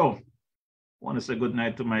Arrow. Want to say good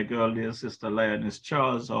night to my girl, dear sister Lioness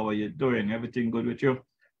Charles. How are you doing? Everything good with you?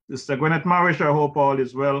 Sister Gwyneth Morrishaw, I hope all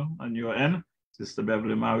is well on your end. Sister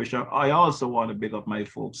Beverly Morrishaw. I also want to big up my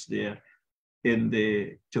folks there in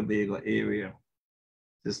the Tobago area.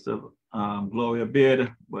 Sister Gloria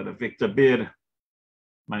Beard, Brother Victor Beard,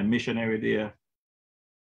 my missionary there.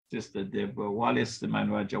 Sister Deborah Wallace, the man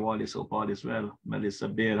Roger Wallace, hope all is well. Melissa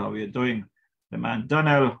Beard, how are you doing? The man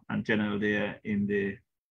Donnell and General there in the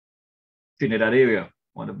Trinidad area.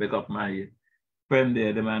 Want to pick up my friend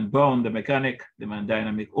there, the man Brown, the mechanic, the man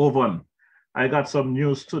Dynamic Oven. I got some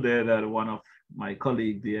news today that one of my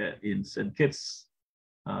colleague there in St. Kitts,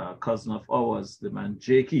 cousin of ours, the man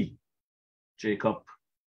Jacob,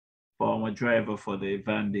 former driver for the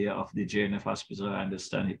van there of the JNF hospital. I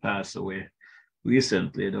understand he passed away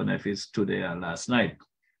recently. I don't know if it's today or last night,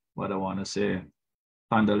 but I want to say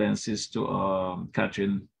condolences to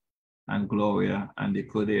Catherine and Gloria and the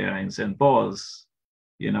crew there in St. Paul's.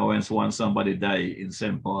 You know, when somebody die in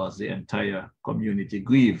St. Paul's, the entire community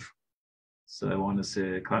grieve. So I want to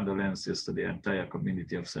say condolences to the entire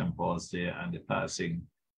community of St. Paul's there and the passing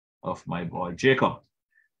of my boy Jacob.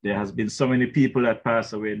 There has been so many people that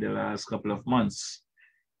passed away in the last couple of months.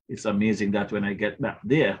 It's amazing that when I get back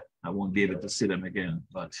there, I won't be able to see them again,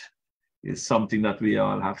 but it's something that we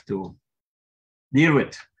all have to deal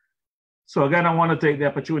with. So again, I want to take the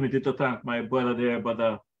opportunity to thank my brother there,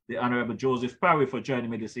 the Honorable Joseph Parry, for joining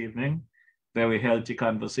me this evening. Very healthy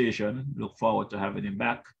conversation. Look forward to having him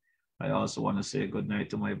back. I also want to say good night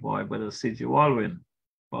to my boy, Brother C.G. Walwyn,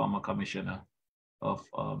 former commissioner of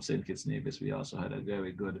St. Kitts Nevis. We also had a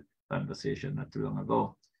very good conversation not too long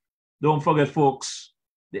ago. Don't forget, folks,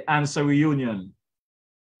 the Answer Reunion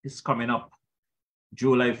is coming up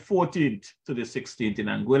July 14th to the 16th in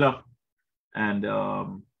Anguilla. And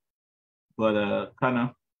Brother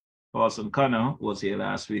Carson Connor was here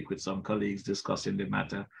last week with some colleagues discussing the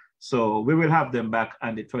matter. So we will have them back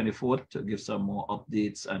on the 24th to give some more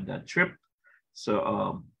updates on that trip.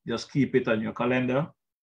 So just keep it on your calendar.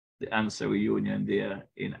 The Answer Reunion there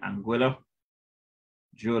in Anguilla,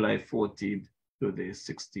 July 14th to the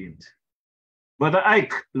 16th. Brother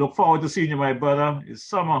Ike, look forward to seeing you, my brother. It's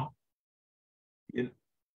summer. You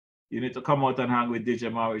need to come out and hang with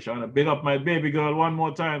DJ Morrishaw. I want to big up my baby girl one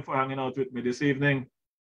more time for hanging out with me this evening.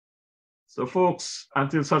 So folks,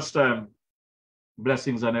 until such time,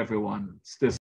 blessings on everyone. Stay